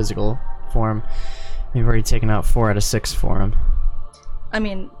into physical form. We've already taken out 4 out of 6 for him. I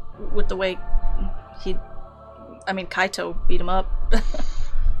mean, with the way Kaito beat him up.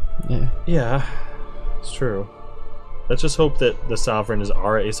 Yeah, it's true. Let's just hope that the Sovereign is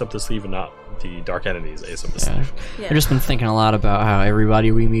our ace up the sleeve and not the Dark Entity's ace up the sleeve. Yeah. I've just been thinking a lot about how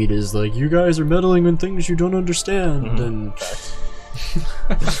everybody we meet is like, you guys are meddling in things you don't understand. And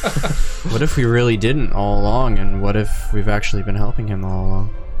what if we really didn't all along, and what if we've actually been helping him all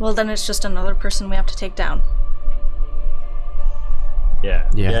along? Well, then it's just another person we have to take down. Yeah,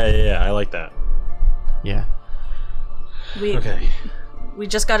 I like that. Yeah. We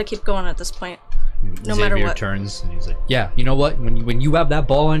just got to keep going at this point. No Xavier matter what. turns and he's like, yeah, you know what? When you have that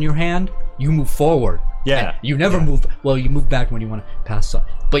ball in your hand, you move forward. Yeah. And you never move. Well, you move back when you want to pass up,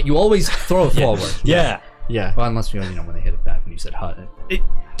 but you always throw it forward. Yeah. Well, unless you know when they hit it back when you said hut. It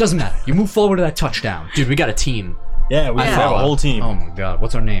doesn't matter. You move forward to that touchdown. Dude, we got a team. Yeah, we have a whole team. Oh my god,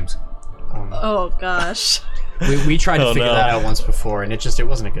 what's our names? Oh gosh. We tried to figure that out once before, and it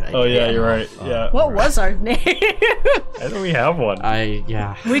wasn't a good idea. Oh yeah, you're right. Yeah. What was our name? I think we have one.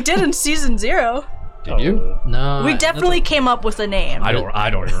 We did in season 0. Did you? No. We definitely came up with a name. I don't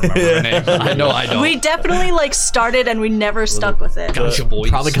even remember the name. I know I don't. We definitely started and we never stuck with it. Gotcha, boys.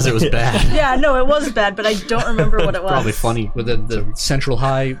 Probably because it was bad. Yeah, no, it was bad, but I don't remember what it was. Probably funny. With the Central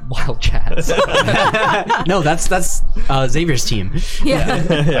High Wildcats. No, that's Xavier's team.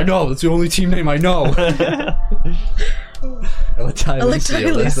 Yeah. I know, that's the only team name I know.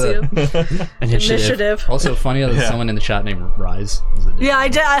 Electri-Lucium. Initiative. Also funny that someone in the chat named Rise. Yeah, I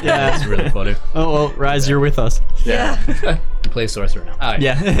did. Yeah. It's really funny. Oh, well, Rise, you're with us. Yeah. You play a sorcerer now. All right.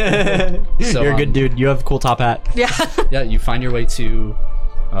 Yeah. So, you're a good dude. You have a cool top hat. Yeah. Yeah, you find your way to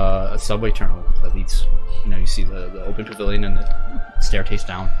a subway terminal that leads, you see the open pavilion and the staircase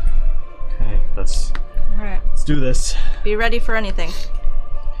down. Okay, let's Alright. do this. Be ready for anything.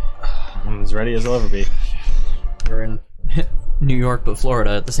 I'm as ready as I'll ever be. We're in New York, but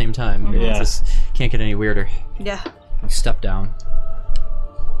Florida at the same time. Yeah. It just can't get any weirder. Yeah. You step down.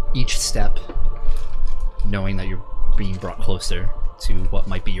 each step, knowing that you're being brought closer to what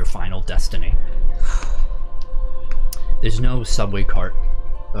might be your final destiny. There's no subway cart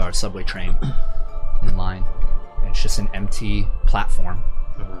or subway train in line. It's just an empty platform.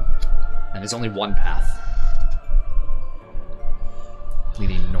 And there's only one path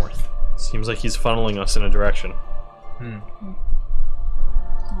leading north. Seems like he's funneling us in a direction.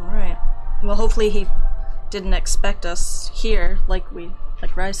 Alright. Well, hopefully he didn't expect us here, like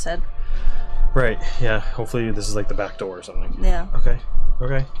Rise said. Right, yeah. Hopefully this is like the back door or something. Yeah. Okay.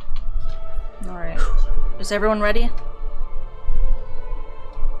 Alright. Is everyone ready?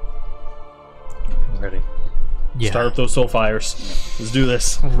 I'm ready. Yeah. Start up those soul fires. Let's do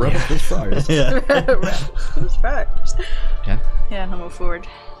this. Rub up those fires. Yeah. Who's first? Okay. Yeah, I'll move forward.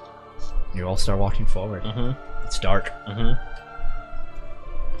 You all start walking forward. It's dark.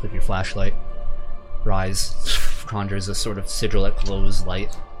 Flip your flashlight. Rise conjures a sort of sigil that glows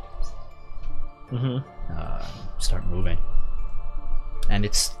light. Start moving. And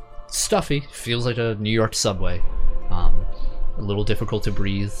it's stuffy. Feels like a New York subway. A little difficult to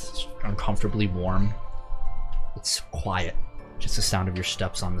breathe. Uncomfortably warm. It's quiet. Just the sound of your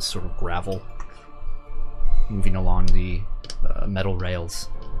steps on this sort of gravel. Moving along the metal rails.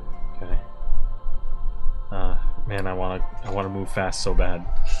 Okay. Man, I wanna move fast so bad.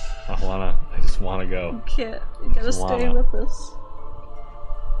 I just wanna go. You gotta stay with us.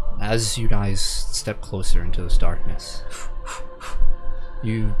 As you guys step closer into this darkness,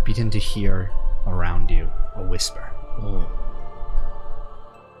 you begin to hear around you a whisper.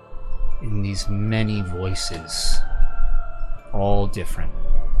 In these many voices, all different,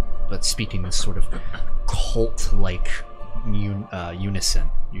 but speaking this sort of cult-like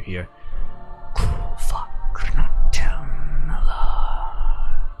unison. You hear,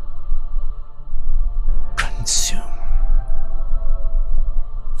 consume,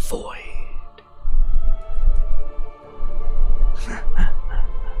 void.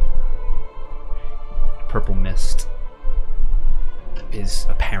 Purple mist is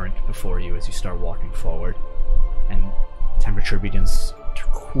apparent before you as you start walking forward, and temperature begins to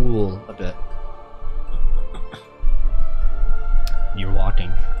cool a bit. You're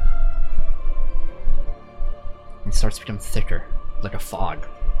walking. It starts to become thicker, like a fog,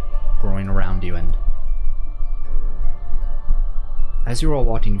 growing around you, and as you're all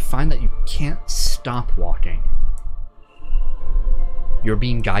walking, you find that you can't stop walking. You're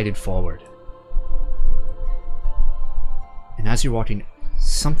being guided forward. And as you're walking,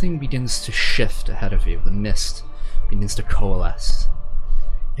 something begins to shift ahead of you. The mist begins to coalesce.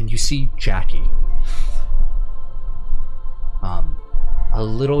 And you see Jackie. A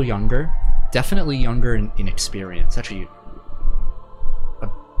little younger. Definitely younger in experience. Actually,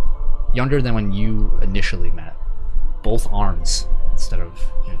 younger than when you initially met. Both arms instead of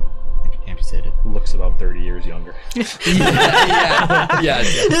amputated. Looks about 30 years younger. Yeah,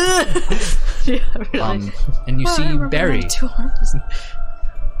 really. And you see Barry, Two arms.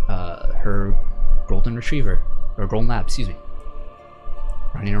 her golden retriever, or golden lab, excuse me,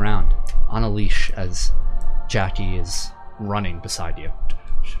 running around on a leash as Jackie is running beside you.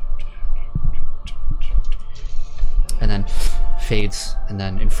 And then fades, and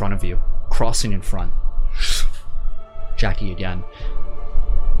then in front of you, crossing in front, Jackie again.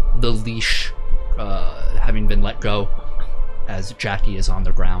 The leash having been let go as Jackie is on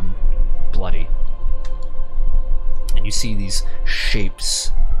the ground, bloody. And you see these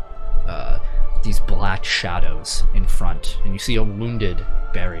shapes, these black shadows in front, and you see a wounded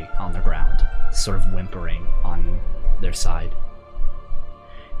Barry on the ground, sort of whimpering on their side.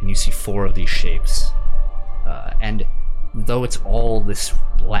 And you see 4 of these shapes, and though it's all this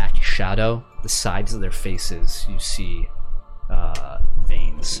black shadow, the sides of their faces, you see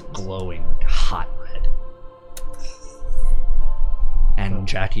veins glowing like hot red. And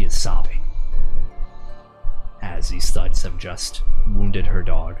Jackie is sobbing as these thugs have just wounded her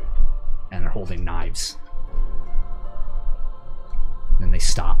dog and are holding knives. Then they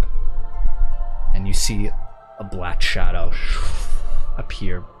stop, and you see a black shadow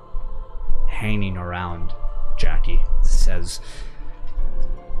appear hanging around Jackie. It says,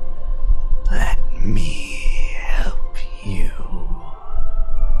 "Let me help you.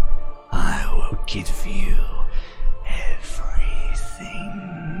 I will give you everything."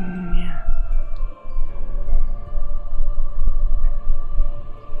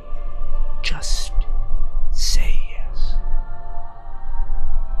 Just say yes.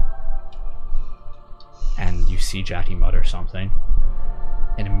 And you see Jackie mutter something,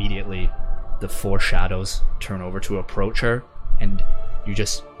 and immediately the 4 shadows turn over to approach her, and you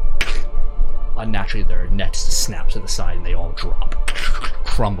just unnaturally their necks snap to the side and they all drop,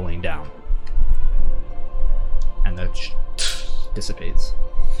 crumbling down. And then dissipates.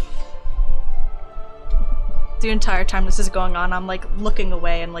 The entire time this is going on, I'm like looking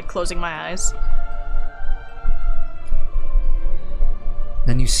away and like closing my eyes.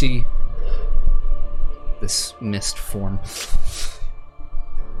 Then you see this mist form.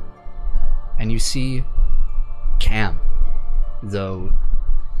 And you see Cam, though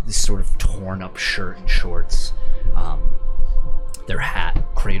this sort of torn up shirt and shorts, their hat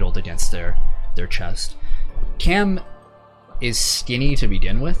cradled against their chest. Cam is skinny to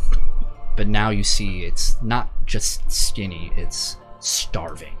begin with, but now you see it's not just skinny, it's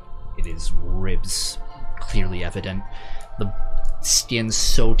starving. It is ribs clearly evident. The skin's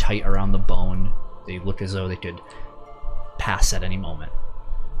so tight around the bone, they look as though they could pass at any moment.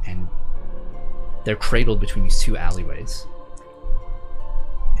 And they're cradled between these two alleyways.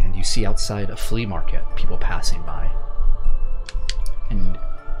 And you see outside a flea market, people passing by. And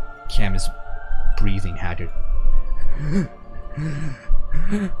Cam is breathing haggard.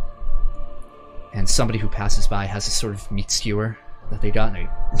 And somebody who passes by has this sort of meat skewer that they got, and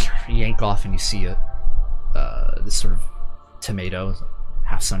they yank off, and you see this sort of tomato,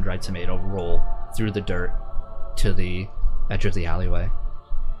 half sun-dried tomato, roll through the dirt to the edge of the alleyway.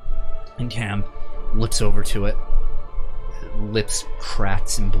 And Cam looks over to it, lips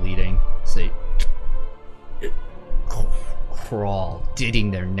cracked and bleeding, as they crawl,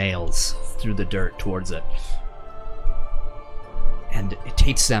 digging their nails through the dirt towards it. And it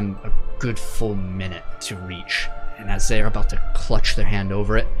takes them a good full minute to reach, and as they're about to clutch their hand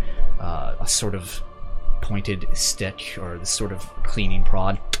over it, a sort of pointed stick, or this sort of cleaning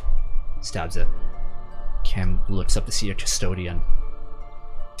prod, stabs it. Cam looks up to see a custodian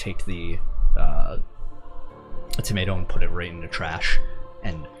take the a tomato and put it right in the trash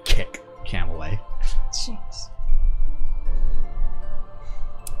and kick Cam away. Jeez.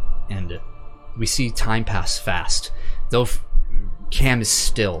 And we see time pass fast, though Cam is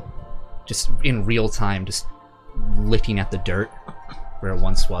still, just in real time, just licking at the dirt where it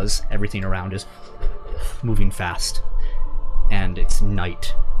once was. Everything around is moving fast, and it's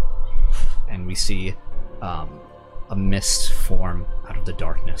night, and we see a mist form out of the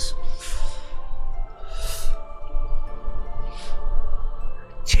darkness.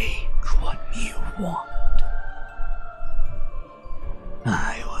 Take what you want.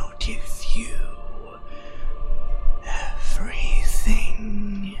 I will give you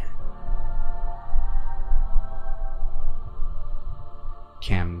everything.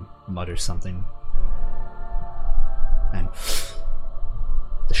 Cam mutters something, and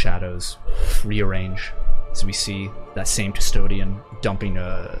the shadows rearrange as we see that same custodian dumping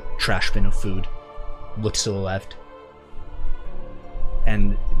a trash bin of food, looks to the left,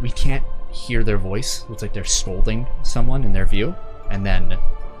 and we can't hear their voice. Looks like they're scolding someone in their view, and then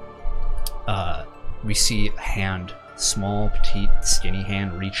we see a hand, small, petite, skinny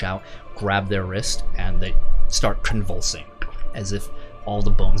hand, reach out, grab their wrist, and they start convulsing as if all the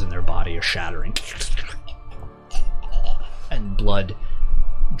bones in their body are shattering, and blood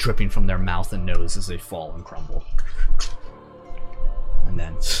dripping from their mouth and nose as they fall and crumble. And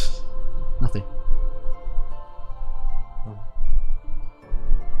then nothing.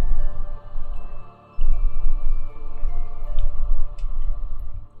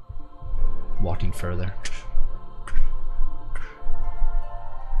 Walking further.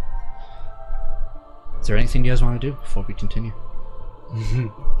 Is there anything you guys want to do before we continue?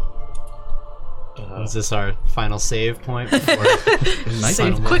 Is this our final save point? Before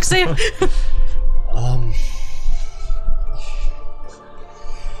Save, quick save.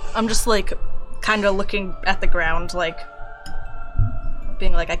 I'm just like kind of looking at the ground, like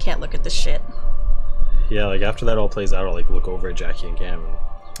being like, I can't look at this shit. Yeah, like after that all plays out, I'll like look over at Jackie and Cam. And...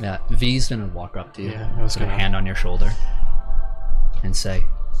 Yeah, V's gonna walk up to you, Yeah, I was put a gonna- hand on your shoulder, and say,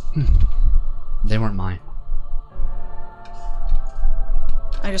 "They weren't mine."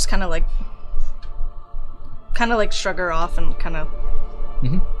 I just kind of like shrug her off and kind of.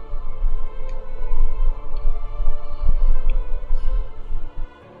 Mm-hmm.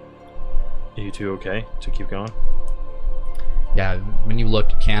 Are you two okay to keep going? Yeah, when you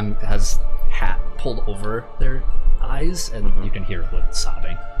look, Cam has hat pulled over their eyes, and you can hear Wood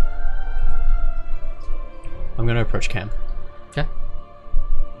sobbing. I'm gonna approach Cam. Okay.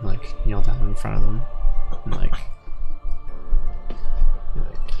 Like, kneel down in front of them. And like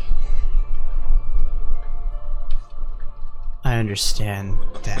I understand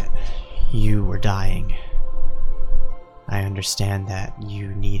that you were dying. I understand that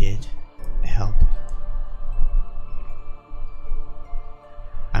you needed help.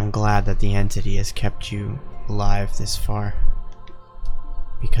 I'm glad that the entity has kept you alive this far.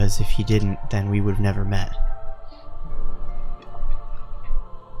 Because if he didn't, then we would have never met.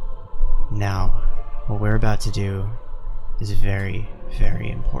 Now, what we're about to do is very, very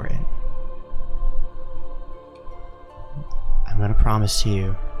important. I'm gonna promise to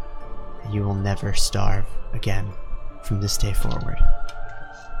you that you will never starve again from this day forward.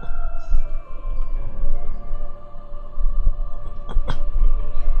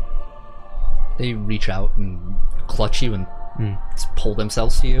 They reach out and clutch you and just pull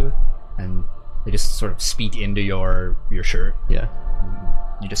themselves to you, and they just sort of speak into your shirt. Yeah.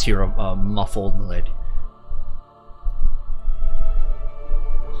 You just hear a muffled like,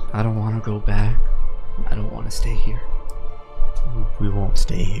 I don't want to go back. I don't want to stay here. We won't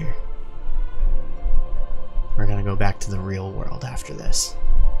stay here. We're gonna go back to the real world after this.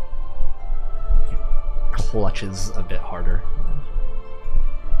 Clutches a bit harder.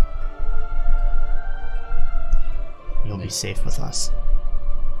 You'll be safe with us.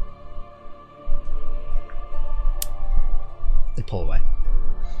 They pull away.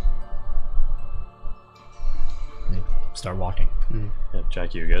 They start walking. Yeah,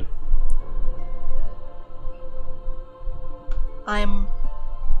 Jackie, you good? I'm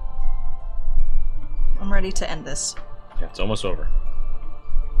ready to end this. Yeah, it's almost over.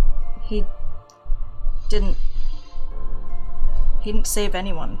 He didn't save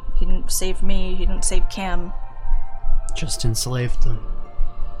anyone. He didn't save me, he didn't save Cam. Just enslaved them.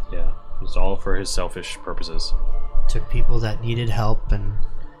 Yeah, it was all for his selfish purposes. Took people that needed help and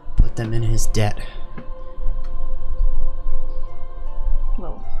put them in his debt.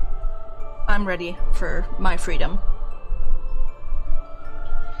 Well, I'm ready for my freedom.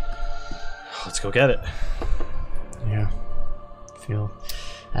 Let's go get it. Yeah. Feel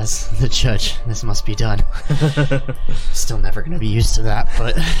as the judge, this must be done. Still never gonna be used to that,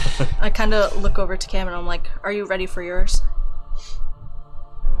 but I kind of look over to Cam and I'm like, are you ready for yours?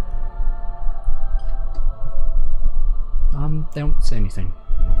 They don't say anything.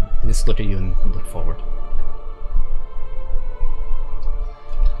 They just look at you and look forward.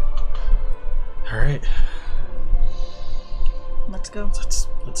 All right, Let's go.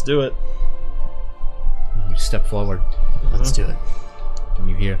 let's do it. You step forward. let's do it. And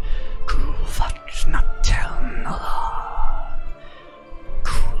you hear,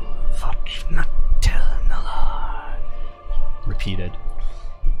 repeated,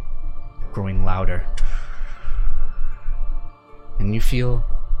 growing louder. And you feel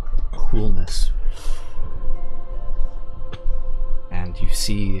coolness. And you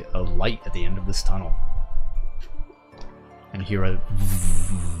see a light at the end of this tunnel. And hear a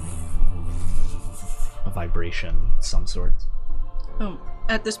vibration of some sort.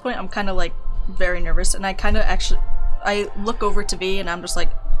 At this point, I'm kind of like very nervous, and I kind of I look over to V, and I'm just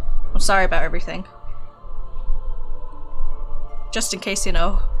like, I'm sorry about everything. Just in case, you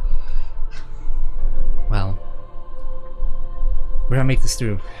know. Well, we're gonna make this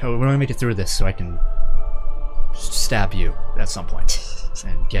through. We're gonna make it through this so I can stab you at some point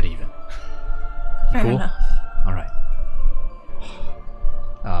and get even. Fair Cool? enough. All right.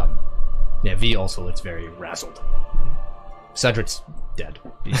 Yeah, V also looks very razzled. Cedric's dead.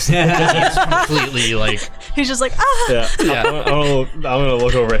 He's completely like. He's just like, ah! Yeah, I'm gonna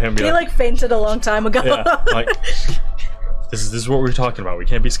look over at him. And be He like fainted a long time ago. yeah, like this is what we're talking about. We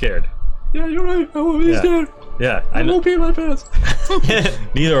can't be scared. Yeah, you're right. I won't be scared. Yeah, I won't be in my pants.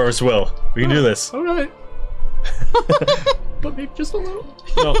 Neither of us will. We can do this. All right. But maybe just a little.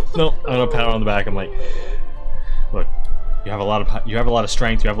 No. I'm gonna pat her on the back. I'm like, look, you have a lot of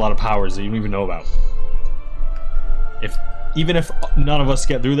strength. You have a lot of powers that you don't even know about. Even if none of us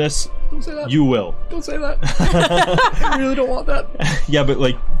get through this, Don't say that. you will. Don't say that. I really don't want that. Yeah, but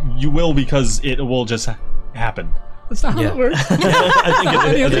like you will because it will just happen. That's not how it works. I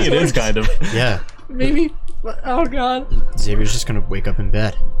think it is kind of. Yeah. Maybe. But, oh god. Xavier's just gonna wake up in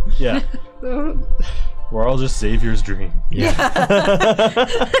bed. Yeah. We're all just Xavier's dream. Yeah.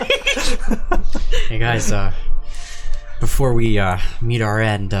 Hey guys, before we meet our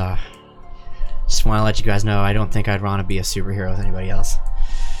end, just want to let you guys know I don't think I'd want to be a superhero with anybody else.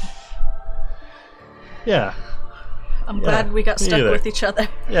 Yeah. I'm glad we got me stuck either. with each other.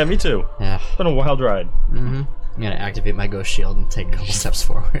 Yeah, me too. Yeah. It's been a wild ride. I'm gonna activate my ghost shield and take a couple steps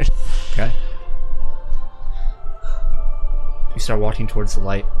forward. Okay. You start walking towards the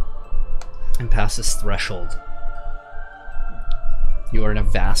light and past this threshold. You are in a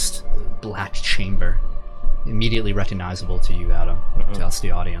vast black chamber, immediately recognizable to you, Adam, to us,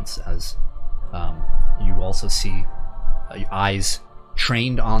 the audience, as you also see eyes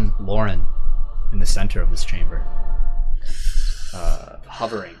trained on Lauren in the center of this chamber,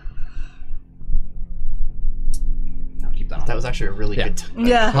 hovering. Now keep that on. That was actually a really good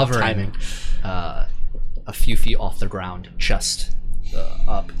hovering timing. A few feet off the ground, chest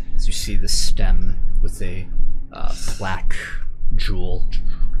up, as you see the stem with a black jewel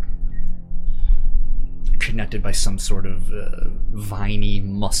connected by some sort of viney,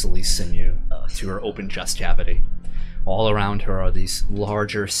 muscly sinew to her open chest cavity. All around her are these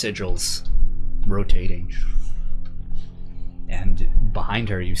larger sigils rotating. And behind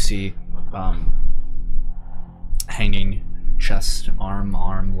her you see hanging chest,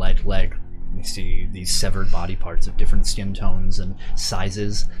 arm, leg. You see these severed body parts of different skin tones and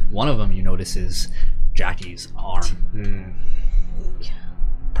sizes. One of them you notice is Jackie's arm.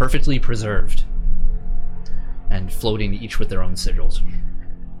 Perfectly preserved. And floating each with their own sigils.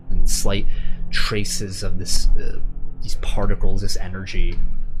 And slight traces of this, these particles, this energy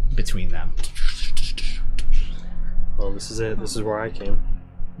between them. Well, this is it. This is where I came.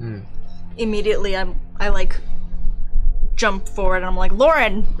 Immediately, I like jump forward and I'm like,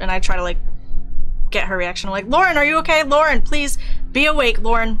 Lauren! And I try to like get her reaction. I'm like, Lauren, are you okay? Lauren, please be awake,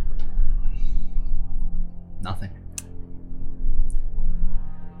 Lauren. Nothing.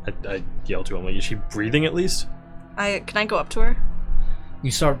 I yell to him, like, is she breathing at least? Can I go up to her?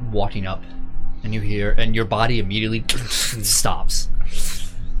 You start walking up, and you hear, and your body immediately stops.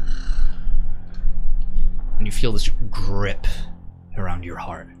 And you feel this grip around your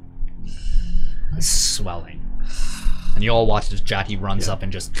heart. It's swelling. And you all watch as Jackie runs up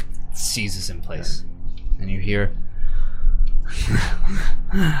and just seizes in place. And you hear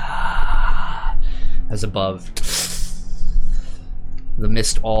as above the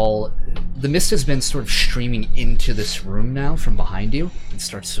mist has been sort of streaming into this room now from behind you. It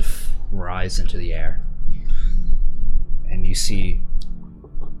starts to rise into the air. And you see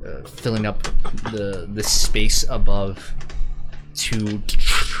filling up the space above two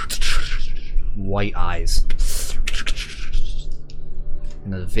white eyes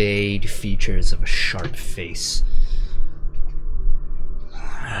and the vague features of a sharp face.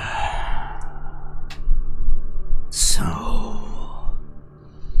 So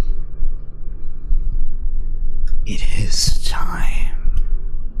it is time.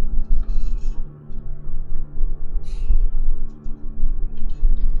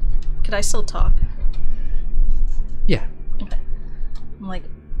 Could I still talk? Yeah. Okay. I'm like,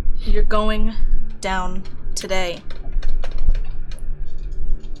 you're going down today.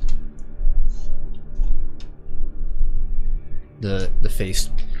 The face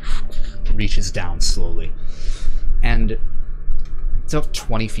reaches down slowly, and it's about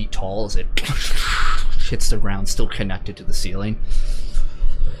 20 feet tall as it hits the ground, still connected to the ceiling,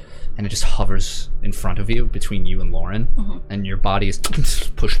 and it just hovers in front of you, between you and Lauren, and your body is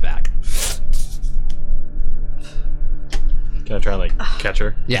pushed back. Can I try and like catch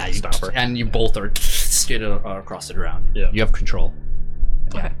her? Yeah, you stop her. And you both are skidded across the ground. Yeah. You have control.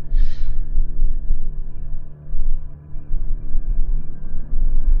 Okay.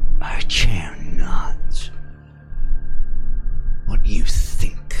 I care not what you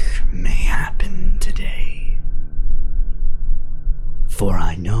think may happen today, for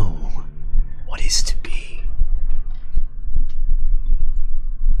I know what is to be.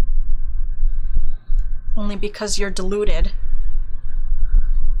 Only because you're deluded.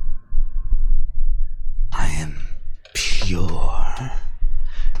 I am pure.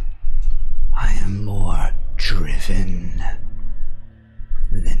 I am more driven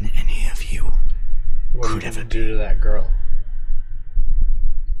than any of you could ever do to that girl?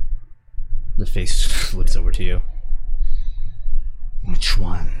 The face looks over to you. Which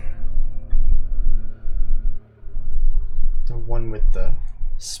one? The one with the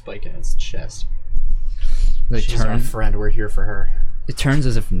spike in its chest. They She's our friend. We're here for her. It turns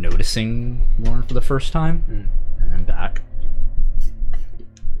as if noticing Lauren for the first time, and then back.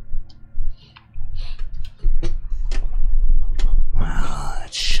 Well,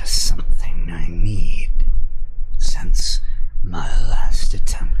 it's just something I need, since my last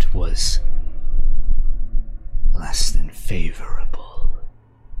attempt was less than favorable.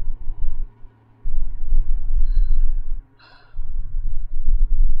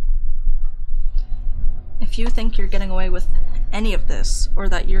 If you think you're getting away with any of this, or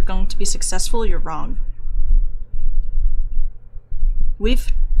that you're going to be successful, you're wrong.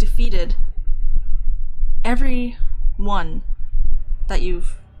 We've defeated every one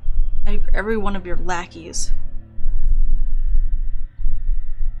of your lackeys.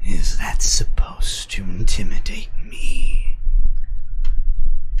 Is that supposed to intimidate me?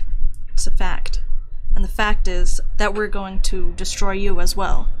 It's a fact. And the fact is that we're going to destroy you as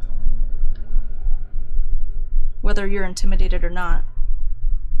well. Whether you're intimidated or not.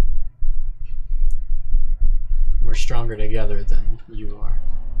 We're stronger together than you are.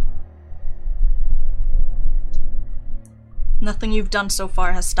 Nothing you've done so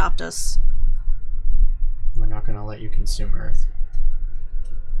far has stopped us. We're not gonna let you consume Earth.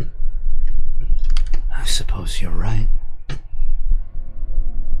 I suppose you're right.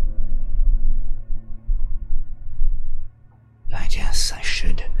 I guess I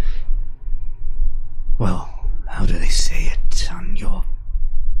should. Well, how do they say it on your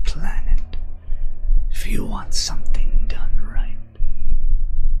planet? If you want something done right,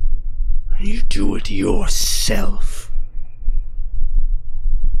 you do it yourself.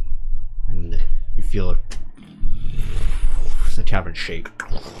 And you feel the cavern shake.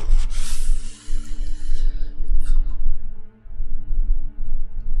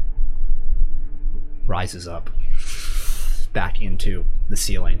 Rises up back into the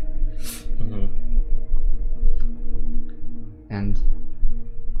ceiling. Mm-hmm. And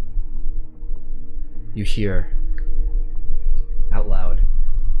you hear out loud,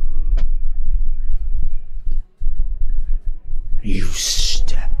 "You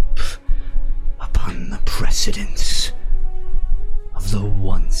step upon the precedence of the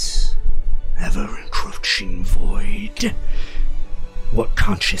once ever-encroaching void. What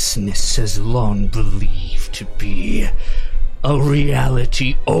consciousness has long believed to be a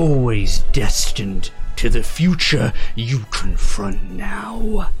reality always destined to the future you confront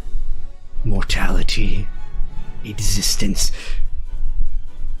now. Mortality, existence.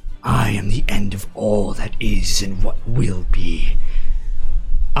 I am the end of all that is and what will be.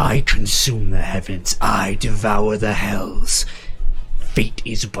 I consume the heavens, I devour the hells. Fate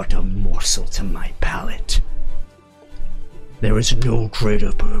is but a morsel to my palate. There is no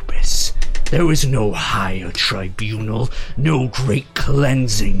greater purpose. There is no higher tribunal, no great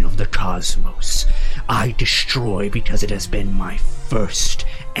cleansing of the cosmos. I destroy because it has been my first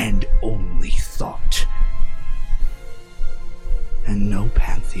and only thought. And no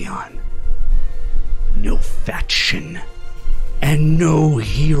pantheon, no faction, and no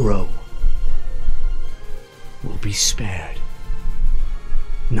hero will be spared.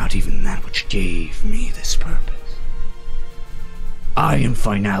 Not even that which gave me this purpose. I am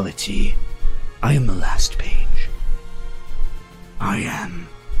finality. I am the last page. I am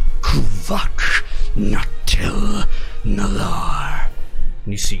Kuvak Natil Nalar.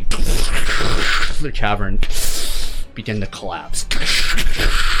 And you see the cavern begin to collapse.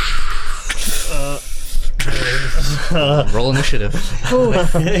 Roll initiative. So we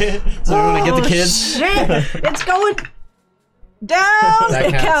want to get the kids. Shit! It's going down! That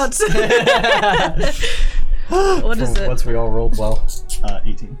It counts. What is it? Once we all rolled well.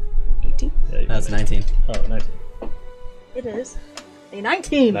 18. 18? Yeah, you That's got 19. it. Oh, 19. It is. A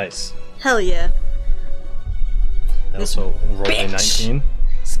 19! Nice. Hell yeah. I This also rolled a bitch. 19.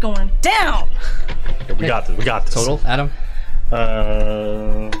 It's going down! Okay, we got this. We got this. Total, Adam?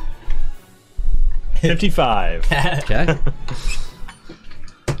 55. Okay.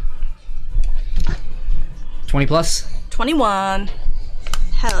 20 plus? 21.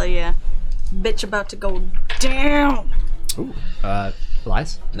 Hell yeah. Bitch about to go down! Ooh.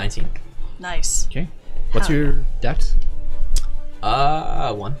 Elias? 19. Nice. Okay. What's Hell your dex?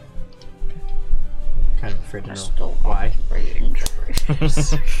 1. Kind of afraid to know why.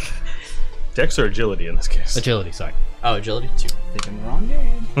 Dex or agility in this case? Agility, sorry. Oh, agility 2. Thinking the wrong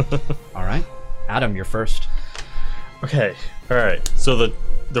game. Alright. Adam, you're first. Okay. Alright. So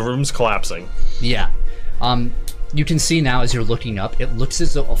the room's collapsing. Yeah. You can see now as you're looking up, it looks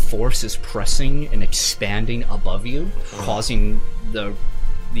as though a force is pressing and expanding above you, causing the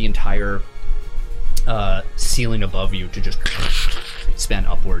entire ceiling above you to just expand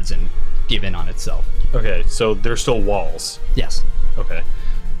upwards and give in on itself. Okay, so there's still walls. Yes. Okay.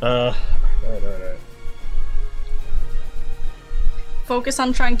 Alright. Focus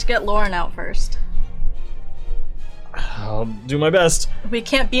on trying to get Lauren out first. I'll do my best. We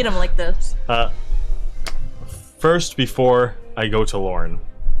can't beat him like this. First, before I go to Lauren,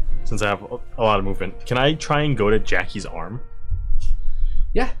 since I have a lot of movement, can I try and go to Jackie's arm?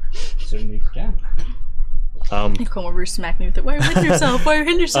 Yeah. Certainly can. You come over, smack me with it. Why are you hitting yourself? Why are you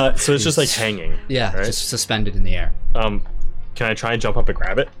hitting yourself? So it's just like hanging. Yeah, right? just suspended in the air. Can I try and jump up and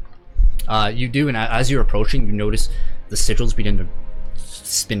grab it? You do, and as you're approaching, you notice the sigils begin to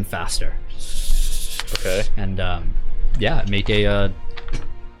spin faster. Okay. And yeah, make a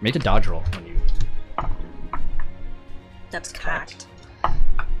dodge roll when you. That's cocked. Ooh,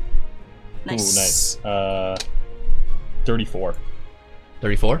 Nice. nice. 34.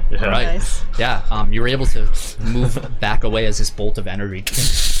 34? Yeah. All right. Nice. Yeah, you were able to move back away as this bolt of energy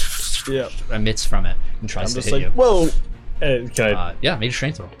Yeah. emits from it and I'm tries to just hit like, you. whoa! Can I? Yeah, make a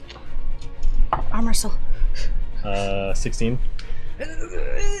strength roll. Armor soul. 16.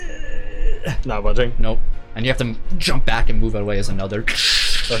 Not budging. Nope. And you have to jump back and move away as another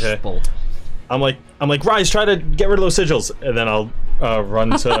bolt. I'm like, Rise, try to get rid of those sigils, and then I'll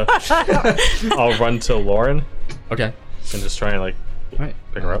run to I'll run to Lauren. Okay. And just try and like Alright.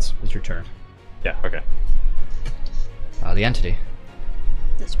 pick her up. It's your turn. Yeah. Okay. The entity.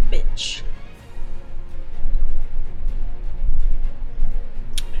 This bitch.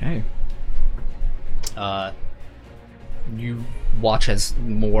 Okay. You watch as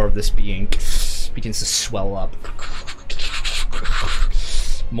more of this being begins to swell up.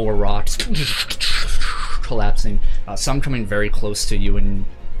 More rocks collapsing. Some coming very close to you, and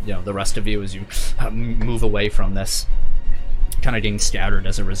the rest of you as you move away from this, kind of getting scattered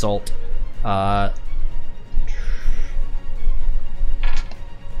as a result.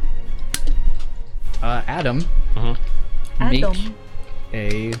 Adam. Make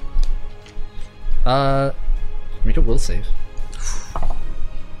make a will save.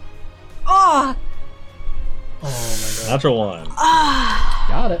 Oh! Oh my god. Natural 1.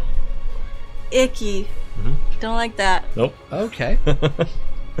 Got it. Icky. Don't like that. Nope. Okay.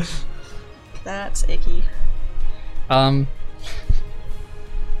 That's icky. What?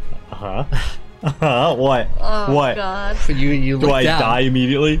 Oh What? god. You Do look I down. die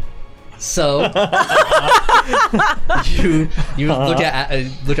immediately? So you look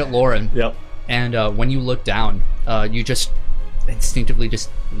at Lauren. Yep. And when you look down, you just instinctively just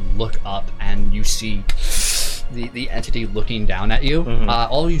look up, and you see the entity looking down at you.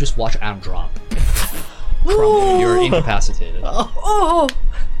 All of you just watch Adam drop. You're incapacitated. Oh!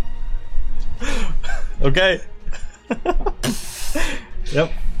 Okay.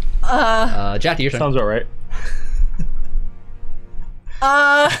 Yep. Jackie, your turn. Sounds about right.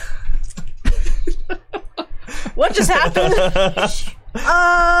 What just happened?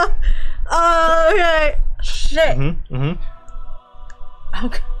 Okay. Shit.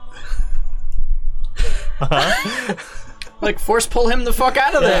 Okay. Like, force pull him the fuck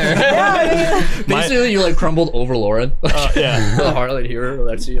out of there. Basically, you like crumbled over Lauren. Yeah. The Harlot here.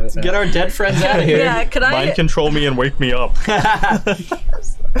 Let's see. Get our dead friends out of here. Yeah, could I? Mind control me and wake me up.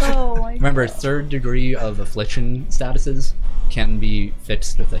 Oh my Remember, 3rd degree of affliction statuses can be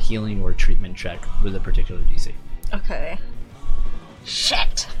fixed with a healing or treatment check with a particular DC. Okay.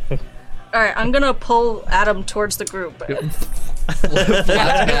 Shit. Alright, I'm gonna pull Adam towards the group. Flat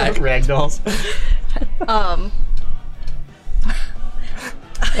back. Ragdolls.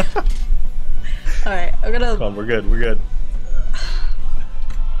 Alright, I'm gonna. Come on, we're good. We're good.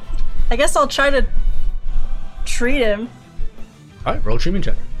 I guess I'll try to treat him. Alright, roll treatment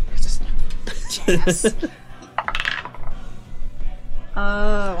check. Yes.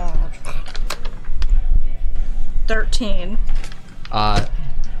 13.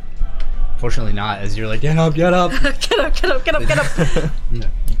 Fortunately not, as you're like, get up. Get up.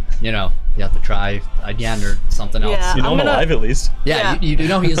 You have to try again or something else. Yeah. You know I'm alive at least. Yeah, you do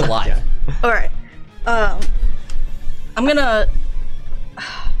know he is alive. Alright. I'm gonna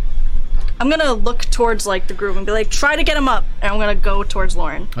look towards like the group and be like, try to get him up, and I'm gonna go towards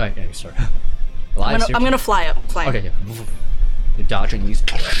Lauren. Alright, yeah, you start. I'm gonna fly up. Okay, yeah. You're dodging these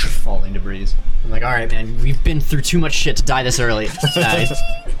falling debris. I'm like, alright, man, we've been through too much shit to die this early.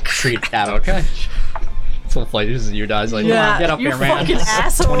 Treat Adam. Okay. Full flight, this is your guys like, come on, get up you here, man. fucking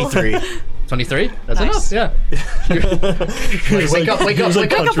asshole. 23. 23? That's Nice. enough, yeah. Wake up. Punch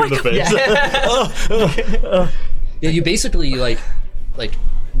you in the face. Yeah, you basically like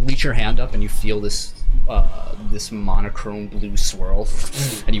reach your hand up and you feel this this monochrome blue swirl,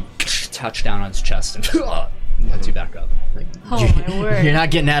 and you touch down on his chest and lets you back up. Like, Oh my word. You're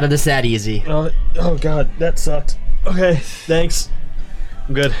not getting out of this that easy. Oh god, that sucked. Okay, thanks.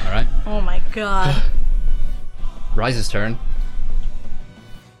 I'm good. all right, Oh my god. Rise's turn.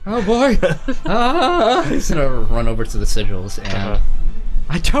 Oh boy! He's gonna run over to the sigils and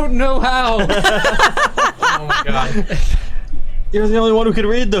I don't know how. Oh my god. You're the only one who can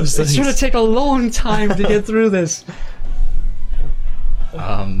read those things. It's gonna take a long time to get through this.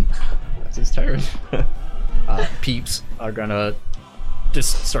 That's his turn. Peeps are gonna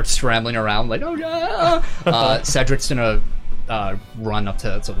just start scrambling around like, oh yeah. Cedric's gonna run up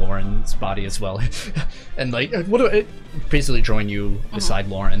to Lauren's body as well, and like, basically join you beside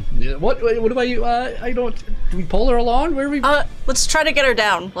Lauren. What about you? I don't. Do we pull her along? Where are we? Let's try to get her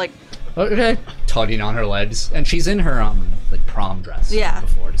down. Like, Okay. Tugging on her legs, and she's in her like prom dress. Yeah.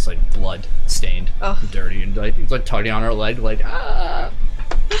 Before, just like blood stained, Oh. dirty, and like tugging on her leg, like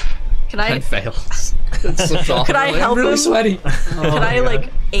can I? And fails. It slips off Could her I leg. help I'm really him? sweaty. Could I like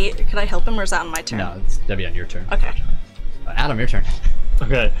Could I help him, or is that on my turn? No, that'd be on your turn. Okay. Adam, your turn.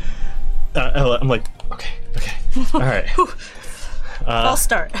 Okay. I'm like, okay. All right. I'll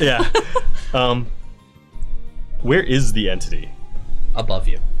start. Yeah. Where is the entity? Above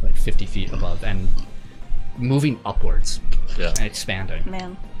you, like 50 feet above, and moving upwards Yeah. and expanding.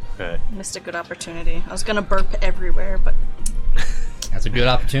 Man, Okay. missed a good opportunity. I was gonna burp everywhere, but That's a good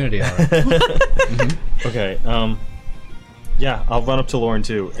opportunity, all right. Okay. Yeah, I'll run up to Lauren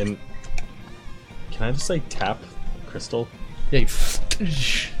too, and can I just like tap the crystal? Yeah,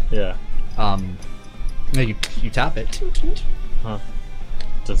 Yeah. you tap it. Huh.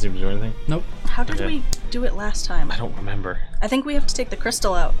 Doesn't seem to do anything. Nope. how did Okay. we do it last time? I don't remember. I think we have to take the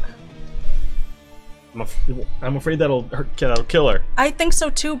crystal out. I'm afraid that'll kill her. I think so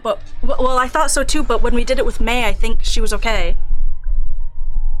too, but well, I thought so too. But when we did it with May, I think she was okay.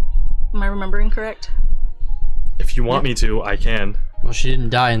 Am I remembering correct? If you want me to, I can. Well, she didn't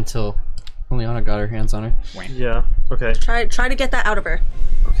die until Liana got her hands on her. Yeah. Okay. Try to get that out of her.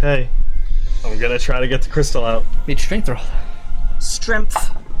 Okay. I'm gonna try to get the crystal out. Made strength roll.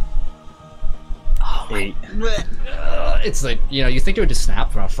 Strength. 8. It's like, you think it would just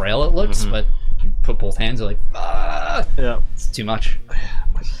snap from how frail it looks, but you put both hands, you're like, ah, Yeah. it's too much.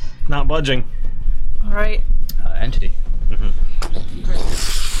 Not budging. All right. Entity.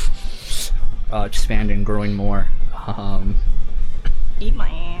 Expanding, growing more. Eat my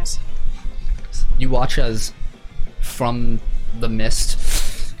ass. You watch as from the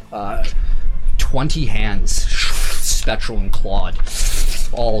mist, 20 hands, spectral and clawed,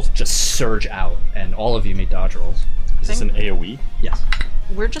 all just surge out, and all of you make dodge rolls. Is this an AoE? Yes.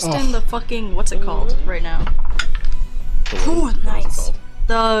 We're just in the fucking what's it called right now? Ooh, nice.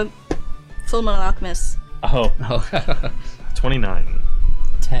 The Fullmetal Alchemist. Oh, Oh, 29.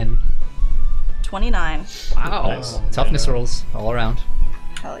 10. 29. wow. Nice. Toughness rolls all around.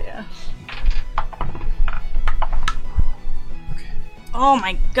 Hell yeah. Oh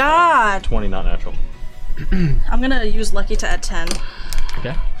my god! 20, not natural. I'm gonna use Lucky to add 10.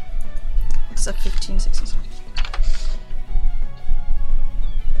 Okay. Except 15, 16, 17.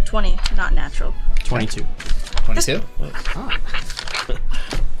 20, not natural. 22. 22? Ah.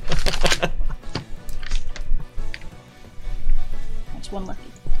 That's one lucky.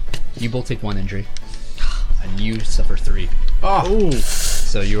 You both take 1 injury, and you suffer 3. Ooh.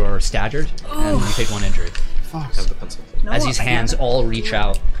 So you are staggered, and you take 1 injury. Fuck. Have the pencil. No, As these I hands haven't. all reach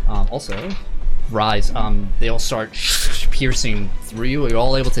out, also rise, they all start piercing through you. You're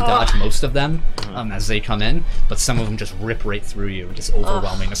all able to dodge most of them as they come in, but some of them just rip right through you, just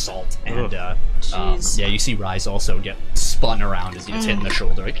overwhelming assault. And Jeez. yeah, you see Rise also get spun around as he gets hit in the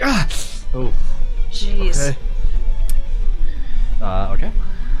shoulder. Like, ah! Oh. Jeez. Okay. Okay.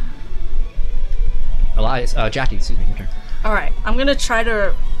 Elias, Jackie, excuse me, your turn. Alright, I'm gonna try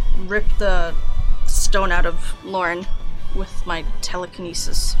to rip the stone out of Lauren with my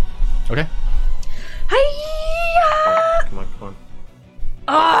telekinesis. Okay. Hiya! Come on.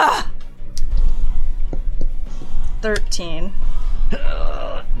 Ah! 13.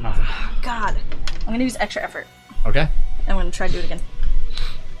 Nothing. God. I'm gonna use extra effort. Okay. I'm gonna try to do it again.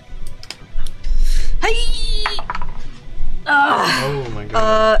 Hi! Oh my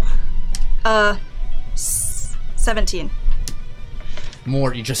god. 17.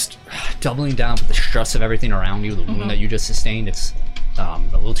 More, you just doubling down with the stress of everything around you, the wound that you just sustained. It's a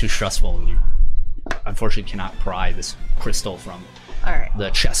little too stressful, and you unfortunately cannot pry this crystal from Alright. the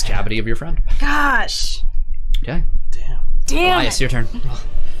chest cavity of your friend. Gosh. Okay. Damn Elias, it. your turn.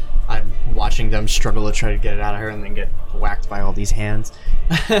 I'm watching them struggle to try to get it out of her and then get whacked by all these hands.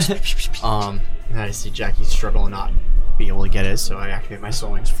 And I see Jackie struggle and not be able to get it, so I activate my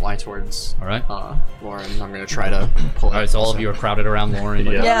soul wings, fly towards All right. Lauren. I'm gonna try to pull it. All right, so all of you are crowded around Lauren.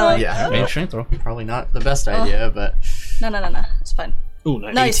 Like, Yeah. Yeah, like, Yeah. Make a strength throw. Probably not the best idea, but No. It's fine. Ooh,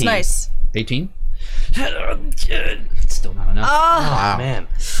 nice. Nice, 18. nice. 18. Still not enough. wow. Man.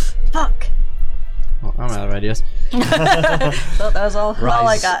 Fuck. Well, I'm out of ideas. So that was all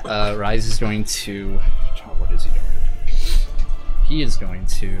I got. Rise is going to. What is he doing? He is going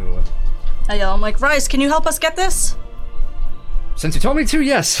to. I yell, I'm like, Rise, can you help us get this? Since you told me to,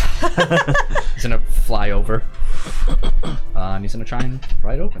 yes. He's gonna fly over, and he's gonna try and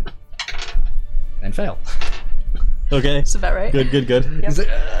pry it open, and fail. Okay. That's about right. Good. He's like,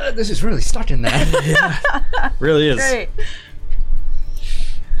 this is really stuck in there. Really is. Great.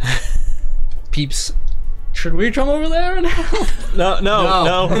 Peeps, should we come over there and help?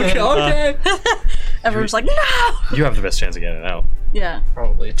 No. Okay. Everyone's like, no! You have the best chance of getting it out. Yeah.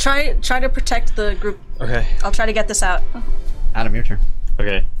 Probably. Try to protect the group. Okay. I'll try to get this out. Adam, your turn.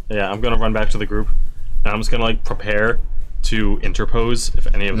 Okay. Yeah, I'm gonna run back to the group, and I'm just gonna like prepare to interpose if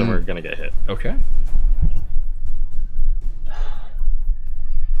any of them are gonna get hit. Okay.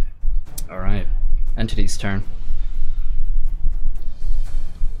 All right. Entity's turn.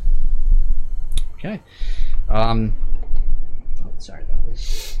 Okay. Oh, sorry about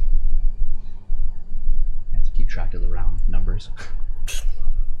this. I have to keep track of the round numbers.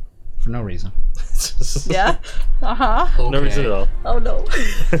 For no reason. Yeah? Uh-huh. Okay. No reason at all. Oh no.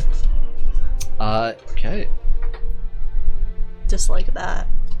 Okay. Just like that.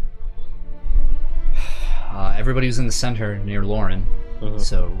 Everybody who's in the center near Lauren,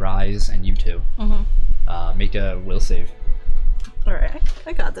 so Rise and you two, make a will save. Alright,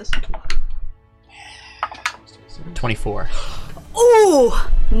 I got this. 24. Ooh!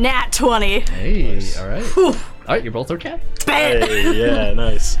 Nat 20. Hey, Nice. alright. Whew. Alright, you're both okay. Bam! Hey, yeah,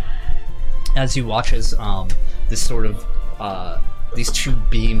 nice. As you watch as this sort of these two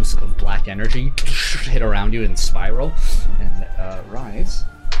beams of black energy hit around you and spiral, and Rise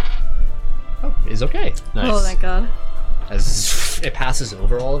is okay. Nice. Oh, thank God. As it passes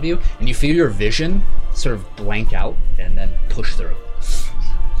over all of you, and you feel your vision sort of blank out and then push through.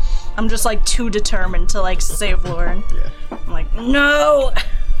 I'm just like too determined to like save Lauren. Yeah. I'm like, no!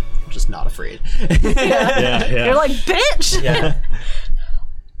 I'm just not afraid. Yeah, yeah. You're like, bitch! Yeah.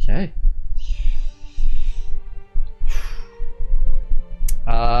 Okay.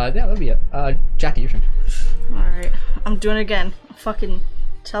 Yeah, that'll be it. Jackie, your turn. Alright, I'm doing it again. Fucking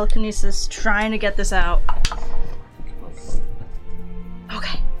telekinesis, trying to get this out.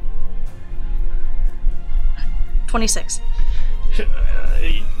 Okay. 26.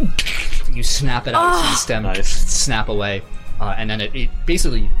 You snap it out, the stem Nice. snap away, and then it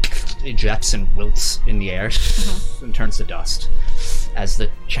basically ejects and wilts in the air and turns to dust as the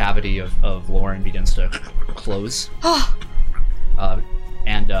cavity of Lauren begins to close.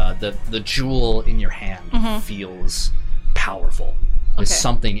 And the jewel in your hand feels powerful. There's Okay.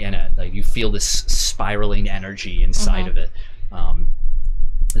 something in it. Like you feel this spiraling energy inside of it.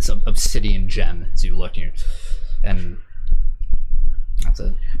 It's an obsidian gem as you look here, and that's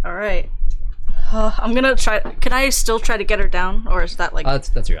it. Alright. I'm gonna try. Can I still try to get her down? Or is that like.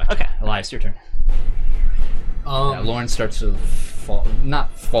 That's your action. Okay. Elias, your turn. Yeah, Lauren starts to fall,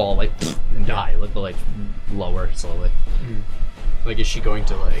 not fall like and die, but like lower slowly. Like, is she going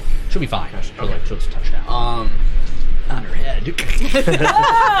to, like... She'll be fine. She'll Okay. she'll touch down on her head.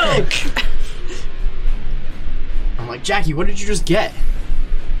 I'm like, Jackie, what did you just get?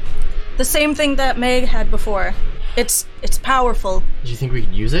 The same thing that Meg had before. It's powerful. Do you think we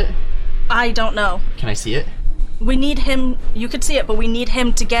can use it? I don't know. Can I see it? We need him. You could see it, but we need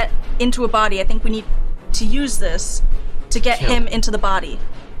him to get into a body. I think we need to use this to get Kill. him into the body.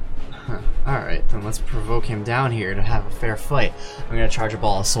 Huh. Alright, then let's provoke him down here to have a fair fight. I'm gonna charge a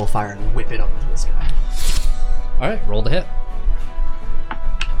ball of soul fire and whip it up into this guy. All right, roll the hit.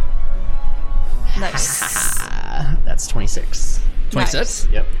 Nice. That's 26. 26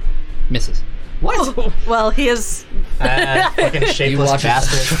 Yep. misses. What? Well, he is. Fucking You shapeless watch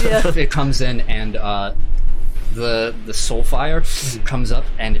bastard. Yeah. it comes in, and the soul fire comes up,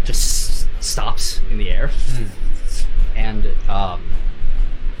 and it just stops in the air, and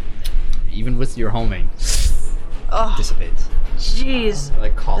even with your homing, Oh, dissipates. jeez.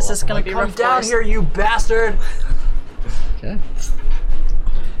 Like, call This up. is gonna I'm be like, rough. Come down boys." here, you bastard! Okay.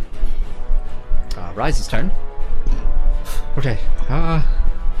 Rise's turn. Okay.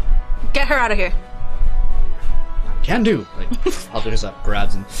 Get her out of here. Can do. Like hovers up,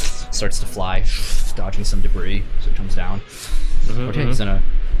 grabs, and starts to fly, dodging some debris. So it comes down. Okay, he's gonna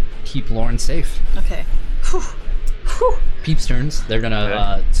keep Lauren safe. Okay. Whew. Whew. Peeps turns. They're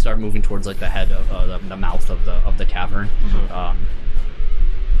gonna start moving towards like the head of the mouth of the cavern. Kind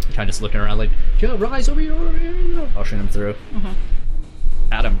of just looking around like, yo, Rise over here, ushering him through.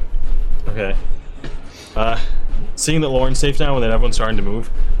 Adam. Okay. Seeing that Lauren's safe now and that everyone's starting to move,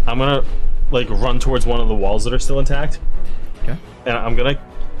 I'm gonna like run towards one of the walls that are still intact. Okay. And I'm gonna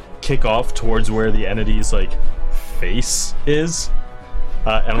kick off towards where the entity's like face is.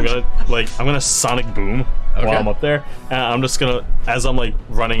 And I'm gonna sonic boom while I'm up there. And I'm just gonna, as I'm like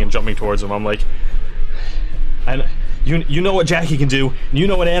running and jumping towards him, I'm like, and you know what Jackie can do, and you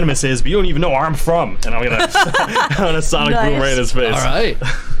know what Animus is, but you don't even know where I'm from. And I'm gonna sonic boom right in his face. All right.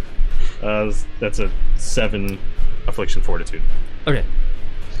 That's a 7 affliction fortitude. Okay.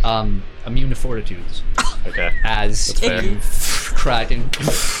 Immune to fortitudes. Okay. As fair. you crack and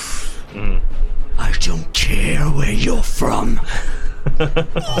I don't care where you're from.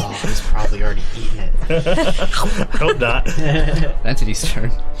 Oh, he's probably already eaten it. Hope not. Entity's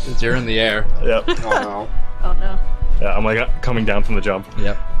turn. You're in the air. Yep. Oh no. Oh no. Yeah, I'm like coming down from the jump.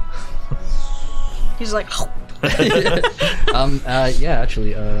 Yep. He's like. Yeah, actually,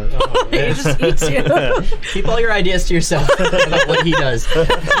 He just eats you. Keep all your ideas to yourself about what he does.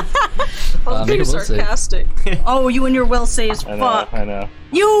 Oh was make being a will save. sarcastic. Oh, you and your will saves. Fuck. I know.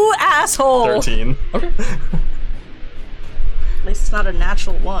 You asshole. 13. Okay. At least it's not a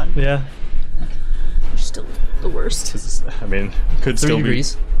natural one. Yeah. You're still the worst. I mean, could 3 still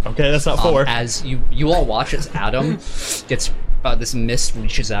degrees. be. Okay, that's not 4. As you all watch as Adam gets this mist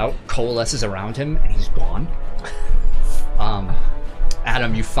reaches out, coalesces around him, and he's gone.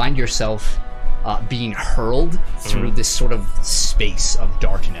 Adam, you find yourself being hurled through this sort of space of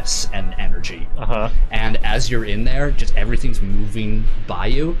darkness and energy. And as you're in there, just everything's moving by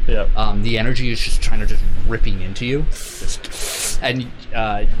you. Yep. The energy is just trying to just ripping into you. And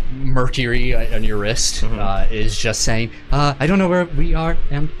Mercury on your wrist is just saying, I don't know where we are,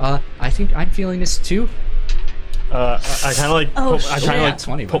 and I think I'm feeling this too. I kind of like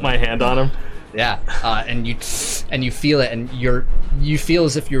put my hand on him. Yeah, and you feel it, and you feel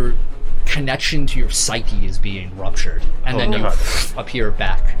as if your connection to your psyche is being ruptured, and then you appear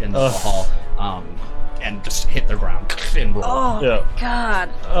back in the hall, and just hit the ground and roll. Oh God.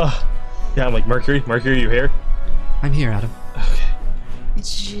 Yeah, I'm like, Mercury, you here? I'm here, Adam. Okay.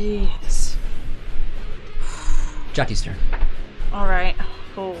 Jeez. Jackie's turn. All right.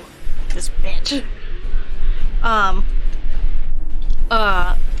 Oh, this bitch. I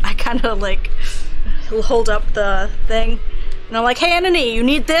kind of like hold up the thing, and I'm like, "Hey, Anthony, you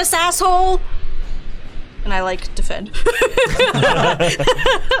need this, asshole?" And I like defend.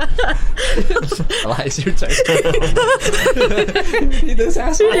 Elias, your turn. Need this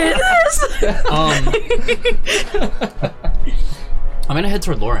asshole? Need this? I'm gonna head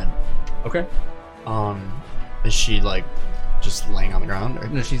toward Lauren. Okay. Is she like just laying on the ground? Or?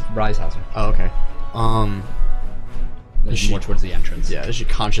 No, she's Rise has her. Oh, okay. Is she more towards the entrance? Yeah. Is she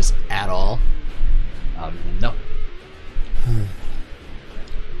conscious at all? No. I'm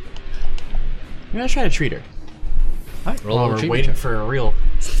gonna try to treat her. Alright, roll While over we're treatment waiting check. for a real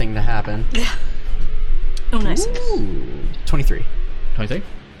thing to happen. Yeah. Oh, nice. Ooh, 23. 23.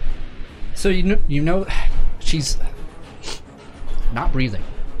 So you know she's not breathing,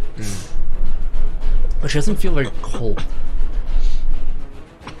 but she doesn't feel very cold.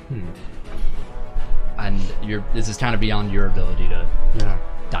 And this is kind of beyond your ability to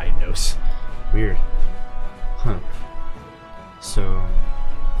diagnose. Weird. Huh. So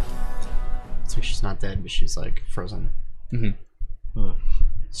it's like she's not dead, but she's like frozen.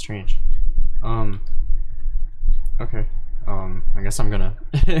 Strange. Okay. I guess I'm gonna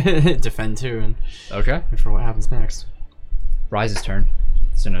defend too and Okay. wait for what happens next. Rise's turn.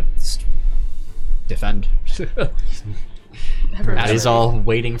 It's gonna defend. Everybody's all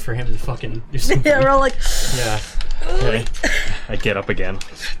waiting for him to fucking do something. Yeah, we're all like, Yeah. Okay. I get up again.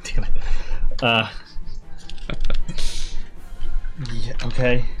 Damn it. Yeah,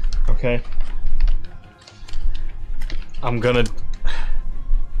 okay. I'm gonna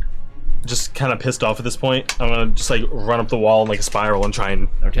just kind of pissed off at this point. I'm gonna just like run up the wall in like a spiral and try and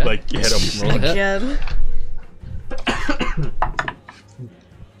like hit him. Roll a hit. again.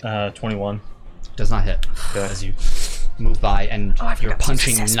 21. Does not hit. As you move by and you're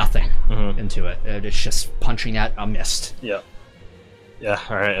punching nothing into it. It's just punching at a mist. Yeah.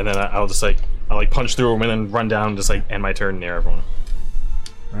 All right, and then I'll just like punch through him and then run down and just like end my turn near everyone.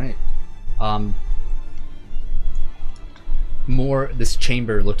 Right. This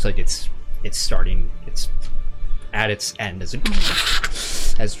chamber looks like it's at its end as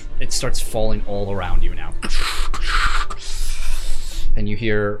it starts falling all around you now. And you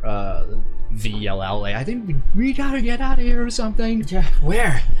hear V yell out, like, I think we gotta get out of here or something. Yeah.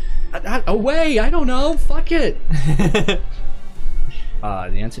 Where? Away, I don't know, fuck it. The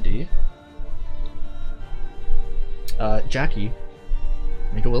entity. Jackie,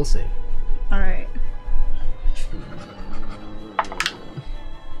 make a will save. Alright.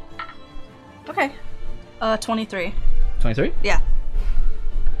 Okay. 23. 23? Yeah.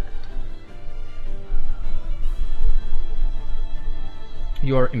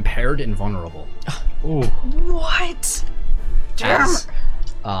 You are impaired and vulnerable. Ooh. What? As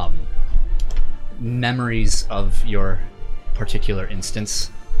memories of your particular instance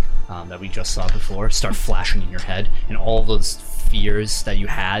that we just saw before start flashing in your head, and all those fears that you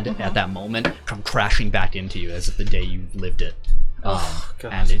had at that moment come crashing back into you as if the day you lived it.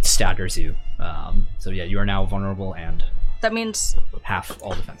 And it staggers you. So yeah, you are now vulnerable and That means. half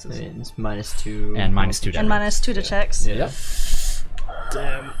all defenses. It's -2. And -2 And -2 to checks. Yeah.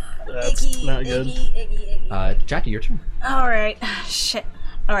 Damn, that's not good. Jackie, your turn. Alright. Shit.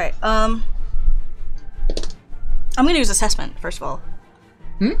 Alright, I'm gonna use assessment, first of all.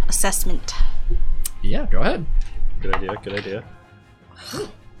 Assessment. Yeah, go ahead. Good idea.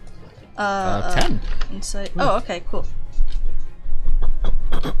 10. Insight. Oh, okay, cool.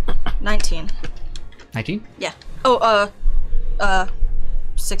 19. 19? Yeah. Oh,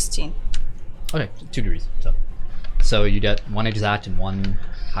 16. Okay, 2 degrees. So you get 1 exact and 1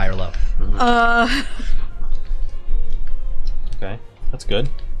 high or low. Okay, that's good.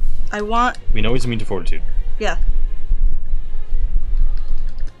 I want... We know he's immune to fortitude. Yeah.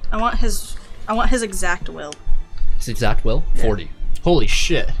 I want his exact will. His exact will? 40. Holy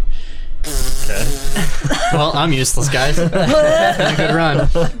shit. Okay. Well, I'm useless, guys. Been a good run.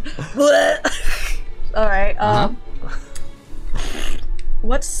 Alright,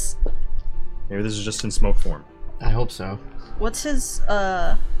 what's... Maybe this is just in smoke form. I hope so. What's his,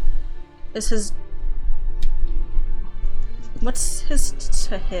 is his... What's his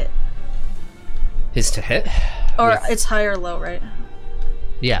to hit? His to hit? Or With- it's high or low, right?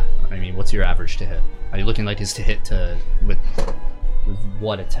 Yeah. I mean, what's your average to hit? Are you looking like his to hit to... with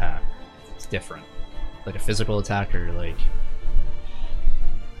what attack? It's different. Like a physical attack or like...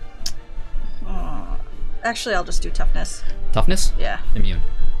 Actually, I'll just do toughness. Toughness? Yeah. Immune.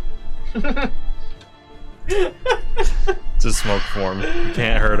 It's a smoke form. You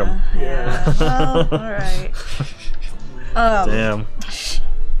can't hurt him. Yeah. Well, alright. Damn.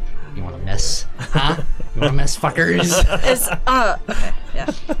 You wanna mess? Huh? You wanna mess, fuckers? It's, okay,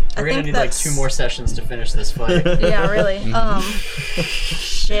 yeah. We're gonna need like 2 more sessions to finish this fight. Yeah, really.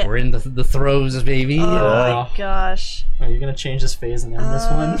 Shit. We're in the throes, baby. Oh my gosh. Are you gonna change this phase and end this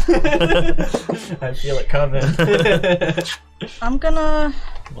one? I feel it coming. I'm gonna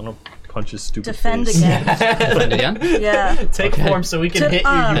I wanna punch his stupid defend face. again. Defend again? Yeah. Take Okay. form so we can To- hit you,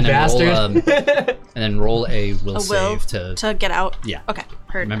 you And then bastard. roll a will A will save to... to get out. Yeah. Okay,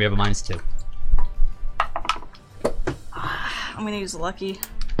 heard. Remember, you have a -2. I'm gonna use lucky.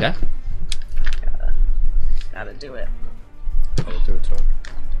 Yeah? Gotta do it. I'll do it to him.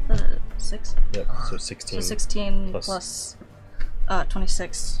 6? Yep, so 16. So 16 plus- plus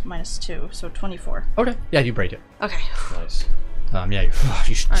 26 minus 2, so 24. Okay. Yeah, you break it. Okay. Nice. Yeah, you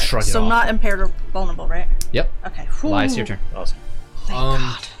should Alright, shrug it so off. not impaired or vulnerable, right? Yep. Okay. Elias, your Whew. turn. Awesome. Thank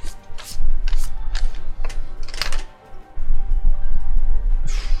God.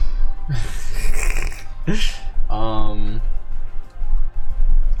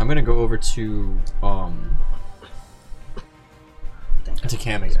 I'm gonna go over to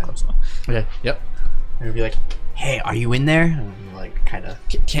Cam again. Okay. Yep. I'm gonna be like, "Hey, are you in there?" And like, kind of.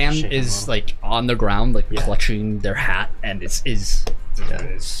 Cam Shake him is off. like on the ground, like Yeah. clutching their hat, and is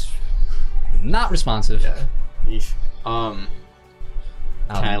Yeah. not responsive. Yeah. Can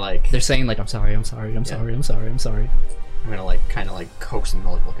I like? They're saying like, I'm sorry. I'm sorry. Yeah. I'm sorry. I'm gonna like kind of like coax them to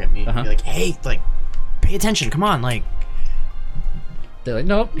like look at me. Uh-huh. And be like, "Hey, like, pay attention. Come on, like." They're like,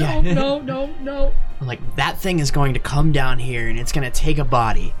 no. I'm like, that thing is going to come down here and it's gonna take a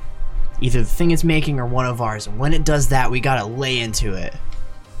body. Either the thing it's making or one of ours. And when it does that, we gotta lay into it.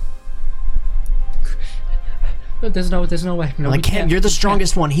 There's no way. No, I'm like, Cam, you're the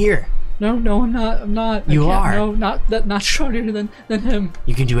strongest one here. No, I'm not. You are. No, not stronger than him.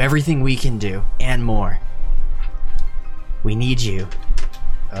 You can do everything we can do, and more. We need you.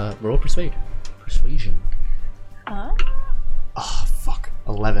 Roll persuasion. Oh, fuck.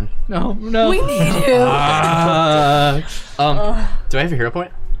 11. No. We need you. Do I have a hero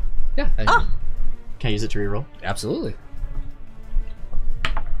point? Yeah. Can I use it to reroll? Absolutely.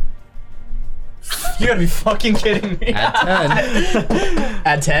 You gotta be fucking kidding me. Add 10.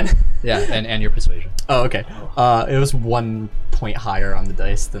 Add 10? Yeah, and your persuasion. Oh, okay. It was 1 point higher on the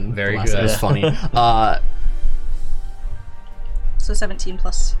dice than Very the last. good. It was funny. So 17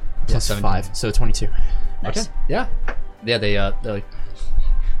 plus. Plus 17. 5, so 22. Nice. Okay. Yeah. Yeah. They're like.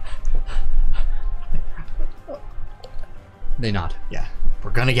 They nod. Yeah.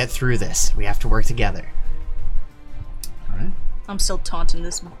 We're gonna get through this. We have to work together. All right. I'm still taunting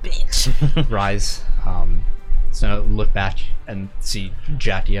this bitch. Rise. So look back and see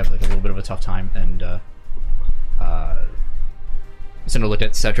Jack. You have like a little bit of a tough time, and he's gonna look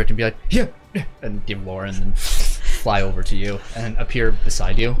at Cedric and be like, "Yeah," and give Lauren, and then fly over to you and appear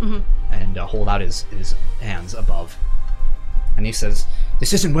beside you, and hold out his hands above. And he says,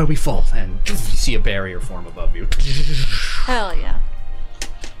 "This isn't where we fall." And you see a barrier form above you. Hell yeah.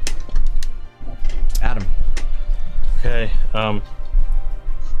 Adam. Okay.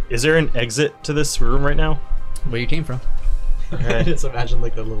 Is there an exit to this room right now? Where you came from? Okay. Just imagine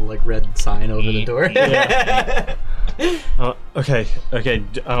like a little like red sign over the door. Okay.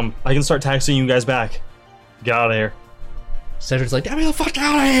 I can start taxiing you guys back. Get out of here. Cedric's like, "Get me the fuck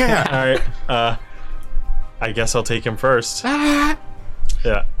out of here!" All right. I guess I'll take him first. Ah!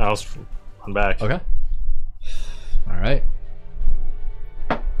 Yeah, I'll run back. Okay. All right.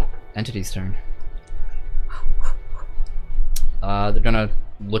 Entity's turn. They're gonna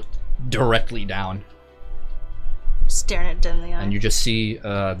look directly down. Staring it dead in the eye. And you just see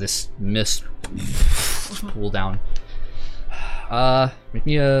this mist pull down. Make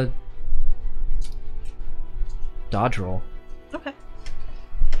me a dodge roll. Okay.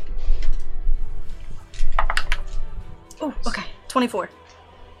 Oh, okay. 24.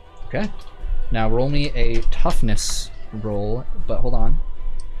 Okay. Now roll me a toughness roll, but hold on.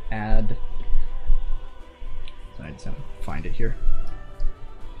 Add. I just have to find it here.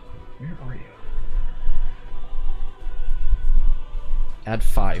 Where are you? Add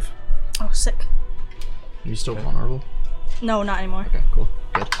 5. Oh, sick. Are you still vulnerable? No, not anymore. Okay, cool.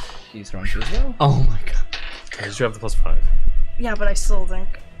 Good. He's throwing two as well. Oh my god. Because you have the +5. Yeah, but I still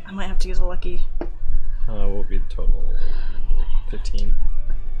think I might have to use a lucky. What will be the total? 15.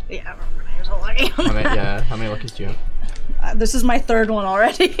 Yeah, I'm gonna use a lucky. How many luckies do you have? This is my third one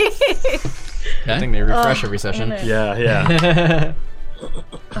already. I think they refresh every session. I know. Yeah.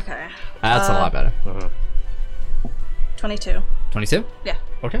 Okay. That's a lot better. 22. 22? Yeah.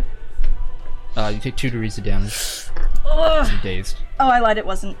 Okay. You take 2 degrees of damage. Ugh. You're dazed. Oh, I lied. It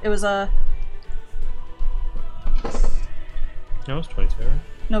wasn't. It was No, it's 22, right?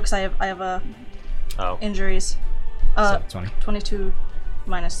 no, because I have Oh, injuries. So 20. 22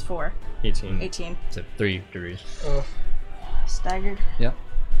 minus 4. 18. 18. So 3 degrees. Staggered. Yep.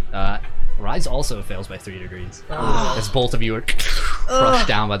 Rise also fails by 3 degrees. As both of you are crushed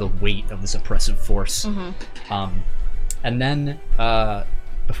down by the weight of this oppressive force. And then,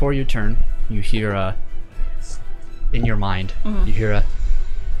 before you turn, you hear in your mind, you hear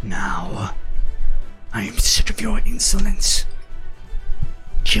 "Now, I am sick of your insolence.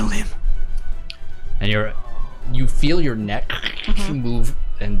 Kill him." And you feel your neck move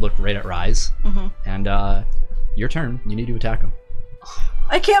and look right at Rise. And your turn. You need to attack him.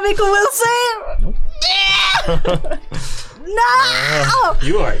 I can't make a will save! Nope. No!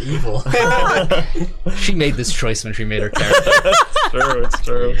 You are evil. She made this choice when she made her character. It's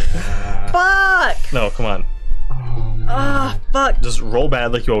true. Fuck! No, come on. Oh, fuck. Just roll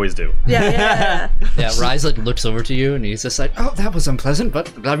bad like you always do. Yeah. Yeah, Rise looks over to you and he's just like, "Oh, that was unpleasant,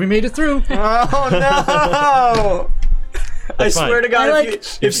 but glad we made it through." Oh no! I That's fine. swear to God,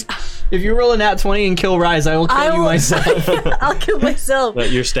 if you roll a nat 20 and kill Rise, I will kill you myself. I'll kill myself.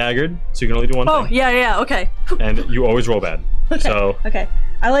 But you're staggered, so you can only do one Oh, thing. yeah, okay. And you always roll bad. So, Okay.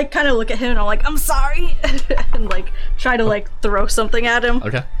 I kind of look at him and I'm like, "I'm sorry," and try to throw something at him.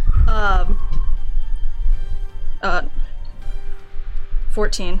 Okay.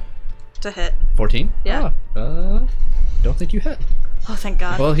 14 to hit. 14? Yeah. Don't think you hit. Oh, thank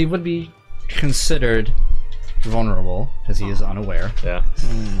God. Well, he would be considered vulnerable because he is unaware. yeah.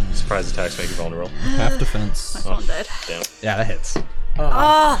 Surprise attacks make you vulnerable. Half defense. My phone died. Damn. Yeah, that hits.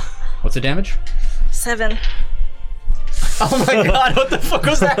 Ah, What's the damage? 7. Oh my God! What the fuck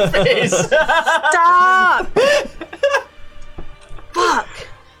was that face? Stop! Fuck.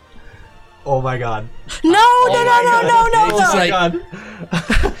 Oh my God. No! It's just Oh my like,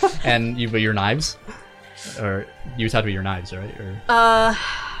 God. and your knives? Or you talked about your knives, right? Or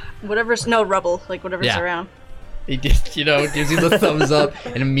Whatever's rubble, whatever's Yeah. around. he gives you the thumbs up,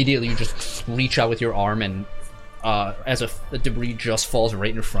 and immediately you just reach out with your arm, and as the debris just falls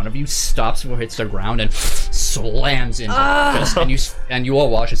right in front of you, stops before it hits the ground, and slams into it. And you all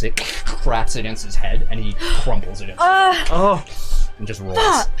watch as it cracks against his head, and he crumples against it, and just rolls.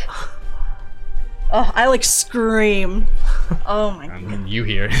 Oh, I scream. Oh my God. And you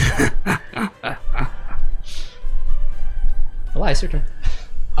hear. Elias, your turn.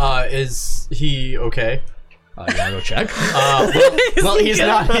 Is he okay? You wanna go check? Well, he's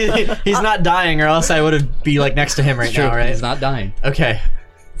not. He's not dying, or else I would be next to him right True, now, right? he's not dying. Okay.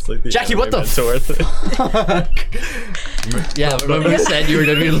 It's like the Jackie, what the Yeah, remember you said you were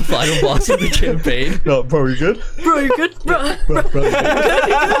gonna be the final boss of the campaign? No, bro, you good? Bro, you good? Bro.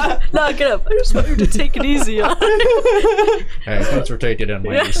 No, get up. I just want you to take it easy on. Hey, thanks for taking it on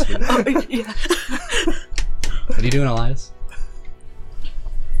my knees. Yeah. What are you doing, Elias?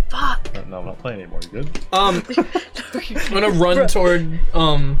 Fuck. No, I'm not playing anymore. You good? I'm gonna run toward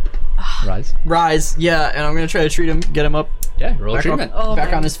Rise. Rise. Yeah, and I'm gonna try to treat him, get him up, Yeah, roll a back, treatment. Oh,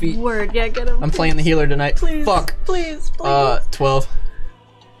 back my on his feet. Word. Yeah, get him. I'm playing the healer tonight. Please. Fuck. Please. 12.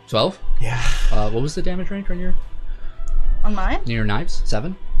 12? Yeah. What was the damage range on On mine? your knives?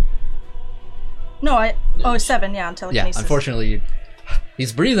 7? No, 7. Yeah, on Yeah, telekinesis. unfortunately,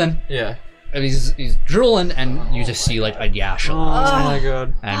 he's breathing, Yeah. and he's drooling, and you just see a gash Oh on my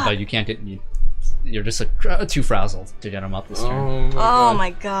God. and but you can't get. You're just too frazzled to get him up this turn. Oh my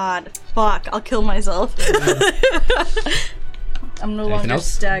God. Fuck. I'll kill myself. I'm no longer else?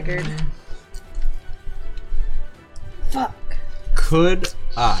 staggered. Fuck. Could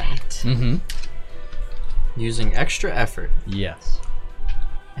Mm-hmm. Using extra effort Yes.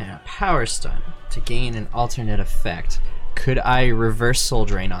 and a power stun to gain an alternate effect, could I reverse soul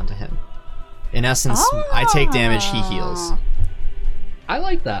drain onto him? In essence, I take damage, he heals. I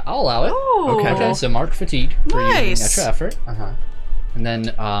like that. I'll allow it. Oh. Okay, so mark fatigue for using Nice. extra effort. Uh-huh. And then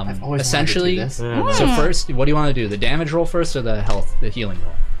I've always essentially, wanted to do this. so first, what do you want to do? The damage roll first or the healing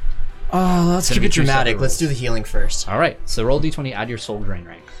roll? Oh, let's Gonna keep be it two dramatic. separate Let's do the healing first. All right, so roll d20, add your soul drain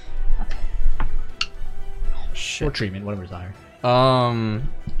rank. Shit. Or treatment, whatever's higher.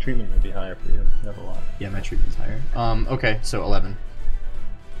 Treatment would be higher for you. You have a lot. Yeah, my treatment's higher. Okay, so 11.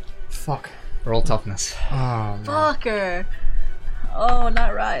 Fuck. Roll toughness. Oh, man. Fucker. Oh,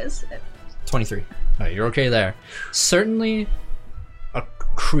 not Rise. 23. All right, you're okay there. Certainly a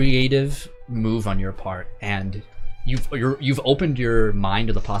creative move on your part, and you've opened your mind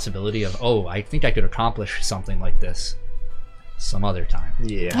to the possibility of, oh, I think I could accomplish something like this some other time.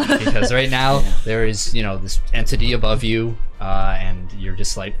 Yeah. Because right now there is, this entity above you, and you're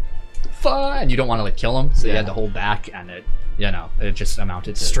just like, and you don't want to like kill him, so you Yeah. had to hold back, and it just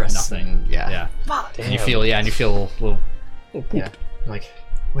amounted to Stress nothing. and- yeah. Fuck. And you feel a little pooped. Yeah. Like,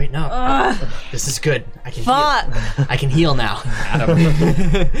 wait, no. This is good. I can Fuck. heal. I can heal now. Adam.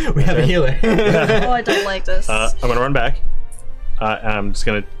 We have a healer. Oh, I don't like this. I'm gonna run back. And I'm just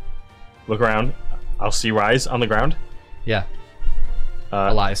gonna look around. I'll see Rise on the ground. Yeah.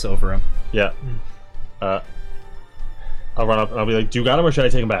 Elias over him. Yeah. I'll run up and I'll be like, "Do you got him, or should I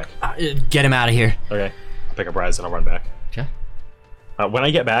take him back?" Get him out of here. Okay. I'll pick up Rise and I'll run back. Okay. When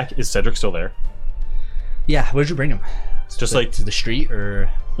I get back, is Cedric still there? Yeah, where'd you bring him? Just like to the street, or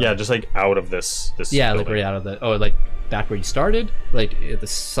yeah, just like out of this. yeah, like building. right out of the like back where you started, like at the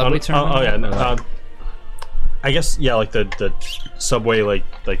subway terminal. Oh yeah. Or, like- I guess yeah, like the subway, like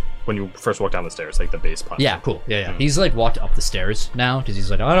when you first walk down the stairs, like the base platform. yeah, cool. Yeah. He's like walked up the stairs now because he's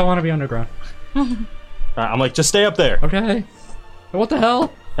like, I don't want to be underground. I'm like, just stay up there. Okay. What the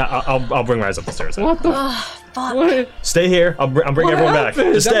hell? I'll bring Rise up the stairs. What the? Fuck. What? Stay here. I'll bring What everyone happened?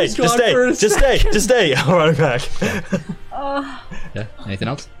 back. Just I stay. was Just gone stay. for a Just stay. Just stay. I'll run back. Yeah. Anything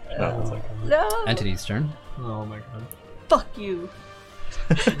else? No, it's like, No. Entity's turn. Oh my god. Fuck you.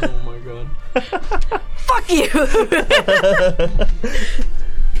 Oh my god. Fuck you.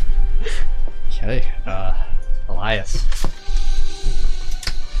 Okay. Elias.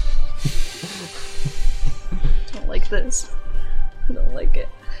 Don't like this. I don't like it.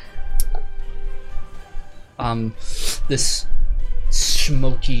 This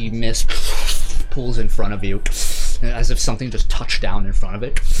smoky mist pulls in front of you, as if something just touched down in front of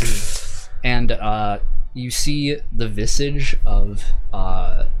it, and you see the visage of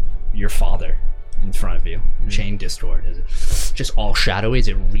your father in front of you, chain discord, just all shadowy as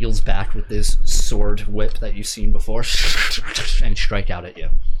it reels back with this sword whip that you've seen before, and strike out at you.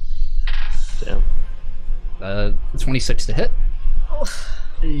 damn. 26 to hit.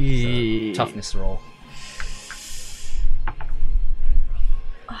 Yeah. Toughness roll.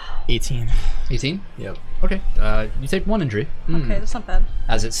 18. 18? Yep. Okay. You take 1 injury Okay, that's not bad.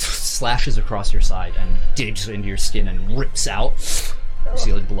 as it slashes across your side and digs into your skin and rips out. You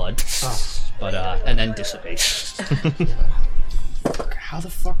see like blood, but and then dissipates. How the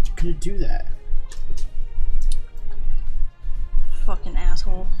fuck could it do that? Fucking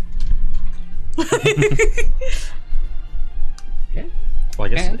asshole. Okay. Well, I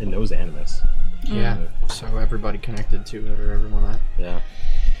guess And- it knows Animus. Yeah. So everybody connected to it, or everyone that Yeah.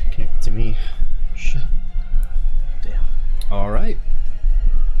 connected to me. Shit. All right.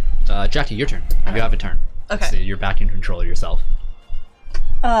 Jackie, your turn. You have a turn. Okay. So you're back in control of yourself.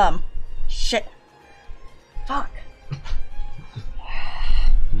 Shit. Fuck.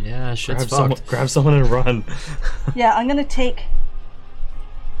 Yeah, shit's Grab someone and run. Yeah, I'm gonna take.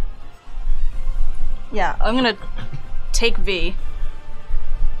 Yeah, I'm gonna take V.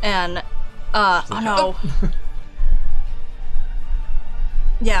 And, oh no.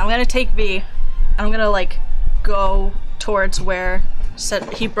 Yeah, I'm gonna take V. And I'm gonna, like, go towards where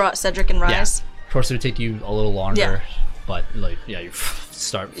he brought Cedric and Rise. Of course, it would take you a little longer, Yeah. but like, yeah, you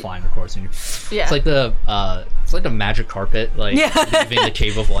start flying, of course, and you. Yeah. It's like the magic carpet, like Yeah. leaving the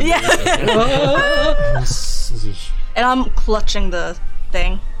cave of wonders. Yeah. And I'm clutching the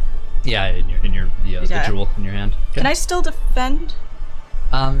thing. Yeah, in your the Yeah. jewel in your hand. Okay. Can I still defend?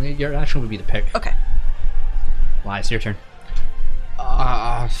 Your action would be the pick. Okay. Elias, your turn.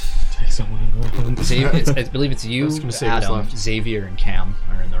 Take someone and run. I believe it's you, I was gonna say who's Adam, left. Xavier, and Cam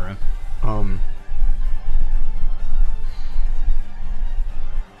are in the room.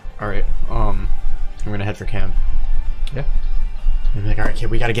 Alright, I'm gonna head for camp. Yeah. I'm like, alright, kid,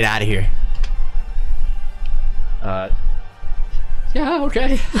 we gotta get out of here. Yeah,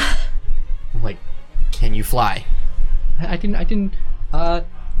 okay. I'm like, can you fly? I can,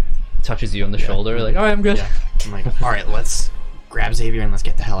 touches you on the shoulder, like, alright, I'm good. Yeah. I'm like, alright, let's grab Xavier and let's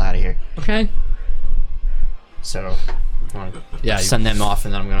get the hell out of here. Okay. So, I'm gonna Yeah, send them off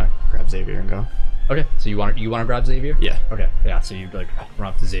and then I'm gonna grab Xavier and go. okay, so you want to grab Xavier? Yeah. Okay, yeah, so you, like, run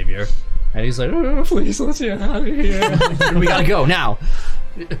up to Xavier, and he's like, oh, please, let's get out of here. We gotta go now.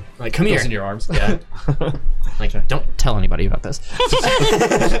 Like, come here. Goes in your arms. Yeah. Like, don't tell anybody about this.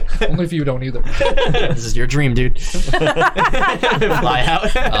 Only if you don't either. This is your dream, dude. Fly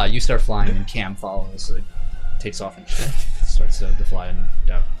out. You start flying, and Cam follows, so it takes off and starts to fly, and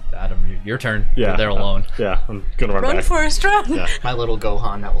Adam, your turn. Yeah. You're there alone. Yeah, I'm gonna run Run, back. Forrest, run! Yeah. My little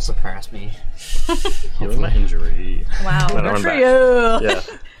Gohan that will surpass me. Healing my injury. Wow, Then I good run for back. you! Yeah.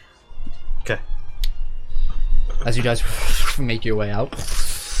 Okay. As you guys make your way out,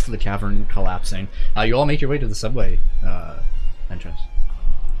 the cavern collapsing, you all make your way to the subway entrance.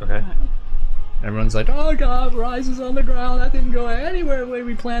 Okay. Everyone's like, oh god, Rise is on the ground, that didn't go anywhere the way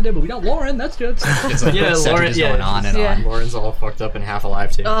we planned it, but we got Lauren, that's good. It's like, Yeah, Cedric Lauren, is yeah. going on and Yeah. on. Lauren's all fucked up and half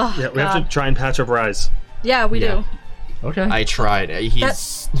alive, too. Oh, Yeah, we have to try and patch up Rise. Yeah, we Yeah. do. Okay. I tried.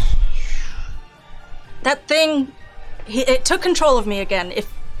 He's... That thing, it took control of me again.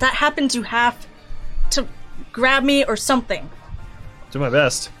 If that happens, you have to grab me or something. Do my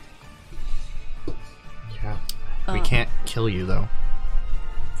best. Yeah. We can't kill you, though.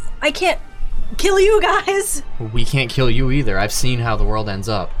 I can't kill you guys! We can't kill you either. I've seen how the world ends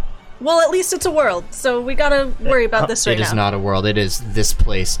up. Well, at least it's a world, so we gotta worry about this right It now. is not a world. It is this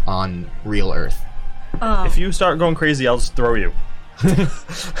place on real Earth. If you start going crazy, I'll just throw you.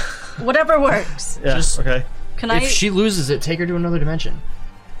 Whatever works. Yeah. Just- Okay. Can If I? she loses it, take her to another dimension.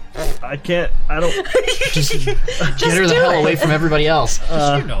 I can't. I don't. Just get her the do hell it. away from everybody else.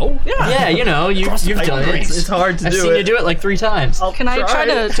 you know. Yeah, you know, you've done it. It's hard to I've do seen it. you do it like 3 times. Can I try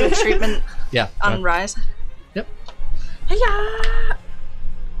to do a treatment Yeah. on Rise? Yep. Hiya!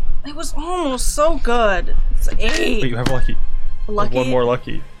 It was almost so good. It's 8. But you have lucky. Lucky. One more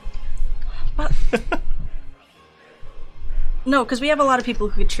lucky. But... no, because we have a lot of people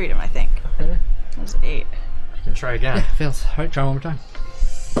who could treat him, I think. Okay. It was 8. You can try again. Fails. Alright, try one more time.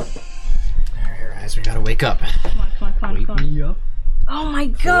 Alright, guys, we gotta wake up. Come on, come on, come on, Wake come on. me up. Oh my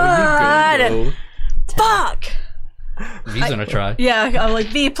god! Go. Fuck! V's gonna try. Yeah, I'm like,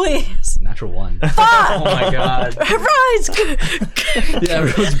 V, please. Natural 1. Fuck! Oh my god. Rise! Yeah,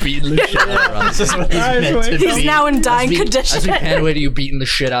 everyone's beating the shit out of Rise. This is what he's meant to He's be. now in dying As we condition. pan away to you beating the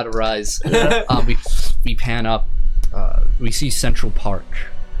shit out of Rise, we pan up. We see Central Park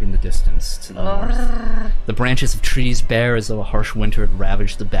in the distance to the north. The branches of trees bare as though a harsh winter had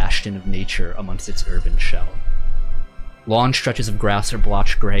ravaged the bastion of nature amongst its urban shell. Long stretches of grass are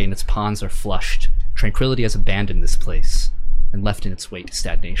blotched gray and its ponds are flushed. Tranquility has abandoned this place and left in its wake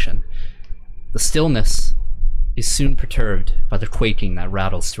stagnation. The stillness is soon perturbed by the quaking that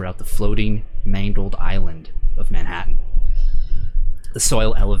rattles throughout the floating, mangled island of Manhattan. The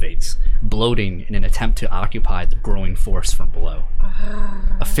soil elevates, bloating in an attempt to occupy the growing force from below.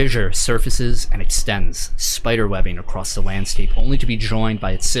 A fissure surfaces and extends, spiderwebbing across the landscape, only to be joined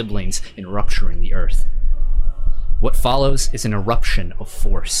by its siblings in rupturing the earth. What follows is an eruption of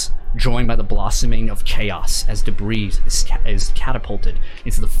force, joined by the blossoming of chaos as debris is catapulted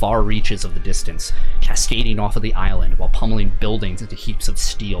into the far reaches of the distance, cascading off of the island while pummeling buildings into heaps of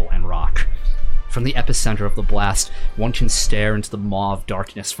steel and rock. From the epicenter of the blast, one can stare into the maw of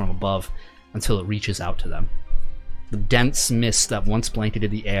darkness from above until it reaches out to them. The dense mist that once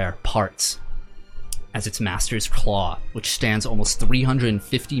blanketed the air parts as its master's claw, which stands almost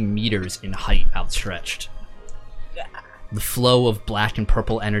 350 meters in height, outstretched. The flow of black and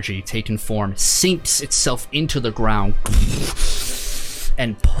purple energy taken form sinks itself into the ground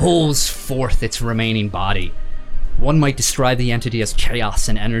and pulls forth its remaining body. One might describe the entity as chaos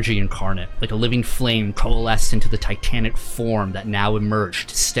and energy incarnate, like a living flame coalesced into the titanic form that now emerged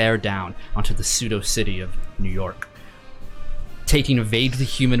to stare down onto the pseudo-city of New York. Taking a vaguely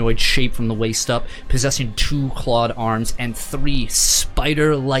humanoid shape from the waist up, possessing 2 clawed arms and 3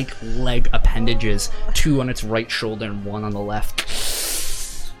 spider-like leg appendages, 2 on its right shoulder and 1 on the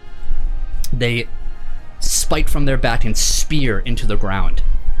left. They spike from their back and spear into the ground,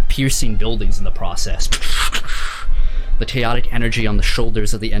 piercing buildings in the process. The chaotic energy on the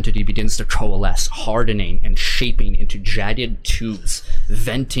shoulders of the entity begins to coalesce, hardening and shaping into jagged tubes,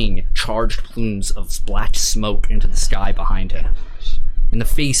 venting charged plumes of black smoke into the sky behind him. In the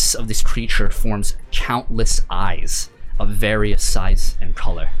face of this creature forms countless eyes of various size and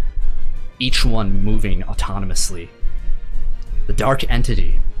color, each one moving autonomously. The dark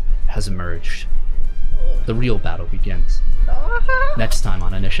entity has emerged. The real battle begins. Next time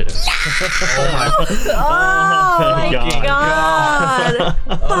on Initiative. Oh my god!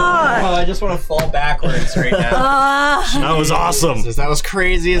 Oh, I just want to fall backwards right now. That was awesome. That was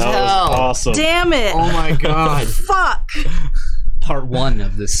crazy as That hell. was awesome. Damn it! Oh my god. Fuck! Part 1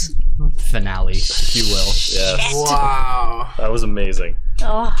 of this finale, if you will. Yes. Wow. That was amazing.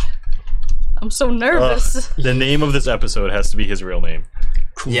 Oh, I'm so nervous. The name of this episode has to be his real name.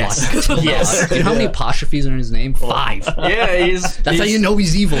 Yes. Yes. Do you know how many apostrophes are in his name? 5. Yeah, That's how you know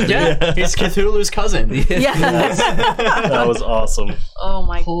he's evil. Dude. Yeah, he's Cthulhu's cousin. Yeah. That was awesome. Oh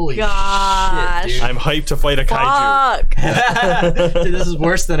my Holy gosh! shit, dude. I'm hyped to fight a kaiju. Fuck! Dude, this is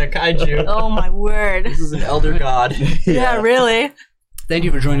worse than a kaiju. Oh my word! This is an elder god. Yeah, really. Thank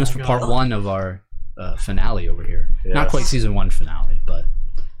you for joining us for part 1 of our finale over here. Yes. Not quite season 1 finale, but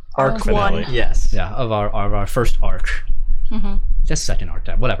Arc Arc finale. one. Yes. yeah, of our first arc. Just second arc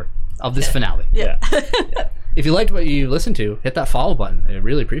time, whatever. Of this finale. Yeah. If you liked what you listened to, hit that follow button. I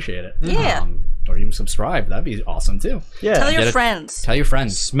really appreciate it. Yeah. Or even subscribe. That'd be awesome too. Yeah. Tell Get your it- friends. Tell your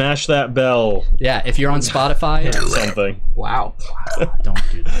friends. Smash that bell. Yeah, if you're on Spotify, Something. Wow. don't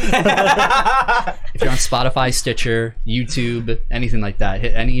do that. If you're on Spotify, Stitcher, YouTube, anything like that,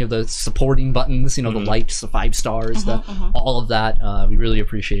 hit any of the supporting buttons, you know, the likes, the 5 stars, all of that. We really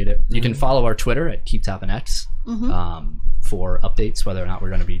appreciate it. You can follow our Twitter at KeepTappingX for updates, whether or not we're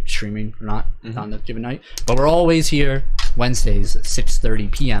going to be streaming or not on that given night. But we're always here Wednesdays at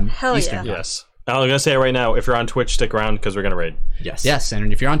 6:30 p.m. Hell Eastern yeah. time. Yes. I'm going to say it right now. If you're on Twitch, stick around because we're going to raid. Yes. Yes,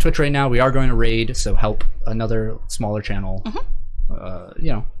 and if you're on Twitch right now, we are going to raid, so help another smaller channel,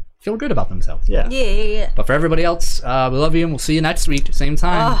 feel good about themselves. Yeah. Yeah. But for everybody else, we love you, and we'll see you next week, same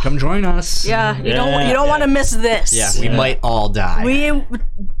time. Come join us. Yeah. You Yeah. don't want to miss this. Yeah, we might all die.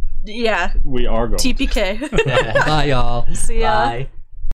 Yeah. We are going. TPK. Bye, y'all. See ya. Bye.